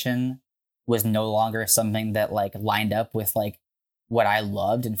destination was no longer something that like lined up with like what I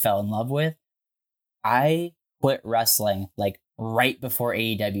loved and fell in love with. I quit wrestling like right before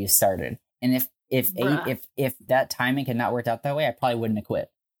AEW started. And if that timing had not worked out that way, I probably wouldn't have quit.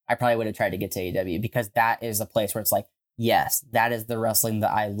 I probably would have tried to get to AEW because that is a place where it's like, yes, that is the wrestling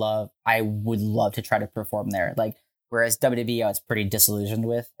that I love. I would love to try to perform there. Like, whereas WWE I was pretty disillusioned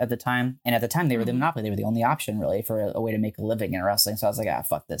with at the time. And at the time they were the monopoly. They were the only option really for a way to make a living in wrestling. So I was like,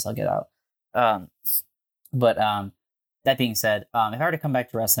 fuck this, I'll get out. But that being said, if I were to come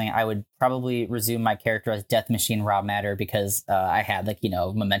back to wrestling, I would probably resume my character as Death Machine Raw Matter because I had like,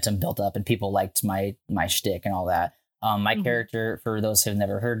 momentum built up and people liked my shtick and all that. My character, for those who have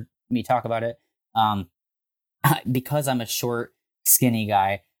never heard me talk about it, because I'm a short, skinny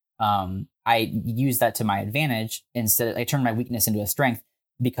guy, I use that to my advantage. Instead, I turn my weakness into a strength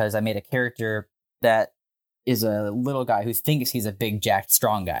because I made a character that is a little guy who thinks he's a big, jacked,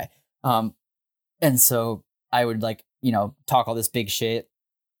 strong guy. And so I would like, talk all this big shit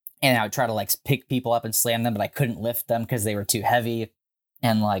and I would try to like pick people up and slam them, but I couldn't lift them because they were too heavy.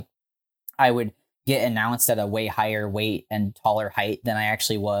 And like, I would get announced at a way higher weight and taller height than I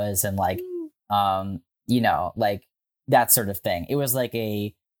actually was. And like, like that sort of thing. It was like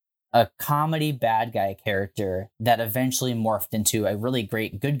a comedy bad guy character that eventually morphed into a really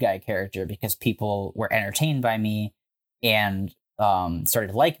great good guy character because people were entertained by me and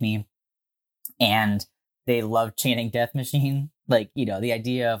started to like me. And they loved chanting Death Machine. Like, the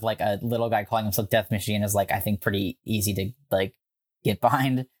idea of like a little guy calling himself Death Machine is like, I think pretty easy to like get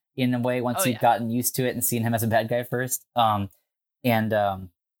behind in a way once you've gotten used to it and seen him as a bad guy first. And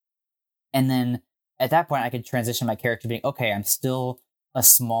then at that point I could transition my character being, okay, I'm still a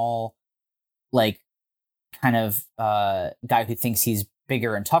small, like kind of guy who thinks he's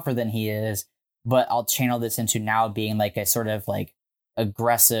bigger and tougher than he is, but I'll channel this into now being like a sort of like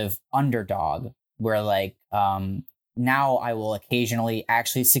aggressive underdog where like now I will occasionally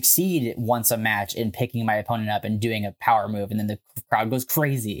actually succeed once a match in picking my opponent up and doing a power move and then the crowd goes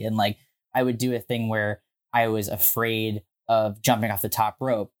crazy. And like I would do a thing where I was afraid of jumping off the top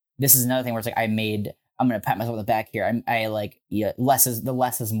rope. This is another thing where it's like I'm going to pat myself on the back here. I like less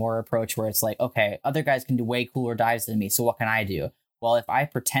is more approach where it's like, okay, other guys can do way cooler dives than me. So what can I do? Well, if I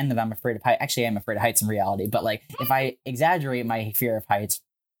pretend that I'm afraid of heights, actually I'm afraid of heights in reality, but like if I exaggerate my fear of heights,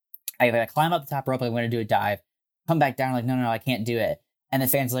 I climb up the top rope, I'm going to do a dive, come back down, like, no, I can't do it. And the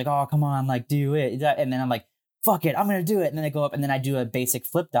fans are like, oh, come on, like, do it. And then I'm like, fuck it, I'm going to do it. And then I go up and then I do a basic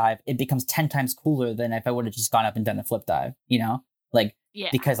flip dive. It becomes 10 times cooler than if I would have just gone up and done a flip dive, Like,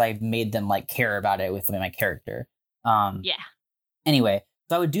 because I made them like care about it with my character. Anyway,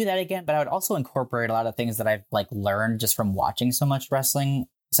 so I would do that again, but I would also incorporate a lot of things that I've like learned just from watching so much wrestling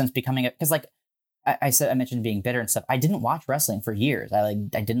since becoming it. Because like I mentioned being bitter and stuff. I didn't watch wrestling for years. I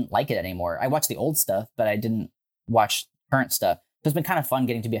didn't like it anymore. I watched the old stuff, but I didn't watch current stuff. So it's been kind of fun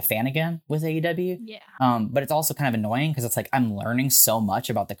getting to be a fan again with AEW. Yeah. But it's also kind of annoying because it's like I'm learning so much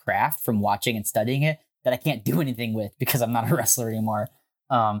about the craft from watching and studying it that I can't do anything with because I'm not a wrestler anymore.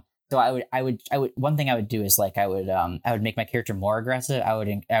 So I would one thing I would do is like I would make my character more aggressive. I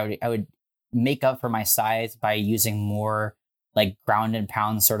would make up for my size by using more like ground and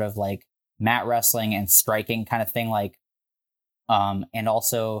pound sort of like mat wrestling and striking kind of thing, like and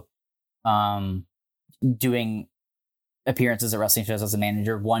also doing appearances at wrestling shows as a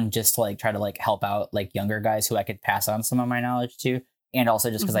manager, one just to like try to like help out like younger guys who I could pass on some of my knowledge to, and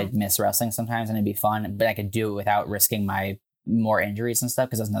also just because I miss wrestling sometimes and it'd be fun, but I could do it without risking my more injuries and stuff,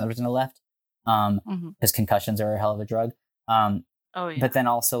 because that's another reason I left, because concussions are a hell of a drug. But then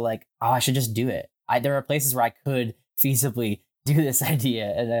also like, I should just do it. There are places where I could feasibly do this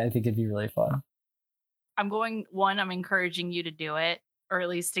idea, and I think it'd be really fun. I'm encouraging you to do it or at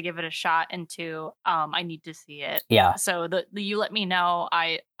least to give it a shot, and two, I need to see it. Yeah. So the you let me know,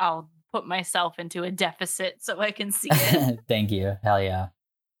 I'll put myself into a deficit so I can see it. Thank you. Hell yeah.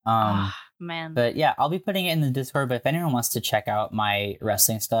 Man. But yeah, I'll be putting it in the Discord. But if anyone wants to check out my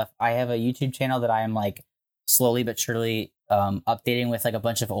wrestling stuff, I have a YouTube channel that I am like slowly but surely updating with like a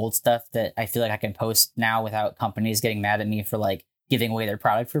bunch of old stuff that I feel like I can post now without companies getting mad at me for like giving away their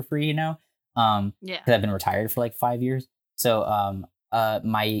product for free, you know? Yeah. Because I've been retired for like 5 years. So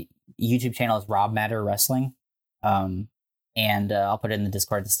my YouTube channel is Rob Matter Wrestling. And I'll put it in the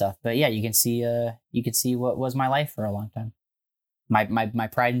Discord and stuff. But yeah, you can see what was my life for a long time. My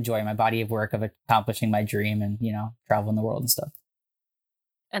pride and joy, my body of work of accomplishing my dream and, you know, traveling the world and stuff.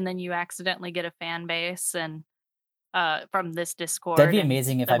 And then you accidentally get a fan base and from this Discord. That'd be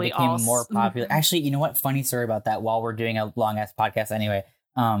amazing if I became more popular. Actually, you know what? Funny story about that while we're doing a long ass podcast anyway.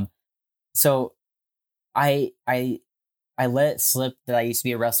 So I let it slip that I used to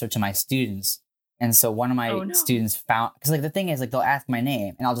be a wrestler to my students. And so one of my students found, because like the thing is like they'll ask my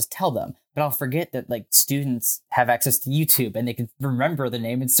name and I'll just tell them, but I'll forget that like students have access to YouTube and they can remember the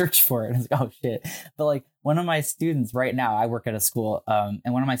name and search for it. And it's like, oh shit. But like one of my students right now, I work at a school, and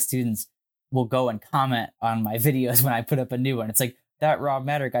one of my students will go and comment on my videos when I put up a new one. It's like, that Rob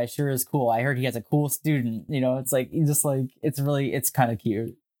Matter guy sure is cool. I heard he has a cool student, you know, it's like, you just like, it's kind of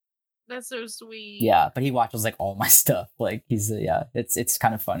cute. That's so sweet. Yeah. But he watches like all my stuff. Like he's, yeah, it's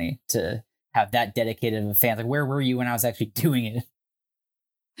kind of funny to have that dedicated of fans. Like, where were you when I was actually doing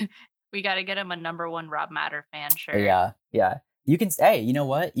it? We got to get him a #1 Rob Matter fan shirt. Yeah. You can. Hey, you know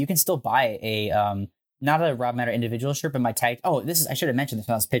what? You can still buy a not a Rob Matter individual shirt, but my tag. Oh, I should have mentioned this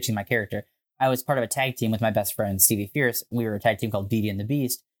when I was pitching my character. I was part of a tag team with my best friend Stevie Fierce. We were a tag team called Beauty and the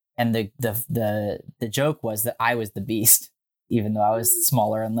Beast, and the joke was that I was the Beast, even though I was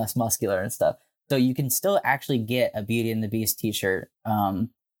smaller and less muscular and stuff. So you can still actually get a Beauty and the Beast t-shirt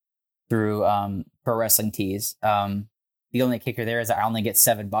through Pro Wrestling Tees. The only kicker there is that I only get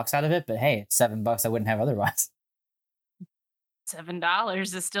 $7 out of it, but hey, it's $7 I wouldn't have otherwise.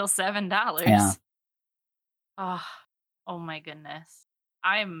 $7 is still $7. Yeah. Oh my goodness.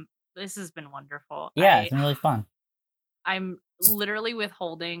 This has been wonderful. Yeah, it's been really fun. I'm literally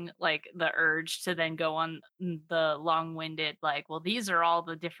withholding like the urge to then go on the long-winded like, well, these are all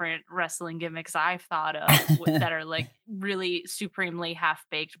the different wrestling gimmicks I've thought of that are like really supremely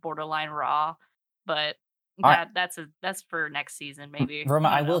half-baked, borderline raw. But that's for next season, maybe. Roma,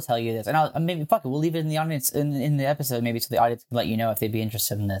 I will tell you this, and I'll maybe fuck it. We'll leave it in the audience in the episode, maybe so the audience can let you know if they'd be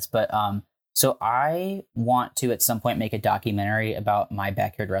interested in this. But so I want to at some point make a documentary about my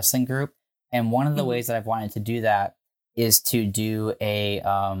backyard wrestling group, and one of the ways that I've wanted to do that is to do a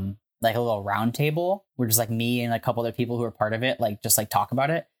like a little round table where just like me and a couple other people who are part of it, like just like talk about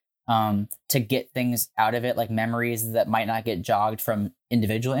it, to get things out of it, like memories that might not get jogged from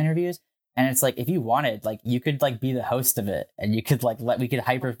individual interviews. And it's like, if you wanted, like you could like be the host of it and you could like we could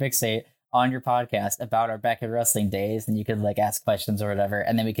hyperfixate on your podcast about our backyard wrestling days, and you could like ask questions or whatever.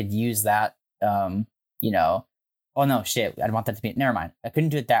 And then we could use that, you know, oh no, shit. I want that to be, never mind. I couldn't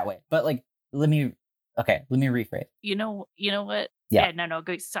do it that way, but like, let me rephrase. You know what? Yeah. No,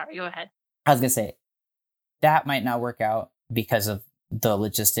 sorry, go ahead. I was going to say that might not work out because of the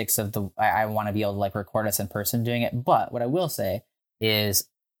logistics of I want to be able to like record us in person doing it. But what I will say is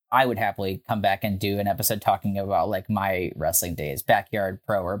I would happily come back and do an episode talking about like my wrestling days, backyard,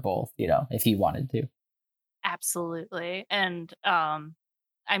 pro, or both, you know, if you wanted to. Absolutely. And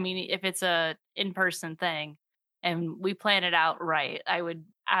I mean, if it's a in-person thing and we plan it out right, I would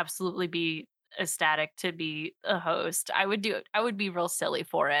absolutely be ecstatic to be a host. I would be real silly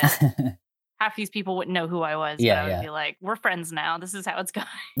for it. Half these people wouldn't know who I was. Yeah, but I would be like, we're friends now. This is how it's going.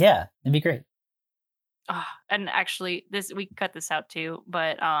 Yeah, it'd be great. And actually, we can cut this out too.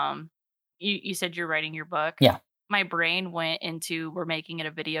 But you said you're writing your book. Yeah. My brain went into we're making it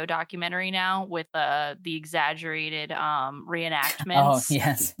a video documentary now with the exaggerated reenactments. Oh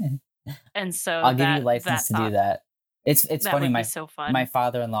yes. And so I'll give you license to do that. It's funny. Would be so fun. My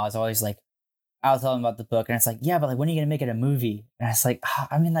father-in-law is always like, I'll tell him about the book, and it's like, yeah, but like, when are you gonna make it a movie? And it's like,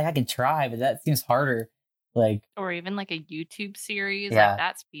 I mean, like, I can try, but that seems harder. Like, or even like a YouTube series, yeah. Like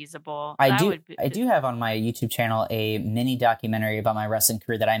that's feasible. I do have on my YouTube channel a mini documentary about my wrestling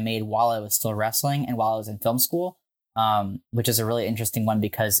career that I made while I was still wrestling and while I was in film school, which is a really interesting one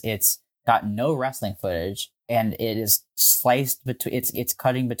because it's got no wrestling footage and it is sliced between. It's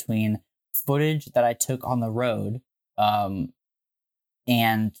cutting between footage that I took on the road,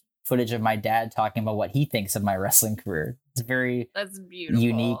 and footage of my dad talking about what he thinks of my wrestling career. It's that's beautiful,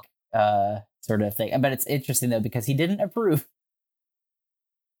 unique. Sort of thing. But it's interesting though because he didn't approve.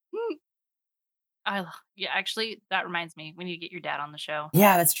 Yeah, actually, that reminds me. We need to get your dad on the show.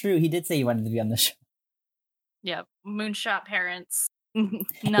 Yeah, that's true. He did say he wanted to be on the show. Yeah, moonshot parents.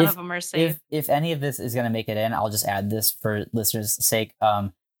 None of them are safe. If any of this is going to make it in, I'll just add this for listeners' sake.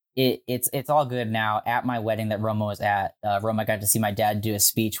 It's all good now. At my wedding that Roma was at, Roma got to see my dad do a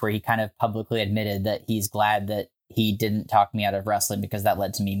speech where he kind of publicly admitted that he's glad that he didn't talk me out of wrestling because that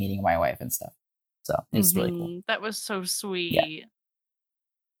led to me meeting my wife and stuff. So it's really cool. That was so sweet. Yeah.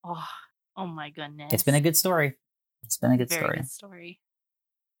 Oh my goodness. It's been a good story. Very good story.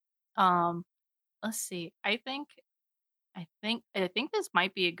 Let's see. I think this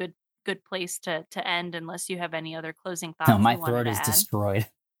might be a good place to end, unless you have any other closing thoughts. No, my throat is destroyed.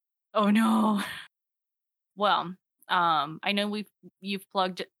 Oh no. Well, I know you've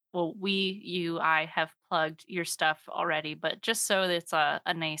plugged. Well, I have plugged your stuff already, but just so that it's a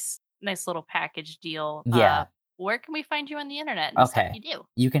nice little package deal. Yeah. Where can we find you on the internet? And stuff you do?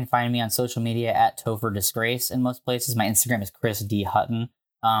 You can find me on social media at Topher Disgrace in most places. My Instagram is Chris D. Hutton.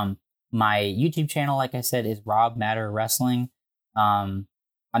 My YouTube channel, like I said, is Rob Matter Wrestling. I'm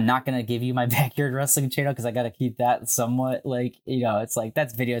not going to give you my backyard wrestling channel because I got to keep that somewhat it's like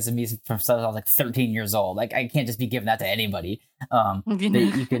that's videos of me from since I was like 13 years old. Like I can't just be giving that to anybody.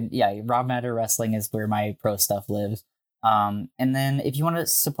 You can, Rob Matter Wrestling is where my pro stuff lives. And then if you want to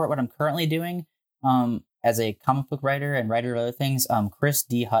support what I'm currently doing, as a comic book writer and writer of other things,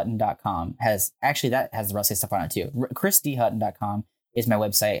 chrisdhutton.com has the wrestling stuff on it too. chrisdhutton.com is my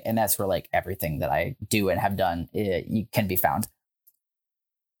website, and that's where like everything that I do and have done you can be found.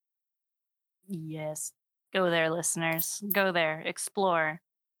 Yes. Go there, listeners. Go there. Explore.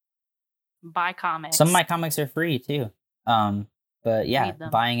 Buy comics. Some of my comics are free too. But yeah,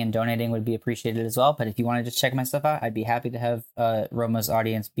 buying and donating would be appreciated as well. But if you want to just check my stuff out, I'd be happy to have Roma's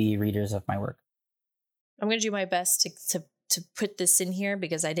audience be readers of my work. I'm going to do my best to put this in here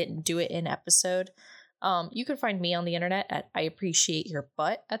because I didn't do it in episode. You can find me on the internet at I appreciate your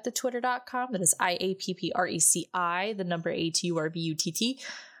butt at the twitter.com. That is IAPPRECI, the number ATURBUTT.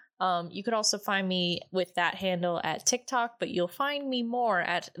 You could also find me with that handle at TikTok, but you'll find me more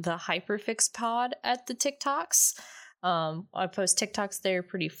at the Hyperfix Pod at the TikToks. I post TikToks there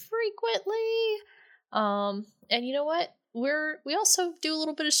pretty frequently. And you know what? We also do a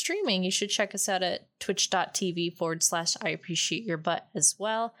little bit of streaming. You should check us out at twitch.tv/I appreciate your butt as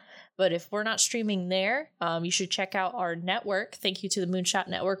well. But if we're not streaming there, you should check out our network. Thank you to the Moonshot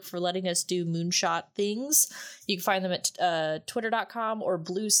Network for letting us do Moonshot things. You can find them at twitter.com or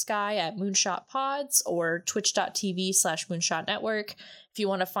Blue Sky at Moonshot Pods or twitch.tv/Moonshot Network. If you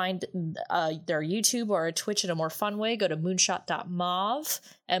want to find their YouTube or a Twitch in a more fun way, go to moonshot.mov,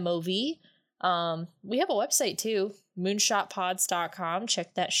 M-O-V. We have a website too, moonshotpods.com.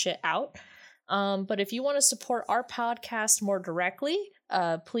 Check that shit out. But if you want to support our podcast more directly,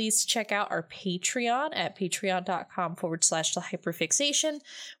 please check out our Patreon at patreon.com/thehyperfixation,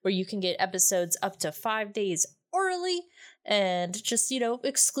 where you can get episodes up to 5 days early and just,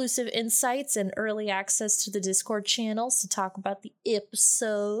 exclusive insights and early access to the Discord channels to talk about the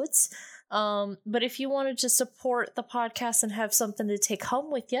episodes. But if you wanted to support the podcast and have something to take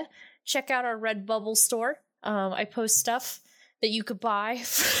home with you, check out our Redbubble store. I post stuff that you could buy.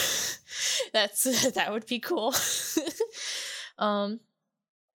 That would be cool.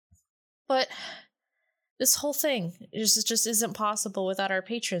 But this whole thing just isn't possible without our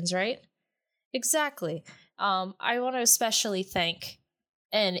patrons, right? Exactly. I want to especially thank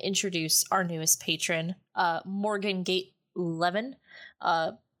and introduce our newest patron, Morgan Gate 11.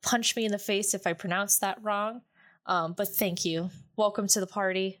 Punch me in the face if I pronounce that wrong. But thank you. Welcome to the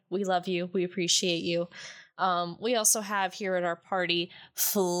party. We love you. We appreciate you. We also have here at our party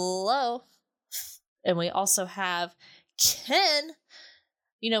Flo, and we also have Ken.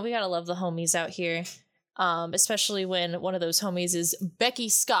 We gotta love the homies out here, especially when one of those homies is Becky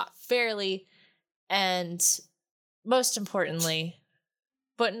Scott Fairley, and most importantly,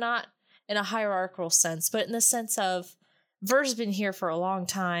 but not in a hierarchical sense, but in the sense of Ver's been here for a long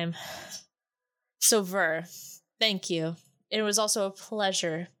time. So Ver, thank you. It was also a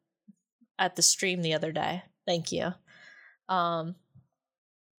pleasure at the stream the other day. Thank you.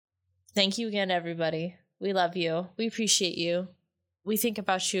 Thank you again, everybody. We love you. We appreciate you. We think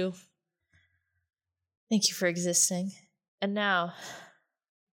about you. Thank you for existing. And now,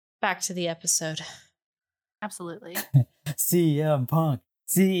 back to the episode. Absolutely. CM Punk.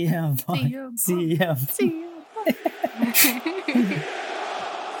 CM Punk. CM Punk. CM Punk. CM Punk.